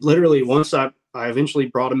 And literally once I eventually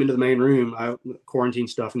brought him into the main room, I quarantined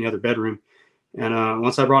stuff in the other bedroom. And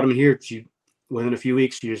once I brought him in here, within a few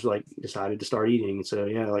weeks, she just like decided to start eating. And so,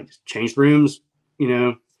 like changed rooms,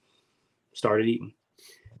 started eating.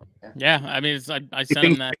 Yeah. I mean, I sent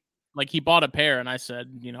him that, like he bought a pair and I said,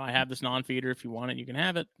 I have this non-feeder. If you want it, you can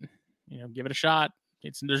have it, give it a shot.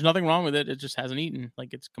 There's nothing wrong with it. It just hasn't eaten.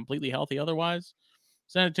 Like it's completely healthy otherwise.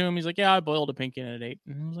 Sent it to him. He's like, yeah, I boiled a pinky and it ate.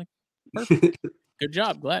 And I was like, perfect. Good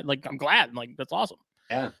job. I'm glad. Like, that's awesome.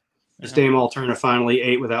 Yeah. This damn Alterna finally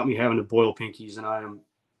ate without me having to boil pinkies. And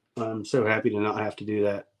I'm so happy to not have to do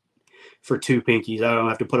that for 2 pinkies. I don't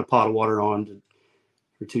have to put a pot of water on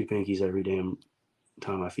for 2 pinkies every damn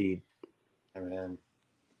time I feed. Oh, man.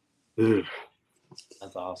 Ugh.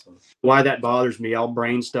 That's awesome. Why that bothers me, I'll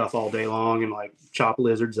brain stuff all day long and like chop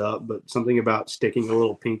lizards up, but something about sticking a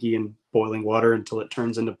little pinky in boiling water until it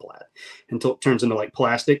turns into like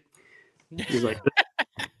plastic. He's like,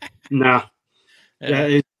 nah.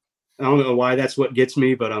 Yeah. I don't know why that's what gets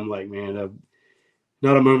me, but I'm like, man,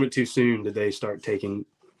 not a moment too soon did they start taking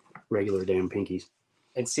regular damn pinkies.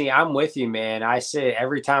 And see, I'm with you, man. I say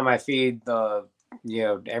every time I feed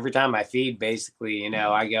basically,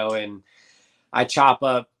 I go and I chop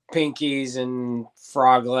up pinkies and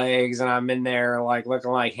frog legs, and I'm in there like looking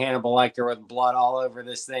like Hannibal Lecter with blood all over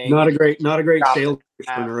this thing. Not a great sales.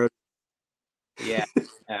 Yeah,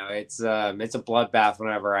 no, it's a bloodbath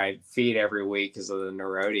whenever I feed every week because of the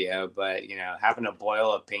neurodeo. But having to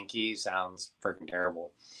boil a pinky sounds freaking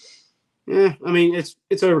terrible. Yeah, I mean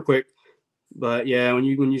it's over quick, but yeah, when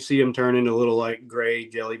you see them turn into little like gray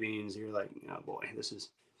jelly beans, you're like, oh boy, this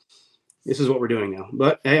is what we're doing now.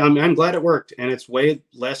 But hey, I'm glad it worked, and it's way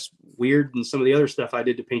less weird than some of the other stuff I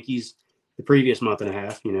did to pinkies the previous month and a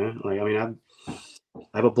half.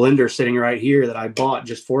 I have a blender sitting right here that I bought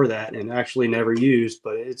just for that and actually never used,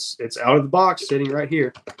 but it's out of the box sitting right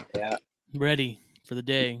here. Yeah, ready for the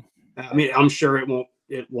day. I mean, I'm sure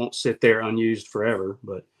it won't sit there unused forever,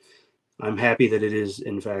 but I'm happy that it is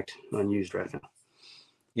in fact unused right now.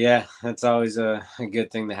 Yeah, that's always a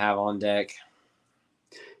good thing to have on deck.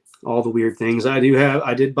 All the weird things I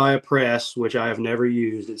did buy a press, which I have never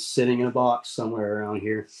used. It's sitting in a box somewhere around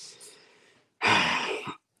here.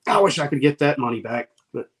 I wish I could get that money back,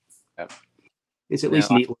 but it's at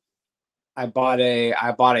least neat. I bought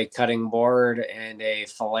a cutting board and a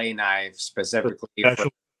fillet knife specifically for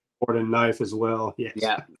board and knife as well. Yes.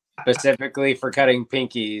 Yeah, specifically for cutting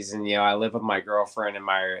pinkies. And I live with my girlfriend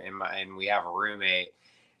and we have a roommate.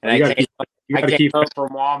 And I came home from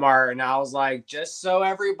Walmart and I was like, just so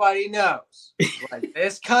everybody knows, like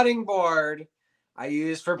this cutting board I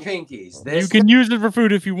use for pinkies. You can use it for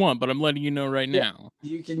food if you want, but I'm letting you know right now.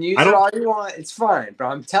 You can use it all you want. It's fine. But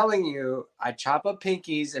I'm telling you, I chop up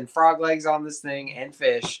pinkies and frog legs on this thing and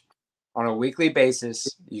fish on a weekly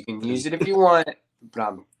basis. You can use it if you want, but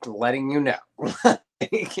I'm letting you know.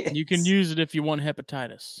 You can use it if you want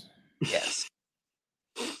hepatitis. Yes.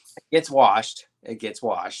 It gets washed in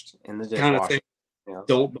the dishwasher.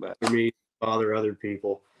 Don't bother me, bother other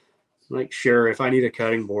people. Like, sure, if I need a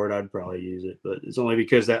cutting board, I'd probably use it, but it's only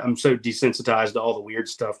because that I'm so desensitized to all the weird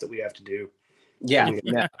stuff that we have to do.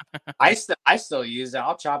 Yeah. I still use it.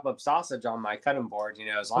 I'll chop up sausage on my cutting board,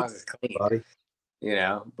 as long as it's clean.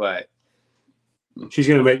 But she's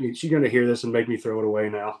gonna hear this and make me throw it away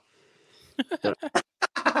now.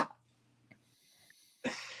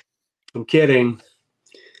 I'm kidding.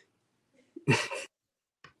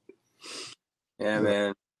 Yeah,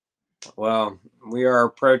 man. Well, we are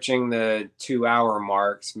approaching the 2-hour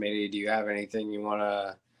marks. Maybe do you have anything you want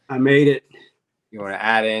to? I made it. You want to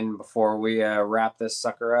add in before we wrap this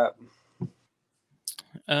sucker up?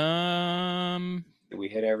 Did we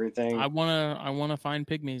hit everything? I wanna find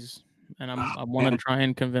pygmies, and I want to try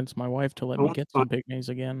and convince my wife to let me get some pygmies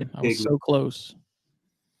again. I was so close.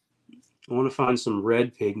 I want to find some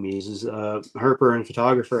red pygmies. Is a herper and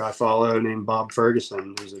photographer I follow named Bob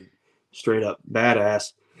Ferguson, who's a straight up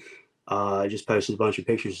badass. I just posted a bunch of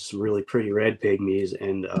pictures of some really pretty red pygmies,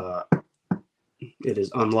 and it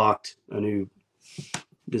has unlocked a new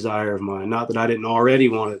desire of mine. Not that I didn't already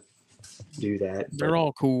want to do that. They're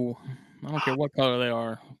all cool. I don't care what color they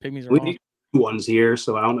are. Pygmies are we all need ones here,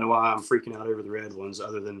 so I don't know why I'm freaking out over the red ones,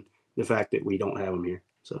 other than the fact that we don't have them here.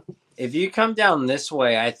 So if you come down this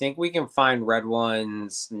way, I think we can find red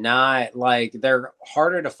ones. Not like they're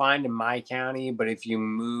harder to find in my county, but if you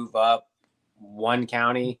move up one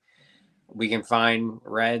county, we can find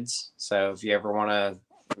reds. So if you ever want to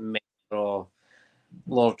make a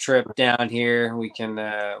little trip down here, we can.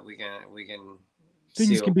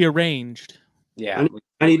 Things can be arranged. Yeah,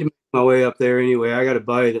 I need to make my way up there anyway. I got a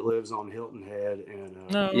buddy that lives on Hilton Head, and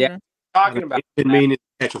talking about. Didn't mean to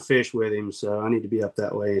catch a fish with him, so I need to be up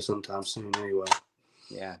that way sometime soon anyway.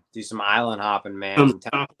 Yeah, do some island hopping, man.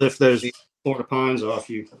 Lift those Florida pines off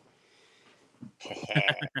you.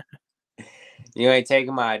 You ain't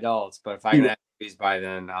taking my adults, but if I can have these by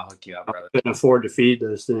then, I'll hook you up, brother. I couldn't afford to feed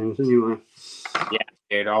those things anyway. Yeah,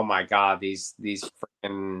 dude. Oh my God, these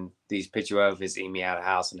Pituophis eat me out of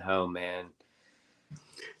house and home, man.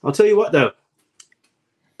 I'll tell you what though,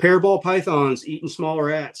 paraball pythons eating small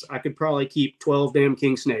rats, I could probably keep 12 damn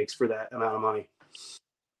king snakes for that amount of money.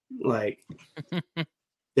 Like,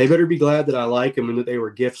 they better be glad that I like them and that they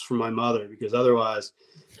were gifts from my mother, because otherwise,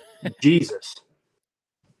 Jesus.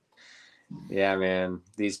 Yeah, man.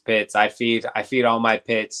 These pits, I feed all my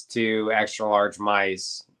pits to extra large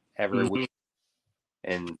mice every week,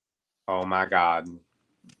 and oh my god,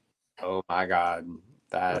 that'll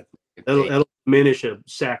diminish a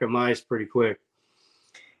sack of mice pretty quick.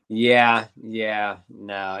 Yeah,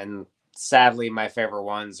 no, and sadly, my favorite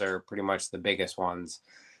ones are pretty much the biggest ones.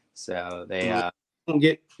 So they you don't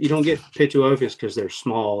get Pituophis because they're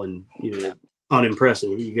small and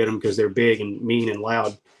unimpressive. You get them because they're big and mean and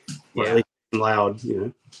loud. Or at least loud,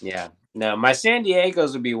 Yeah. No, my San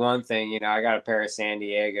Diegos would be one thing. I got a pair of San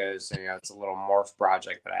Diegos. So, it's a little morph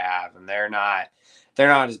project that I have, and they're not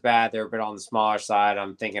as bad. They're a bit on the smaller side.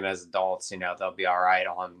 I'm thinking as adults, they'll be all right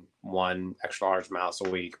on one extra large mouse a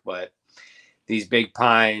week. But these big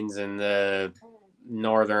pines and the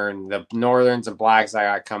northerns and blacks I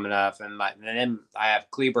got coming up, and then I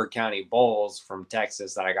have Claiborne County bulls from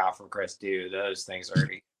Texas that I got from Chris Dew. Those things are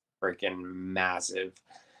freaking massive.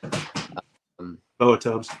 Boa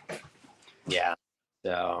tubs. Yeah,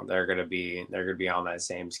 so they're gonna be on that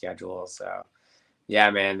same schedule. So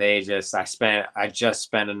yeah, man, I just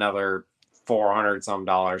spent another $400 some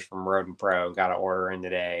from Rodent Pro. Got an order in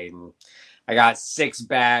today, and I got 6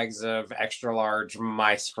 bags of extra large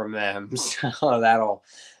mice from them. So that'll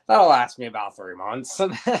That'll last me about 3 months. Tell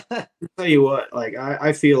you what, like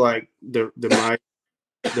I feel like the mice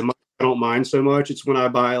I don't mind so much. It's when I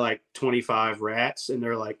buy like 25 rats and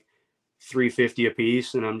they're like $3.50 a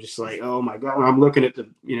piece, and I'm just like, oh my god. I'm looking at the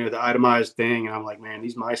the itemized thing, and I'm like, man,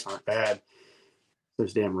 these mice aren't bad.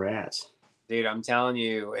 Those damn rats. Dude, I'm telling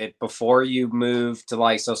you, before you move to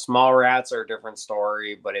like, so small rats are a different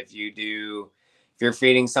story, but if you're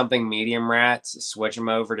feeding something medium rats, switch them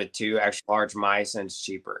over to 2 extra large mice and it's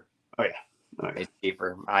cheaper. Oh yeah. It's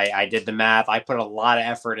cheaper. I did the math. I put a lot of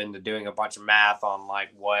effort into doing a bunch of math on like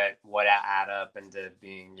what add up into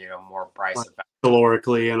being, more price effective.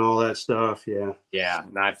 Calorically and all that stuff. Yeah. Yeah.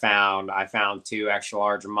 And I found 2 extra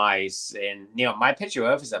large mice, and my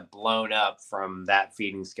Pituophis have blown up from that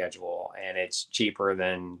feeding schedule, and it's cheaper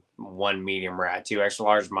than 1 medium rat. 2 extra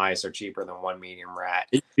large mice are cheaper than 1 medium rat.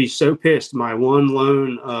 I'd be so pissed. My one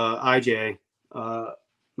lone IJ,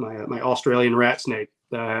 my Australian rat snake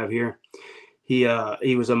that I have here. He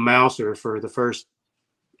was a mouser for the first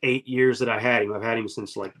 8 years that I had him. I've had him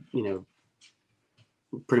since like,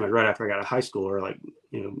 pretty much right after I got out of high school or like,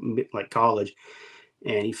 like college.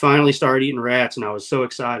 And he finally started eating rats, and I was so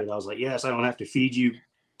excited. I was like, yes, I don't have to feed you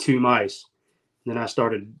 2 mice. And then I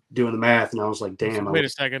started doing the math, and I was like, damn. Wait a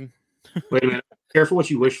second. Wait a minute. Careful what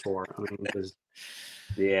you wish for. I mean, because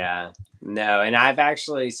yeah, no. And I've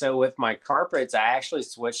actually, so with my carpets, I actually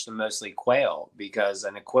switched to mostly quail, because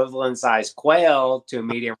an equivalent size quail to a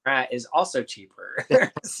medium rat is also cheaper.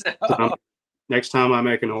 So, next time I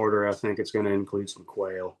make an order, I think it's going to include some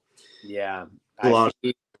quail. Yeah. My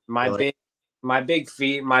big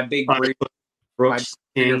female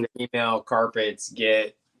carpets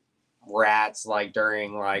get rats like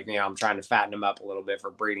during like, I'm trying to fatten them up a little bit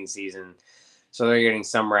for breeding season. So they're getting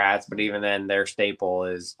some rats, but even then their staple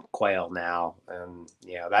is quail now. And,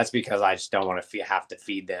 that's because I just don't want to have to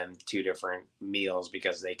feed them 2 different meals,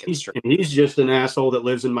 because they can. He's just an asshole that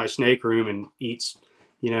lives in my snake room and eats,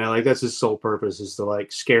 like that's his sole purpose, is to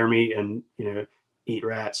like scare me and, eat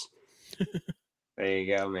rats. There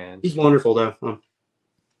you go, man. He's wonderful though.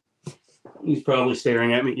 He's probably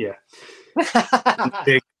staring at me. Yeah.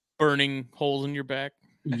 Big burning holes in your back.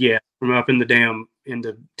 Yeah. From up in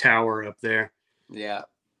the tower up there. Yeah.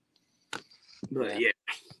 But yeah.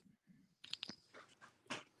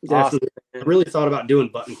 Definitely. Awesome. I really thought about doing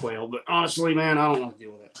button quail, but honestly, man, I don't want to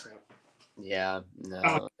deal with that crap. Yeah.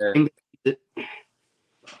 No.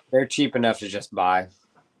 They're cheap enough to just buy.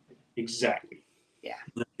 Exactly. Yeah.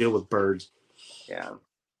 Deal with birds. Yeah.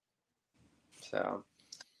 So,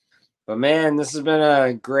 but man, this has been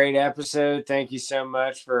a great episode. Thank you so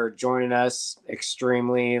much for joining us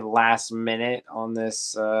extremely last minute on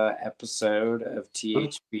this episode of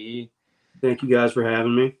THB. Thank you guys for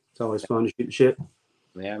having me. It's always fun to shoot the shit.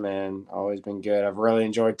 Yeah, man. Always been good. I've really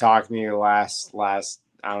enjoyed talking to you last, I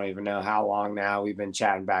don't even know how long now. We've been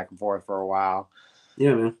chatting back and forth for a while.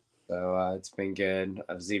 Yeah, man. So it's been good.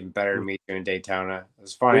 It was even better to meet you in Daytona. It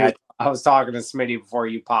was funny. I was talking to Smitty before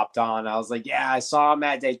you popped on. I was like, yeah, I saw him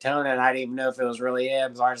at Daytona, and I didn't even know if it was really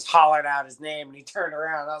him. So I just hollered out his name, and he turned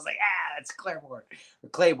around. And I was like, that's Claiborne. Or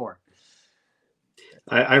Claiborne.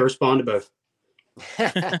 I respond to both.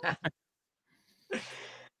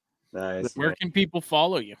 Nice. Where can people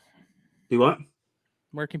follow you? Do what?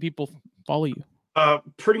 Where can people follow you?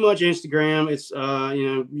 Pretty much Instagram. It's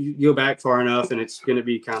you go back far enough, and it's going to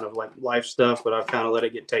be kind of like life stuff, but I've kind of let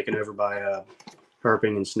it get taken over by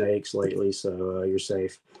herping and snakes lately, so you're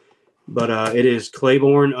safe. But it is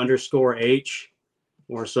Claiborne_H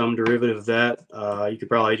or some derivative of that. You could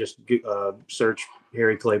probably just search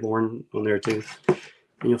Harry Claiborne on there too,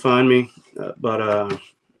 and you'll find me.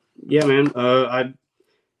 Yeah, man. I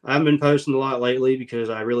haven't been posting a lot lately because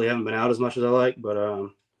I really haven't been out as much as I like, but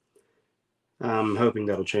I'm hoping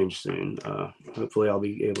that'll change soon. Hopefully I'll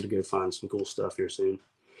be able to go find some cool stuff here soon.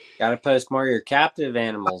 Got to post more of your captive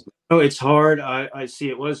animals. Oh, it's hard. I see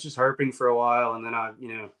it was just herping for a while, and then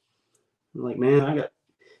I'm like, man, I got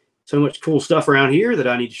so much cool stuff around here that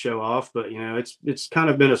I need to show off, but it's kind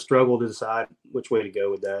of been a struggle to decide which way to go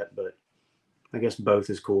with that, but I guess both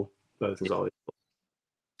is cool. Both is always cool.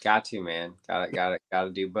 Got to, man. Got to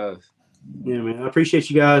do both. Yeah, man. I appreciate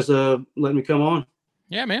you guys letting me come on.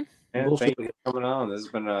 Yeah, man. Yeah, thank you for coming on. This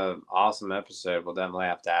has been an awesome episode. We'll definitely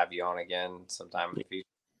have to have you on again sometime in the future.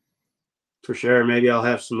 For sure. Maybe I'll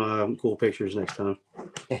have some cool pictures next time.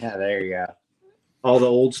 Yeah, there you go. All the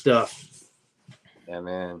old stuff. Yeah,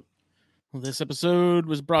 man. Well, this episode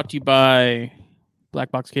was brought to you by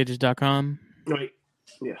blackboxcages.com. Right.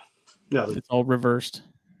 Yeah. No, it's all reversed.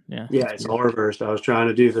 Yeah. Yeah, it's all reversed. I was trying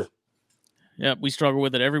to do the. Yeah, we struggle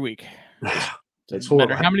with it every week. It's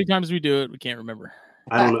horrible. How many times we do it, we can't remember.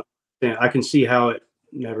 I don't know. I can see how it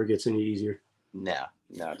never gets any easier. No,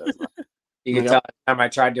 it does not. You can tell every time I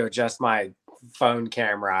tried to adjust my phone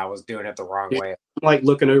camera, I was doing it the wrong way. I'm like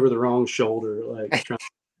looking over the wrong shoulder, like trying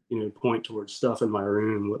to, point towards stuff in my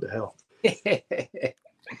room. What the hell?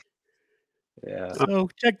 Yeah. So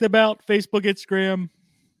check them out. Facebook, Instagram,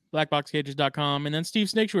 blackboxcages.com, and then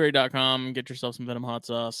stevesnatuary.com. Get yourself some Venom hot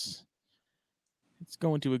sauce. It's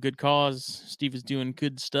going to a good cause. Steve is doing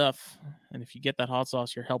good stuff. And if you get that hot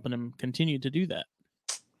sauce, you're helping him continue to do that.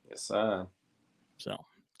 Yes, sir. So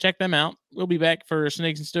check them out. We'll be back for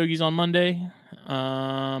Snakes and Stogies on Monday.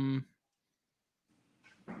 I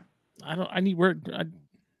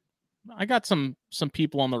got some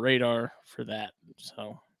people on the radar for that.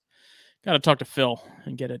 So got to talk to Phil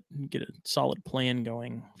and get a solid plan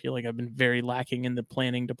going. I feel like I've been very lacking in the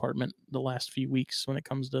planning department the last few weeks when it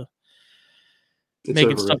comes to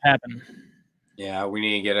making stuff happen. Yeah, we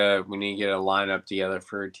need to get a lineup together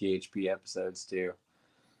for THP episodes too.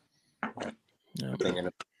 Yeah.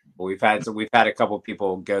 We've had a couple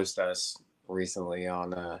people ghost us recently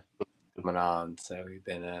on coming on, so we've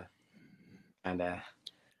been kind of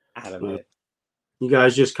out of it. You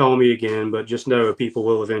guys just call me again, but just know people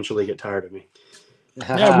will eventually get tired of me.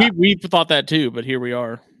 Yeah, we thought that too, but here we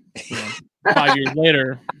are, 5 years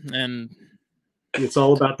later, and it's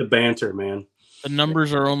all about the banter, man. The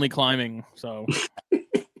numbers are only climbing, so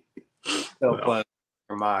still close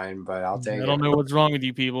for mine, but I'll take it. I don't know what's wrong with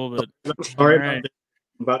you people, but sorry about this.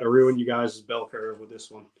 I'm about to ruin you guys' bell curve with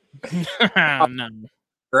this one. No.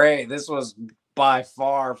 Great. This was by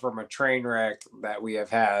far from a train wreck that we have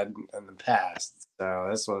had in the past. So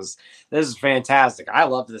this is fantastic. I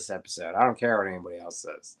love this episode. I don't care what anybody else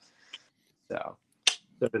says. So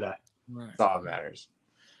did I. That's all that matters.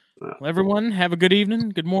 Well, everyone, have a good evening,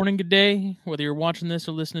 good morning, good day. Whether you're watching this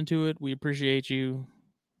or listening to it, we appreciate you.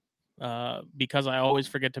 Because I always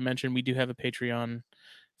forget to mention, we do have a Patreon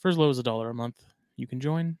for as low as $1 a month. You can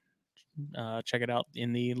join. Check it out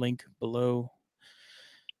in the link below.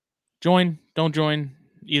 Join, don't join.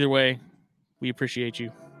 Either way, we appreciate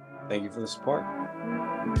you. Thank you for the support.